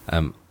 Yeah.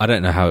 I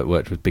don't know how it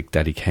worked with Big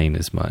Daddy Kane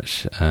as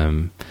much,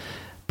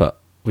 but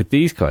with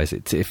these guys,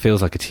 it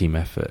feels like a team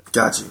effort.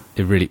 Gotcha.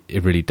 It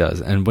really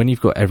does. And when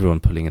you've got everyone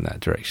pulling in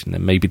that direction,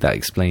 then maybe that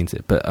explains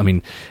it. But I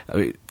mean,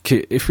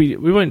 if we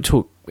won't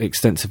talk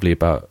extensively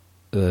about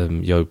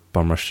Yo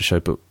Bum Rush the Show,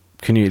 but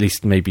can you at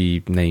least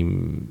maybe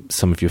name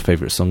some of your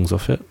favorite songs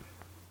off it?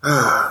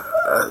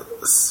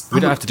 We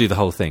don't have to do the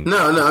whole thing.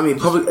 No. I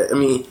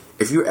mean,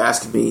 if you're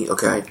asking me,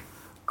 okay,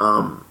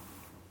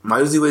 My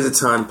Uzi Weighs a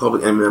Ton,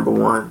 Public Enemy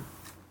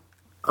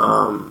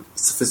 #1,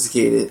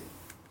 Sophisticated,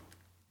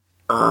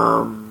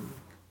 and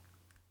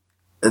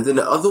then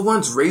the other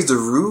ones, Raise the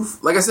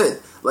Roof. Like I said,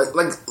 like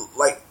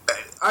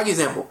I'll give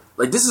you an example.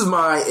 Like, this is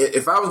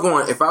if I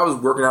was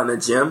working out in the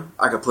gym,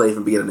 I could play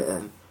from beginning to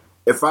end.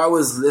 If I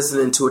was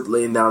listening to it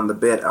laying down in the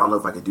bed, I don't know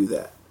if I could do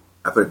that.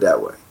 I put it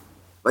that way.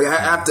 Like, I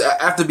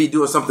have to be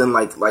doing something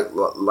like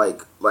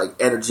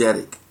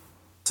energetic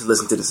to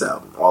listen to this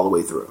album all the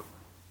way through.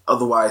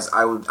 Otherwise,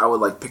 I would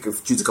like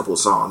choose a couple of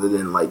songs and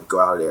then like go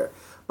out of there.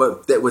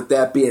 But with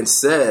that being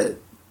said,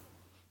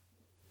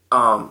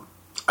 I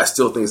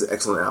still think it's an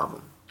excellent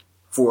album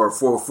for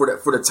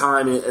the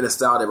time and the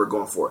style they were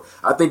going for.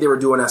 I think they were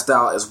doing that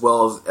style as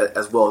well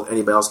as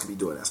anybody else could be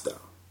doing that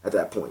style at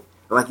that point.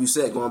 And like you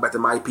said, going back to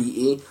My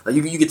PE, like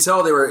you could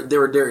tell they were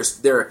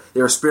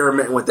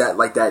experimenting with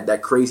that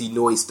crazy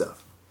noise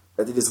stuff.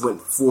 That they just went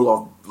full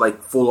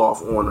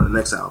off on the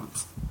next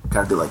albums,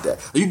 kind of thing like that.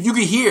 You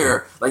could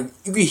hear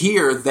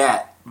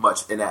that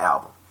much in that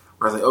album.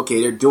 Where I was like,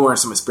 okay, they're doing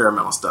some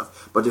experimental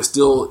stuff, but they're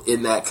still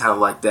in that kind of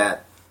like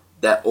that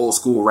old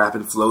school rap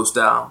and flow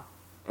style,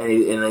 and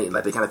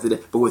they kind of did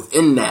it. But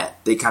within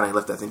that, they kind of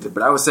left that thing.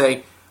 But I would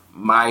say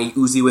My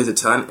Uzi Weighs a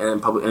Ton and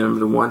Public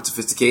Enemy #1,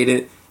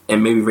 Sophisticated,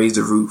 and maybe Raise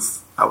the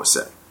Roof, I would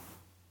say.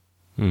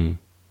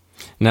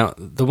 Now,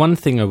 the one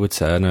thing I would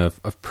say, I know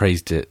I've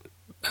praised it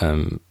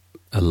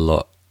a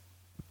lot,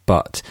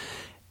 but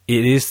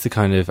it is the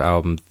kind of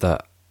album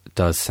that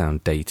does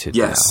sound dated.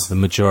 Yes. Now.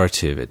 The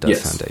majority of it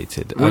does sound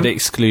dated. Mm-hmm. I'd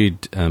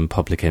exclude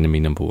Public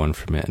Enemy #1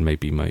 from it, and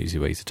maybe My Uzi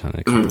Weighs a Ton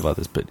and a couple of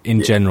others, but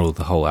in general,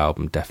 the whole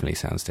album definitely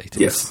sounds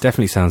dated. Yes. It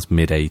definitely sounds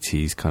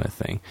mid-80s kind of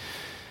thing.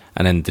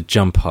 And then the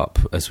jump up,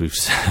 as we've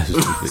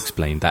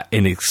explained, that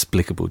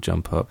inexplicable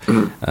jump up,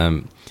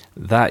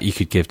 that you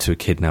could give to a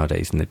kid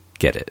nowadays and they'd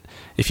get it.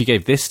 If you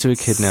gave this to a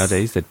kid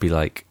nowadays, they'd be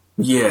like,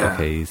 yeah,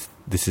 okay,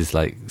 this is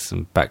like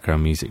some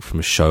background music from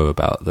a show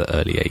about the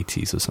early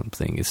 80s or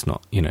something. It's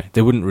not,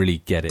 they wouldn't really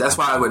get it. That's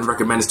why I wouldn't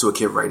recommend this to a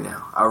kid right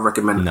now. I would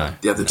recommend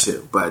the other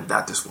two, but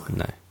not this one.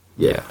 No.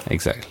 Yeah,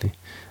 exactly.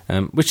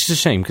 Which is a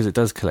shame, because it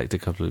does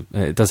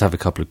it does have a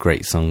couple of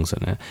great songs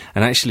on it.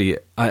 And actually,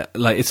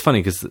 it's funny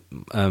because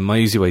My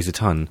Uzi Weighs a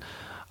Ton,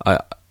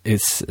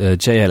 it's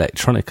Jay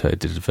Electronica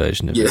did a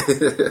version of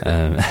it,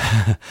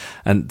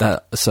 and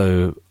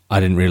so I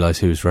didn't realize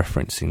who was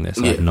referencing this.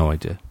 I had no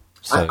idea.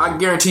 So, I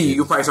guarantee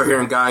you'll probably start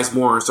hearing guys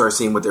more and start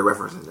seeing what they're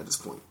referencing at this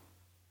point.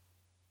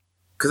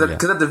 Because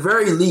at the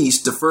very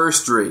least, the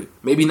first three,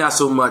 maybe not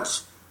so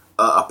much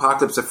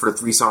Apocalypse, except for the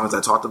three songs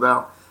I talked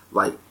about.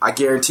 Like, I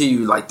guarantee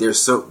you, like, there's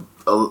so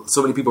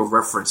many people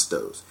reference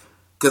those.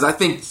 Because I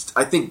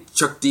think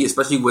Chuck D,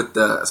 especially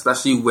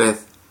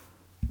with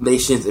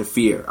Nations and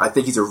Fear, I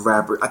think he's a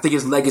rapper. I think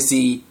his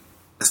legacy,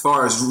 as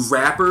far as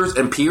rappers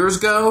and peers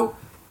go,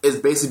 is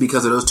basically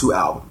because of those two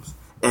albums.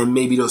 And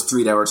maybe those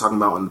three that we're talking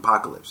about in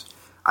Apocalypse,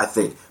 I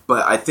think.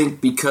 But I think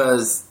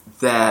because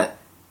that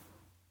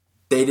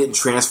they didn't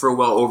transfer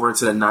well over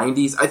into the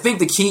 90s. I think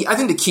the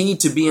key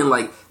to being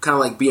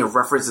being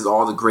referenced as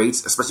all the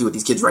greats, especially with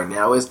these kids right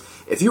now, is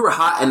if you were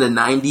hot in the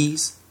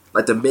 90s,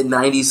 like the mid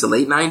 90s to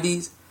late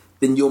 90s,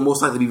 then you'll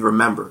most likely be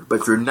remembered. But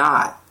if you're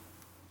not,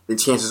 then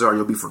chances are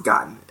you'll be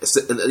forgotten.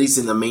 At least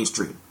in the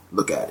mainstream.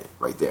 Look at it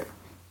right there.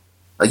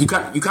 Like you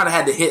kind of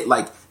had to hit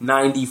like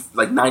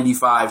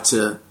 95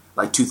 to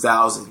like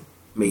 2000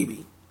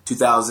 maybe.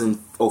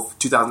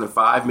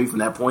 2005, maybe from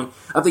that point.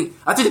 I think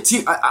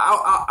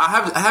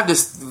I have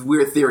this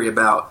weird theory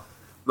about,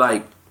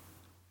 like,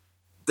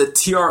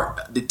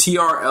 the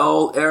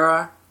TRL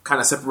era kind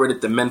of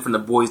separated the men from the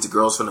boys, the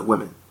girls from the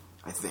women.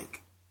 I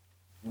think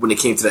when it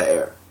came to that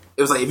era,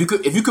 it was like if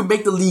you could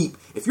make the leap,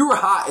 if you were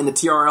hot in the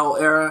TRL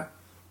era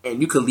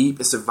and you could leap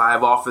and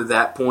survive off of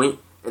that point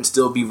and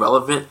still be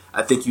relevant,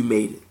 I think you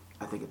made it.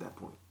 I think at that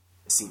point,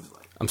 it seems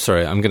like. I'm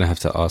sorry, I'm going to have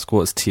to ask,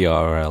 what's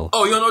TRL?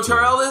 Oh, you don't know what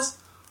TRL is?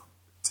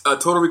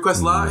 Total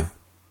Request Live?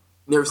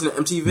 Never seen it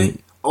on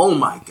MTV? Oh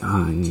my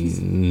God.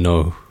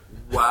 No.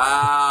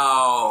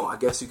 Wow. I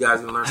guess you guys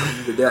are going to learn something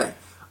new today.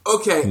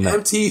 Okay, no.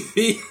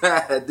 MTV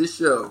had this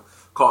show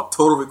called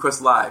Total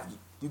Request Live.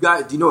 You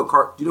guys, do you know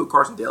what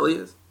Carson Daly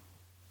is?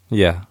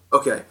 Yeah.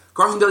 Okay.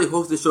 Carson Daly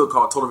hosted a show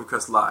called Total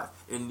Request Live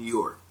in New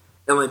York.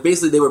 And like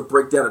basically they would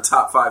break down the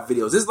top 5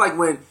 videos. This is like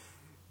when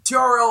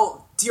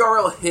TRL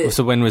hit.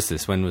 So when was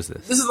this?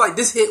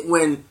 This hit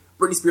when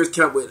Britney Spears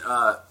came up with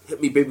Hit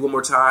Me Baby One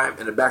More Time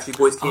and the Backstreet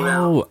Boys came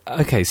out. Oh,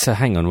 okay. So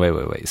hang on,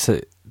 wait. So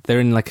they're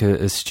in like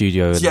a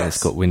studio and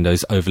it's got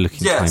windows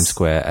overlooking Times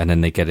Square, and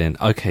then they get in.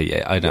 Okay,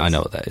 yeah, I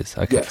know what that is.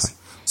 Okay, yes. Fine.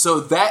 So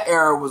that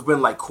era was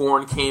when like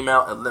Korn came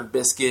out and Limp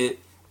Bizkit,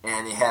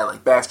 and they had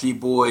like Backstreet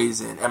Boys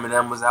and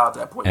Eminem was out at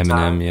that point in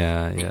time.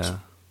 Eminem, yeah.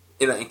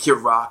 And Kid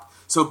Rock.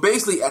 So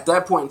basically at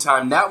that point in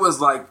time, that was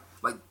like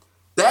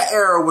that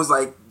era was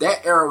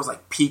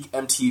like peak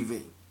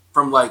MTV.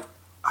 From like,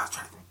 I was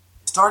trying to think.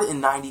 It started in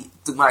 90,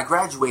 when I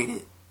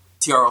graduated,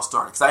 TRL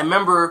started. Because I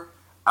remember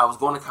I was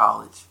going to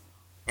college,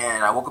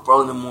 and I woke up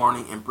early in the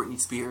morning, and Britney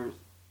Spears,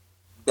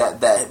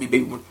 that Hit Me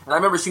Baby. And I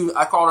remember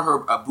I called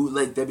her a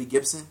bootleg Debbie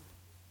Gibson.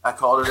 I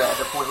called her that at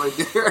the point right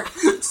there.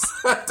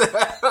 At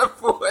that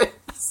point.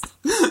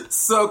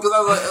 So, because I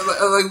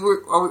was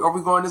like, are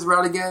we going this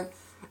route again?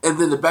 And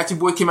then the Backstreet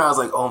Boy came out. I was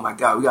like, oh my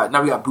God, we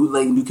got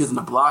bootleg New Kids on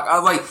the Block. I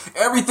was like,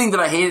 everything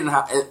that I hated in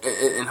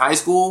high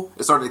school,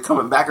 it started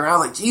coming back around. I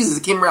was like, Jesus,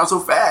 it came around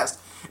so fast.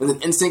 And then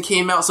Instinct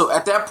came out. So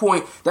at that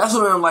point, that's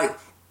when like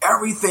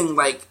everything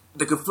like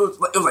it was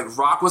like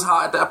rock was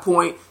hot at that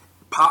point,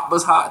 pop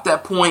was hot at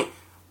that point,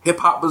 hip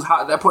hop was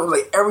hot at that point.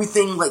 Like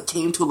everything like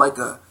came to like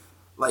a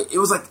it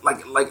was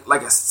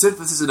like a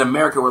synthesis in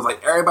America where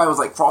like everybody was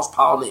like cross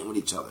pollinating with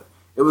each other.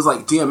 It was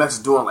like DMX was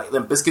doing like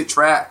Limp Bizkit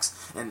tracks,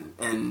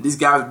 and these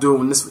guys were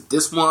doing this with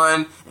this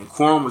one, and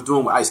Korn was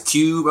doing with Ice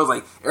Cube. I was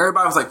like,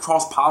 everybody was like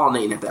cross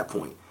pollinating at that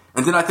point.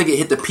 And then I think it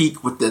hit the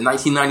peak with the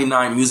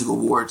 1999 Music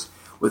Awards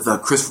with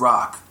Chris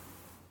Rock,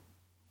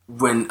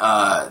 when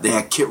they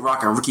had Kid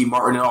Rock and Ricky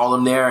Martin and all of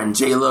them there, and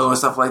J-Lo and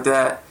stuff like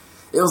that.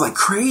 It was like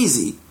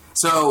crazy.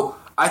 So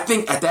I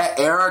think at that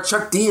era,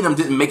 Chuck D and them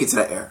didn't make it to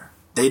that era.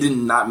 They did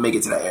not make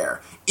it to that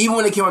era. Even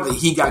when it came out the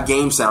He Got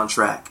Game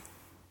soundtrack,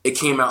 it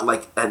came out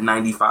like at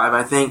 95,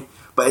 I think,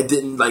 but it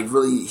didn't like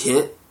really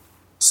hit.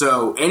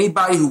 So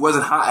anybody who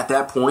wasn't hot at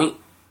that point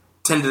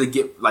tended to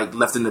get like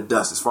left in the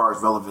dust as far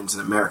as relevance in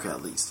America,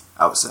 at least,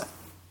 I would say.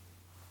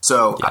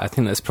 So yeah, I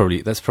think that's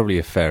probably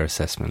a fair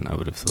assessment. I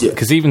would have thought,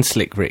 because even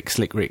Slick Rick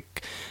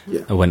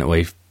went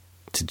away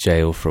to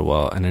jail for a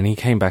while, and then he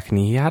came back and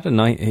he had an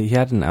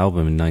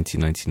album in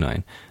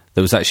 1999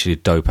 that was actually a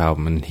dope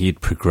album, and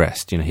he'd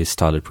progressed. You know, his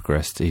style had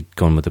progressed. He'd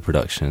gone with the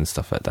production and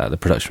stuff like that. The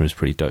production was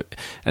pretty dope,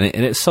 and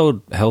it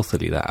sold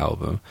healthily, that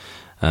album.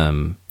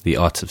 The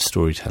Art of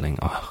Storytelling.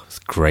 Oh, it's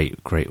a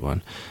great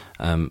one.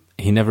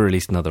 He never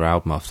released another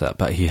album after that,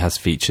 but he has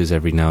features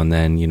every now and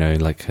then. You know,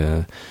 like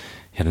he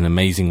had an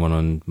amazing one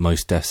on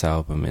Mos Def's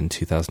album in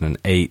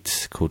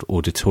 2008 called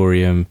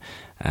Auditorium,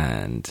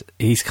 and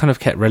he's kind of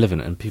kept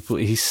relevant. And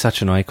he's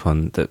such an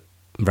icon that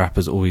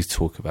rappers always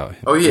talk about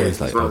him. Oh yeah, always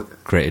like,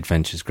 great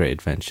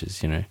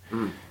adventures, you know.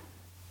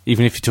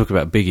 Even if you talk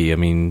about Biggie, I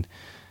mean,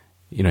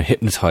 you know,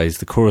 Hypnotize,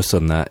 the chorus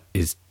on that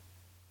is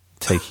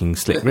taking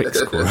Slick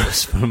Rick's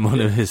chorus from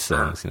one of his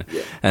songs, you know.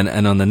 Yeah.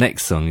 And on the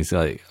next song he's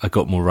like, I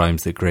got more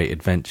rhymes than Great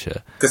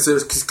Adventure. Because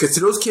to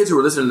those kids who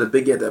were listening to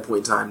Biggie at that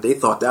point in time, they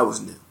thought that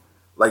was new.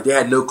 Like they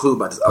had no clue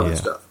about this other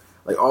stuff.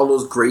 Like all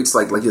those greats,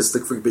 like his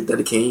Slick Rick, Big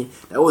Daddy Kane,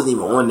 that wasn't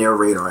even on their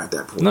radar at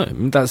that point. No,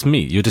 that's me.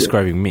 You're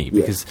describing me,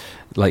 because,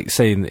 like,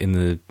 say in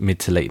the mid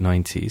to late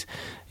 90s,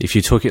 if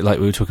you talk it like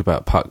we were talking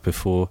about Puck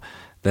before,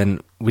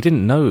 then we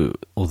didn't know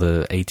all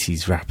the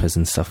 80s rappers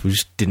and stuff. We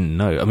just didn't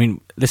know. I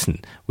mean, listen,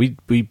 we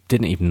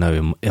didn't even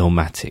know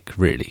Illmatic,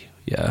 really.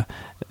 Yeah,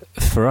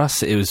 for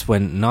us, it was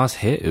when Nas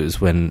hit. It was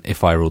when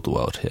If I Ruled the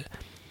World hit.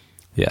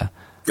 Yeah.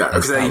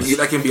 Because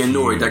that can be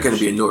ignored. That can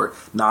be ignored.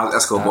 Nas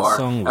Escobar.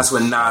 That's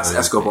when Nas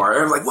Escobar.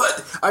 Everyone's like,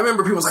 what? I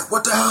remember people was like,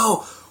 what the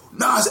hell?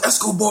 Nas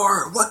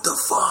Escobar. What the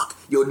fuck?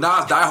 Yo,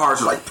 Nas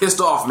diehards were like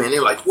pissed off, man. They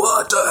were like,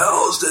 what the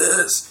hell is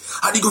this?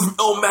 How do you go from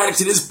Illmatic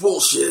to this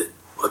bullshit?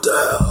 What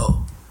the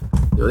hell?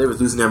 Yo, they was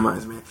losing their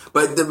minds, man.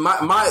 But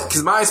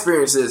my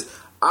experience is,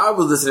 I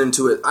was listening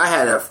to it. I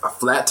had a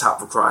flat top,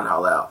 for crying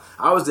out loud.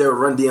 I was there with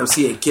Run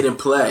DMC and Kid and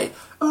Play.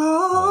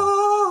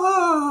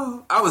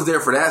 Oh, I was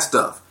there for that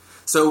stuff.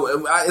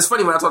 So it's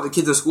funny when I talk to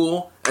kids in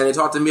school and they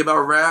talk to me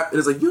about rap, and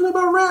it's like, you know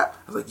about rap?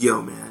 I was like,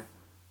 yo, man,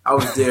 I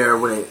was there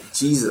when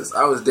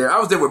I was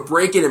there with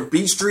Breakin' and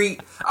Beat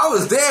Street. I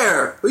was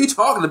there. What are you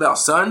talking about,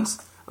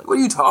 sons? Like, what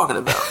are you talking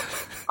about?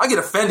 I get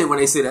offended when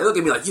they say that. They look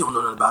at me like, you don't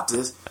know nothing about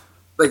this.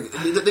 Like,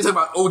 they talk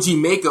about OG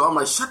Mako. I'm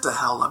like, shut the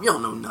hell up. You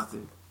don't know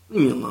nothing.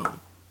 Leave me alone.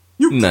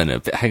 No,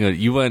 but hang on.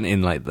 You weren't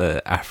in like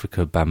the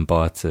Africa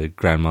Bambaataa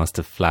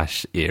Grandmaster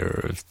Flash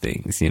era of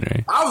things, you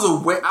know. I was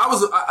aware.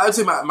 I would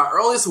say my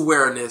earliest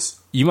awareness.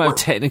 You might have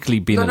technically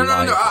been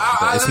alive,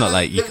 but it's not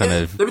like you kind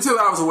of. Let me tell you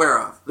what I was aware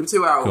of.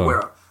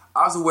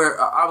 I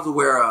was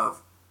aware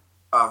of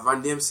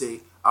Run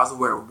DMC. I was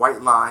aware of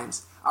White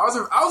Lines. I was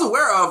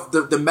aware of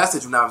the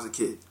message when I was a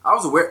kid. I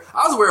was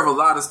aware of a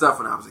lot of stuff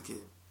when I was a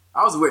kid.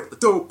 I was aware.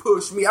 Don't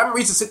push me. I remember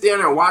used to sit there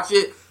and watch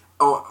it.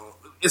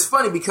 It's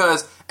funny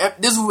because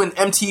this was when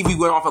MTV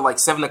went off at like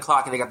 7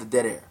 o'clock and they got the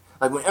dead air.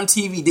 Like when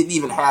MTV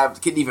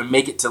couldn't even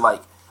make it to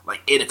like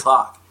 8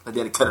 o'clock. Like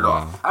they had to cut it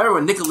off. I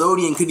remember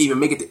Nickelodeon couldn't even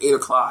make it to 8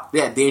 o'clock. They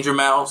had Danger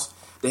Mouse.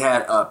 They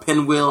had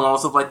Pinwheel and all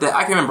stuff like that.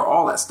 I can remember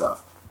all that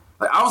stuff.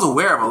 Like I was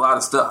aware of a lot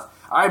of stuff.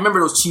 I remember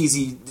those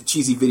cheesy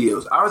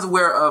videos. I was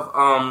aware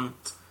of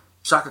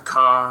Shaka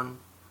Khan.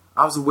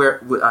 I was aware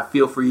of I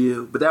Feel For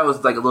You, but that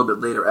was like a little bit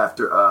later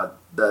after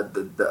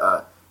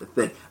the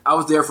thing. I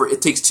was there for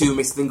It Takes Two,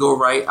 Makes the Thing Go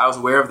Right. I was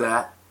aware of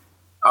that.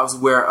 I was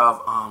aware of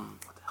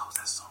what the hell was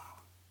that song?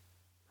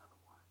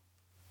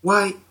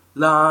 White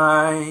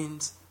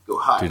Lines. Go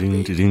higher,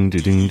 baby.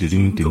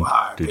 Go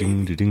higher,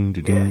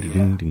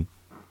 baby.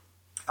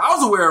 I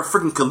was aware of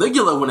freaking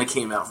Caligula when it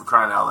came out, for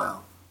crying out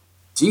loud.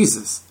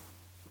 Jesus.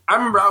 I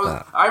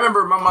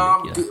remember my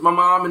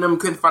mom and them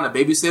couldn't find a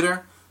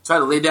babysitter, so I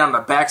had to lay down in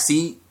the back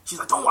seat. She's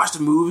like, "Don't watch the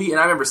movie," and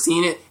I remember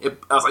seeing it.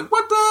 I was like,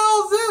 "What the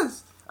hell is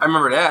this?" I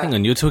remember that. Hang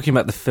on, you're talking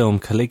about the film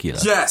Caligula?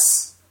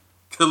 Yes,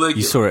 Caligula.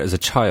 You saw it as a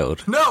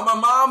child? No, my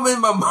mom they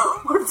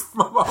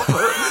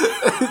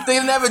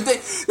didn't have a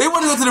date. They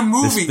wanted to go to the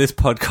movie. This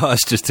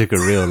podcast just took a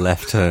real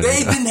left turn.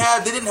 They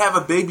didn't have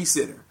a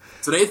babysitter,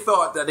 so they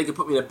thought that they could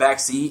put me in the back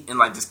seat and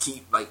like just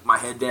keep like my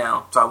head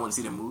down so I wouldn't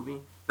see the movie.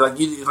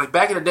 Like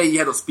back in the day, you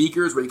had those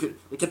speakers where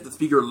they kept the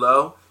speaker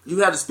low. You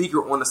had the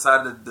speaker on the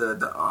side of the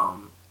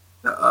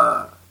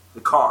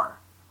car,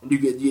 and you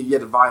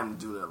had the volume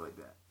to do it like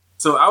that.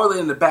 So I was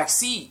in the back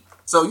seat.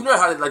 So you know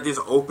how like there's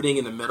an opening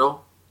in the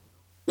middle.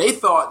 They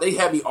thought they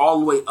had me all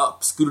the way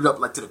up, scooted up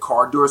like to the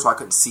car door, so I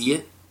couldn't see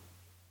it.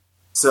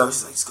 So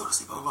she's like, "Just go to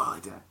sleep,"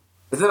 like that.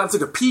 And then I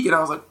took a peek, and I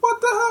was like,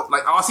 "What the hell?"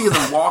 Like all I see is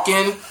him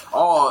walking,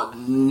 all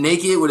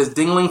naked with his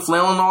dingling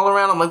flailing all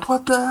around. I'm like,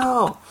 "What the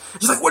hell?"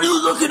 She's like, "What are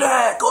you looking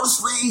at? Go to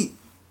sleep."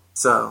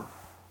 So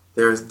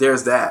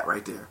there's that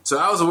right there. So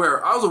I was aware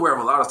of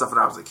a lot of stuff when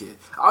I was a kid.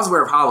 I was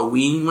aware of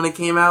Halloween when it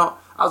came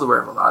out. I was aware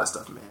of a lot of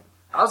stuff, man.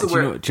 I was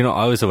aware. Do you know what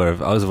I was aware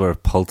of? I was aware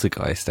of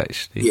Poltergeist,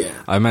 actually. Yeah.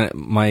 I mean,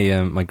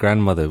 my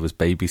grandmother was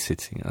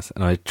babysitting us,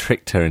 and I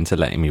tricked her into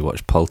letting me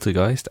watch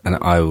Poltergeist, and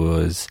I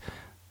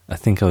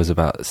think I was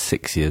about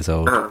 6 years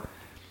old.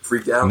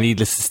 Freaked out.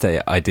 Needless to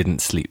say, I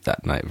didn't sleep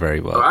that night very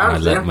well, and I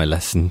learned my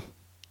lesson.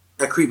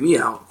 That creeped me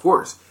out, of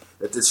course.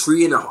 That the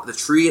tree in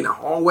the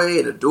hallway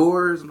and the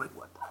doors. I'm like,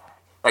 what the heck?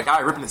 That guy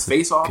ripping his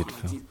face off. Like,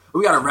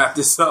 we got to wrap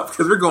this up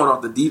because we're going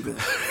off the deep end.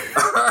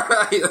 All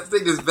right, let's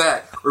take this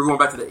back. We're going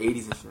back to the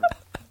 80s and shit.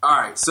 All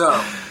right,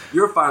 so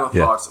your final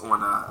thoughts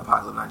on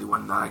Apocalypse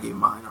 91. Now I gave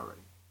mine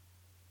already.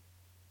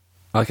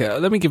 Okay,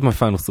 let me give my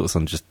final thoughts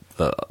on just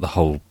the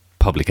whole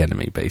Public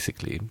Enemy,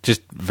 basically.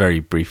 Just very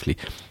briefly.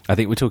 I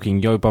think we're talking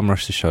Yo Bum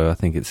Rush the Show. I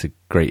think it's a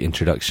great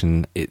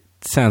introduction. It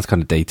sounds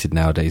kind of dated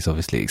nowadays,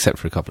 obviously, except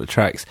for a couple of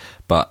tracks,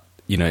 but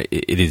you know,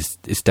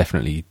 it's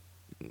definitely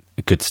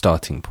a good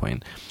starting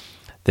point.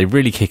 They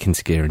really kick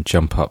into gear and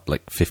jump up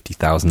like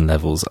 50,000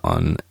 levels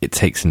on It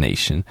Takes a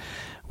Nation,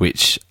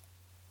 which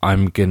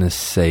I'm gonna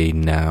say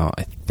now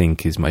I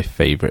think is my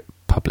favourite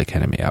Public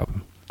Enemy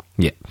album.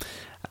 Yeah.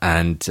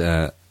 And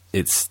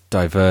it's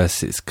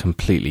diverse, it's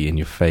completely in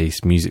your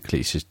face,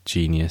 musically it's just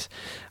genius.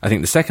 I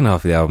think the second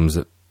half of the album's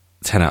a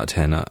 10 out of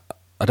 10.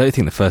 I don't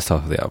think the first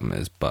half of the album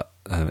is, but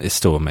it's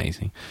still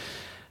amazing.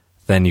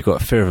 Then you've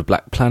got Fear of a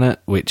Black Planet,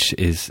 which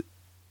is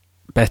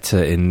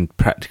better in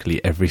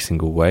practically every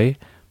single way,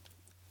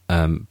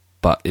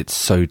 but it's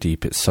so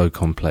deep, it's so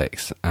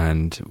complex,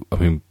 and I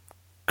mean,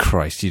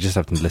 Christ, you just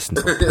have to listen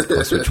to the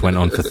podcast, which went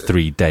on for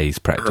 3 days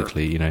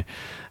practically, you know,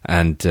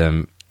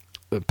 and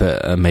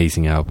but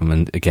amazing album,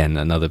 and again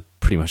another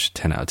pretty much a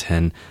 10 out of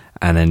 10.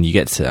 And then you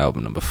get to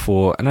album number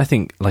 4, and I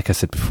think, like I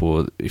said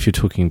before, if you're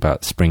talking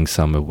about spring,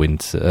 summer,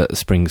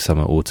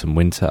 autumn,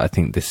 winter, I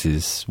think this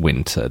is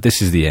winter.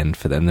 This is the end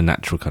for them, the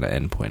natural kind of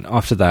end point.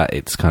 After that,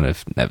 it's kind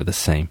of never the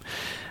same.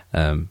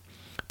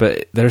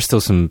 But there are still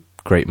some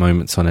great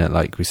moments on it.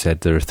 Like we said,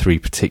 there are 3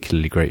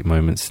 particularly great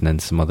moments, and then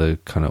some other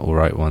kind of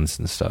alright ones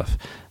and stuff.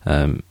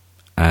 And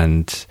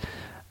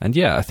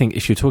yeah, I think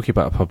if you're talking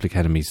about Public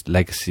Enemy's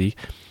legacy,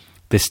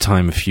 this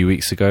time a few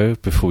weeks ago,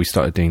 before we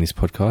started doing these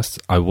podcasts,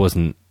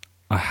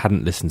 I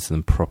hadn't listened to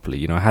them properly.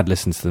 You know, I had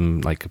listened to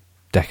them like a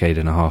decade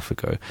and a half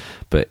ago,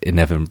 but it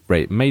never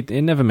made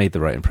the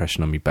right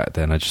impression on me back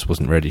then. I just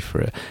wasn't ready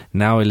for it.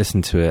 Now I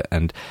listen to it,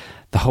 and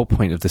the whole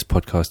point of this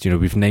podcast, you know,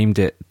 we've named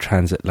it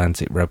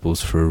Transatlantic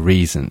Rebels for a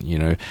reason. You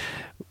know,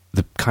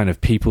 the kind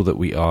of people that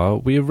we are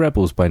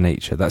rebels by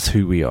nature. That's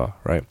who we are,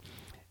 right?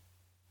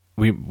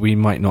 We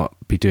might not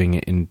be doing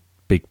it in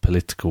big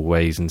political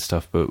ways and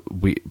stuff, but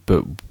we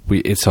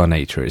it's our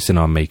nature, it's in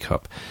our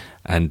makeup.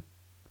 And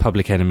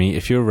Public Enemy,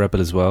 if you're a rebel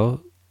as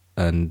well,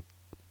 and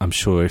I'm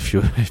sure if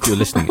you're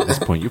listening at this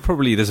point,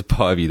 there's a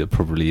part of you that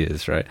probably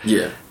is, right?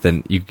 Yeah.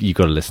 Then you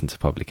got to listen to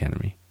Public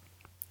Enemy.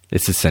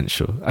 It's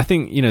essential. I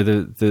think, you know,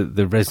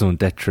 the raison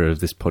d'etre of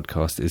this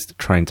podcast is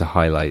trying to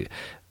highlight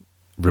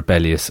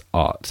rebellious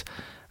art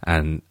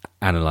and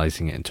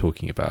analysing it and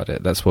talking about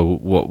it. That's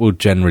what we'll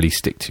generally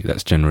stick to.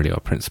 That's generally our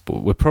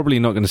principle. We're probably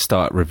not going to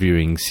start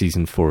reviewing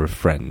season 4 of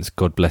Friends,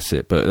 God bless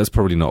it, but that's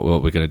probably not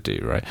what we're going to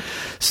do, right?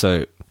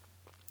 So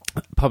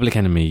Public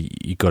Enemy,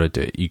 you got to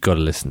do it. You got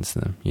to listen to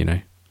them, you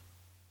know.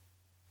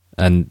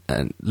 And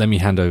let me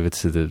hand over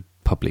to the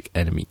Public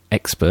Enemy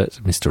expert,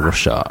 Mr.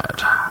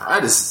 Rochard. I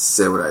just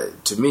said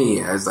to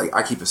me, I was like,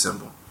 I keep it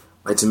simple.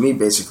 Like, to me,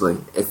 basically,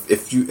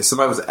 if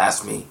somebody was to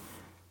ask me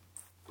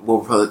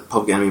what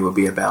Public Enemy would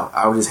be about,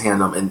 I would just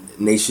hand them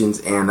Nations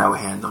and I would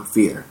hand them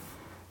Fear.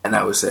 And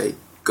I would say,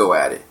 go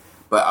at it.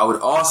 But I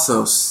would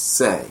also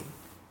say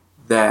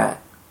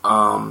that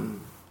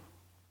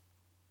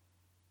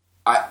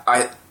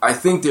I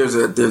think there's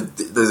a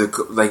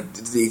like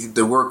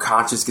the word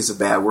conscious gets a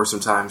bad word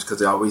sometimes because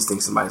they always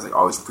think somebody's like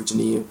always preaching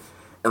to you.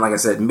 And like I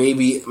said,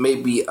 maybe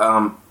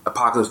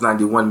Apocalypse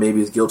 91 maybe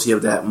is guilty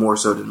of that more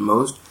so than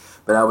most.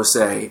 But I would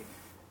say,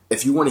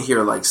 if you want to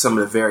hear like some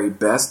of the very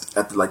best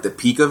at the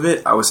peak of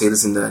it, I would say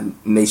listen to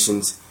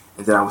Nations,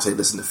 and then I would say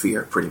listen to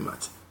Fear, pretty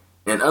much.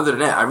 And other than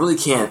that, I really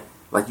can't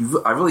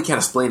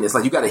explain this.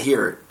 Like, you got to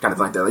hear it, kind of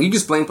like that. Like, you can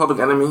explain Public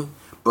Enemy,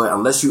 but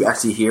unless you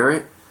actually hear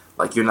it,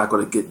 like, you're not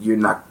going to get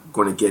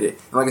it.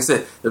 And like I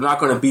said, they're not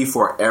going to be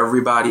for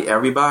everybody.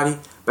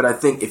 But I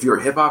think if you're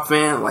a hip hop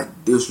fan, like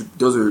those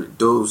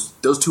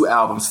two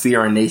albums,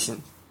 Fear and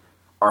Nation,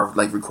 are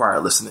like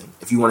required listening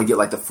if you want to get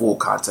like the full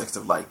context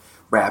of like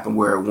rap and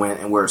where it went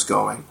and where it's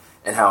going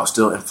and how it's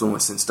still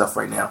influencing stuff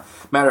right now.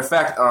 Matter of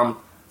fact,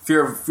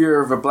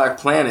 Fear of a Black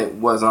Planet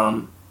was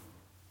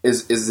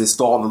is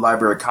installed in the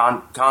Library of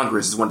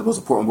Congress. Is one of the most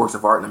important works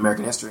of art in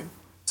American history.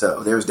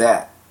 So there's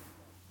that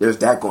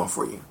going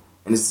for you,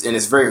 and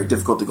it's very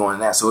difficult to go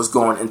into that. So it's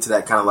going into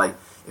that kind of like,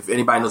 if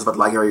anybody knows about the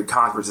Library of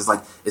Congress, it's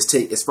like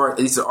as far as at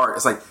least the art,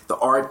 it's like the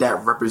art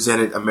that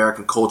represented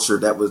American culture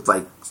that was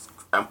like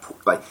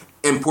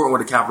important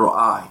with a capital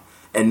I,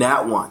 and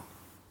that one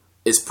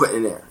is put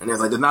in there. And there's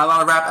not a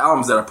lot of rap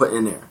albums that are put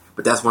in there,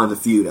 but that's one of the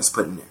few that's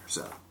put in there.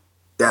 So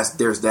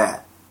there's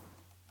that.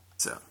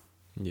 So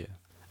yeah,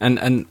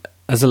 and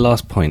as a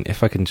last point,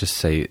 if I can just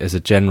say, as a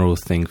general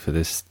thing for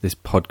this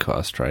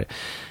podcast, right?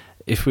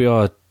 If we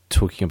are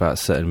talking about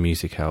certain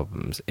music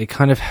albums, it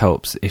kind of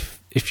helps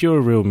if you're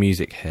a real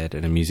music head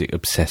and a music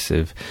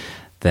obsessive,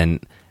 then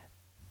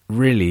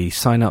really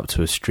sign up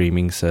to a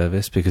streaming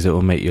service, because it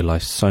will make your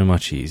life so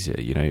much easier.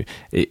 You know,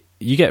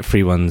 you get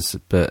free ones,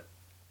 but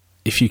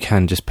if you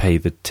can just pay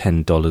the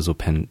 $10 or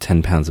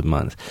 £10 a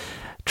month,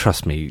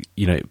 trust me,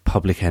 you know,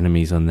 Public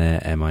Enemy's on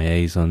there,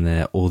 MIA's on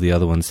there, all the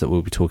other ones that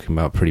we'll be talking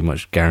about pretty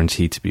much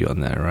guaranteed to be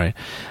on there, right?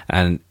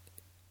 And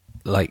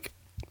like,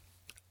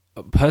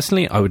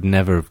 personally, I would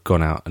never have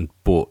gone out and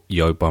bought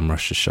Yo Bum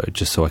Russia Show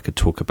just so I could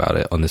talk about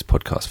it on this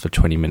podcast for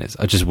 20 minutes.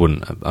 I just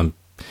wouldn't.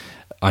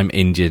 I'm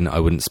Indian. I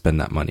wouldn't spend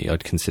that money.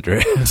 I'd consider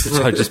it.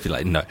 So I'd just be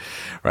like, no,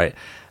 right?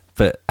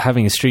 But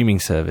having a streaming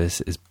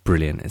service is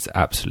brilliant. It's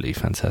absolutely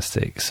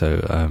fantastic.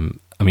 So,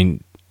 I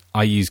mean,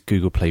 I use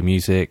Google Play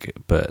Music,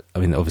 but I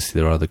mean, obviously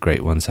there are other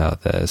great ones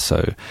out there.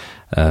 So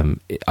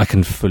I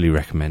can fully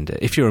recommend it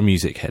if you're a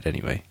music head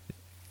anyway.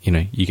 You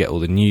know, you get all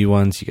the new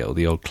ones, you get all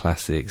the old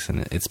classics,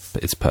 and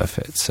it's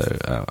perfect.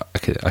 So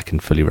I can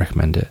fully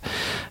recommend it.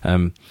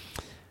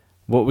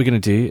 What we're going to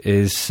do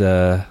is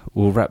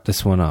we'll wrap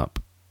this one up.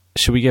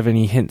 Should we give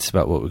any hints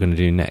about what we're going to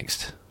do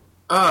next?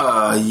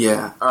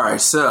 Yeah. All right.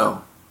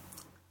 So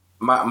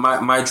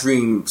my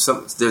dream.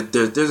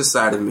 There's a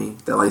side of me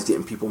that likes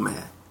getting people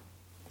mad.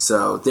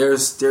 So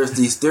there's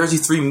these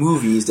 3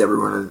 movies that we're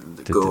going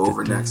to go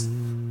over next,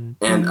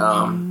 and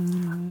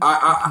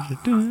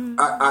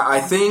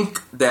I think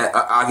that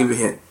I'll give you a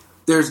hint.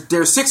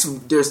 There's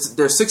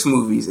 6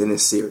 movies in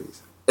this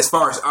series. As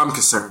far as I'm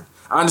concerned,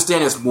 I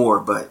understand there's more,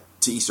 but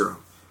to each their own.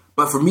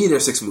 But for me,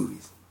 there's 6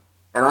 movies,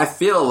 and I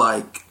feel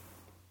like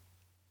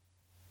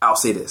I'll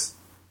say this: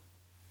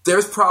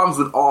 there's problems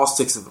with all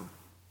 6 of them.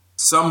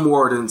 Some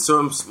more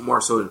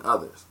so than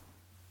others.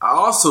 I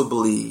also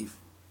believe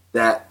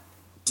that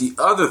the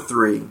other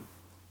 3,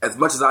 as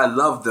much as I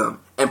love them,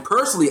 and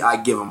personally I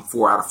give them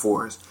 4 out of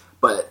 4s,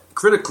 but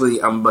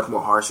critically I'm much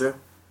more harsher.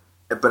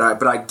 But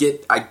I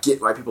get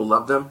why people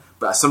love them.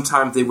 But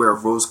sometimes they wear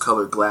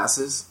rose-colored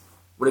glasses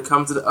when it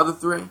comes to the other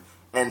 3,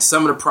 and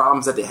some of the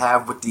problems that they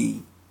have with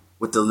the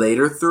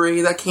later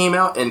 3 that came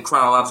out in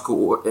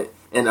chronological order,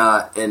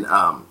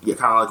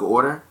 chronological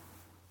order,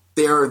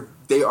 they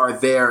are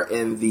there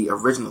in the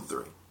original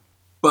 3.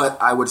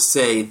 But I would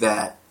say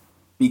that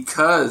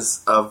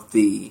because of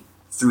the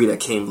 3 that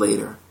came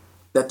later,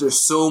 that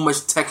there's so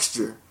much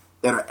texture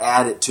that are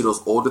added to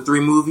those older 3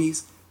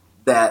 movies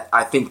that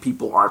I think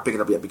people aren't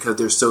picking up yet because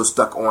they're so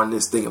stuck on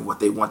this thing of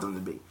what they want them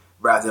to be,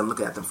 rather than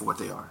looking at them for what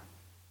they are.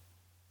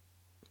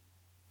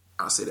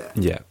 I'll say that.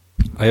 Yeah.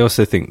 I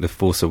also think The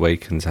Force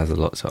Awakens has a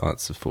lot to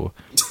answer for.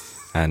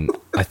 And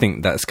I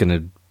think that's going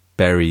to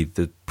bury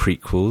the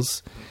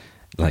prequels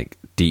like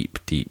deep,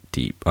 deep,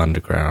 deep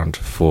underground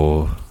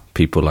for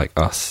people like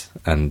us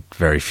and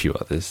very few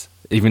others.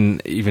 Even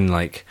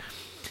like,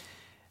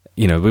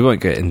 you know, we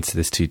won't get into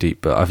this too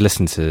deep, but I've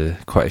listened to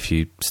quite a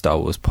few Star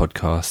Wars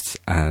podcasts,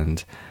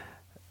 and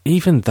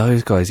even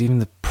those guys, even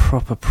the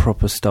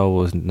proper Star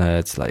Wars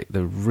nerds, like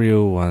the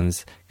real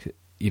ones,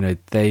 you know,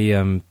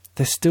 they're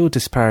still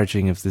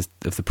disparaging of the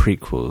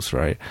prequels,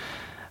 right?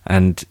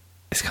 And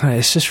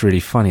it's just really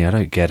funny. I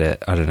don't get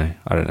it. I don't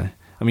know.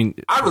 I mean,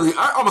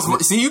 I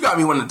almost see. You got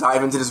me wanting to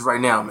dive into this right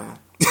now, man.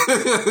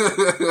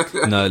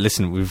 No,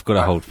 listen, we've got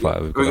to hold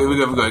fire. We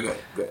go.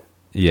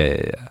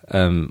 Yeah.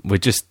 We're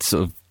just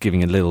sort of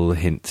giving a little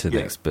hint to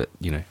this, but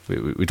you know,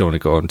 we don't want to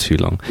go on too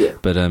long. Yeah.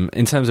 But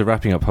in terms of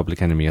wrapping up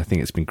Public Enemy, I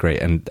think it's been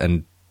great,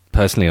 and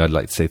personally, I'd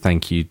like to say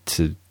thank you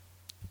to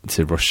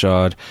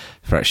Rochard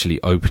for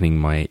actually opening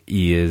my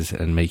ears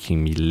and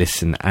making me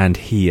listen and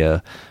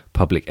hear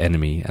Public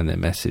Enemy and their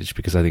message,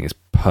 because I think it's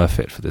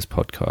perfect for this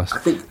podcast. I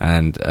think,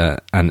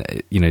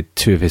 and you know,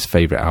 two of his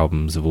favorite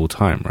albums of all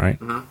time, right?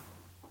 Mm-hmm.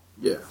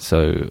 Yeah.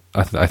 So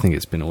I think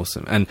it's been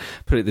awesome. And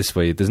put it this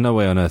way, there's no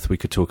way on earth we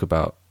could talk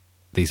about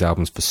these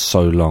albums for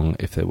so long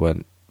if they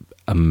weren't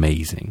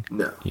amazing.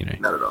 No, you know,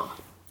 not at all.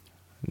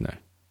 No,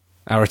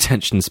 our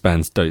attention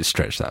spans don't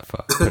stretch that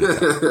far.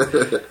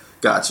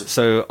 Gotcha.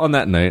 So on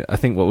that note, I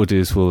think what we'll do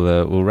is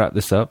we'll wrap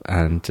this up,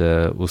 and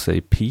we'll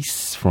say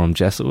peace from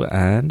Jessel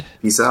and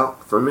peace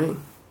out from me.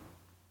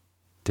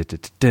 Da, da,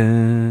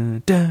 da,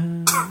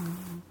 da, da.